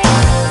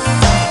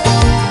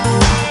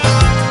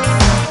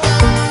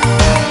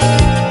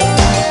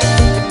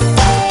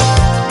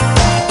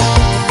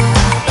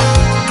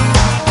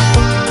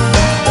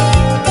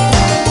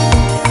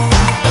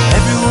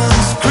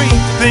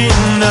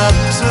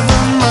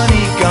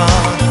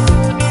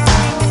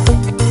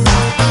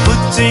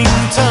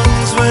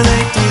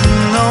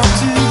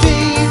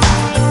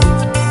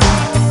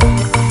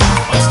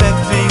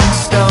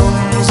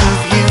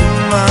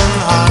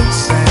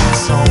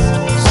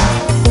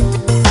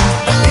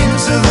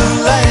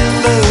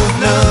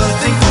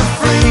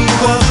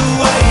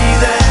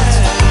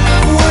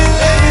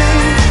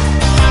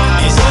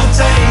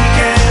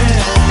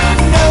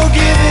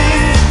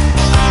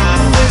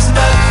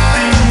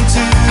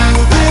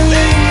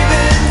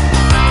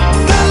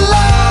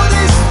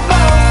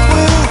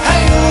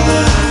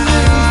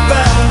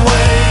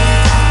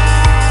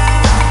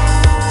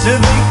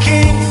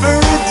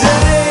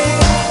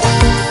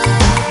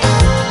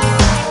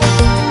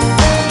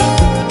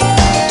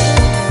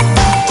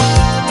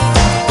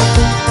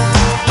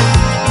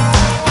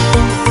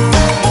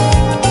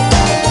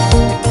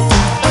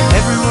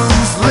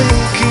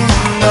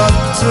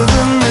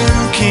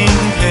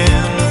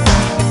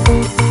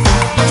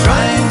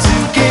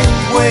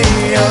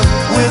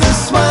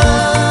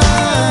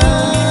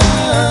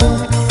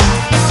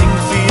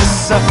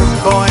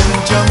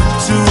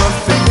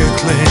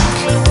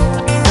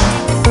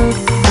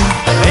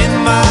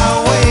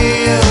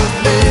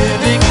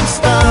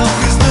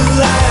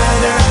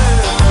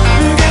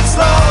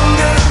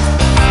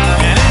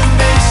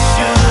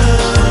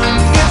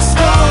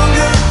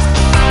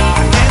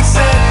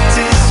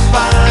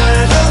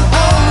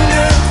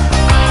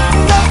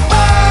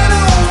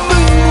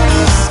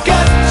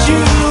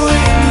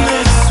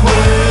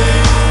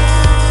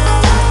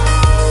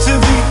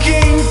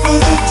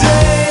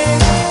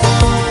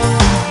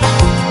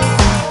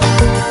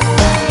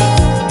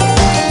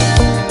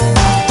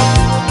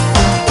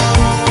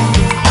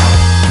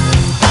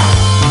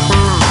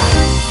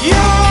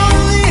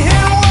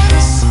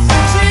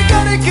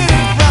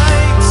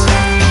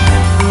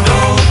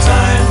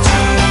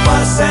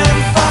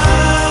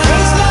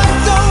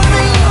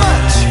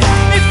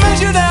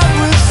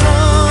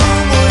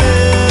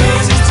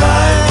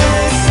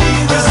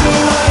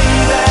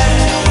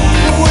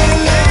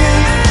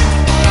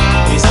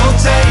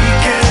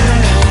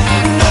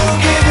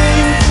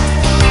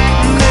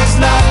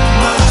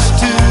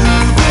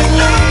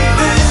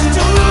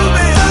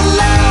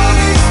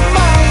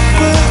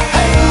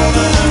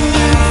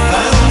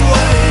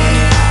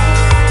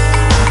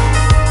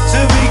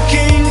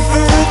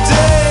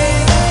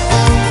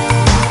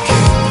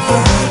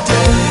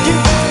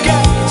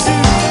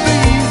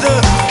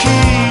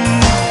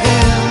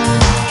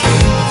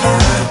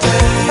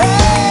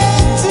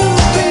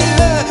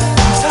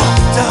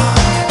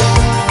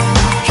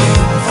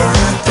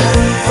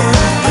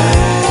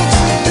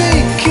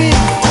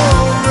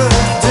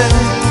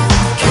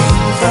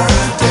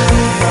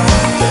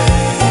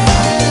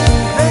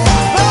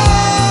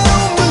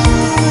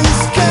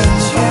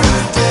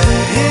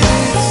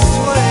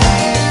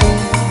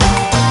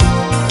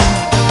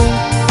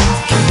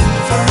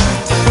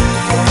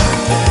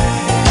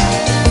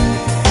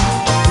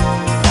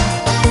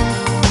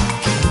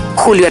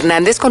 Julio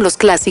Hernández con los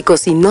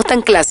clásicos y no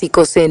tan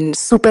clásicos en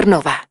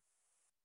Supernova.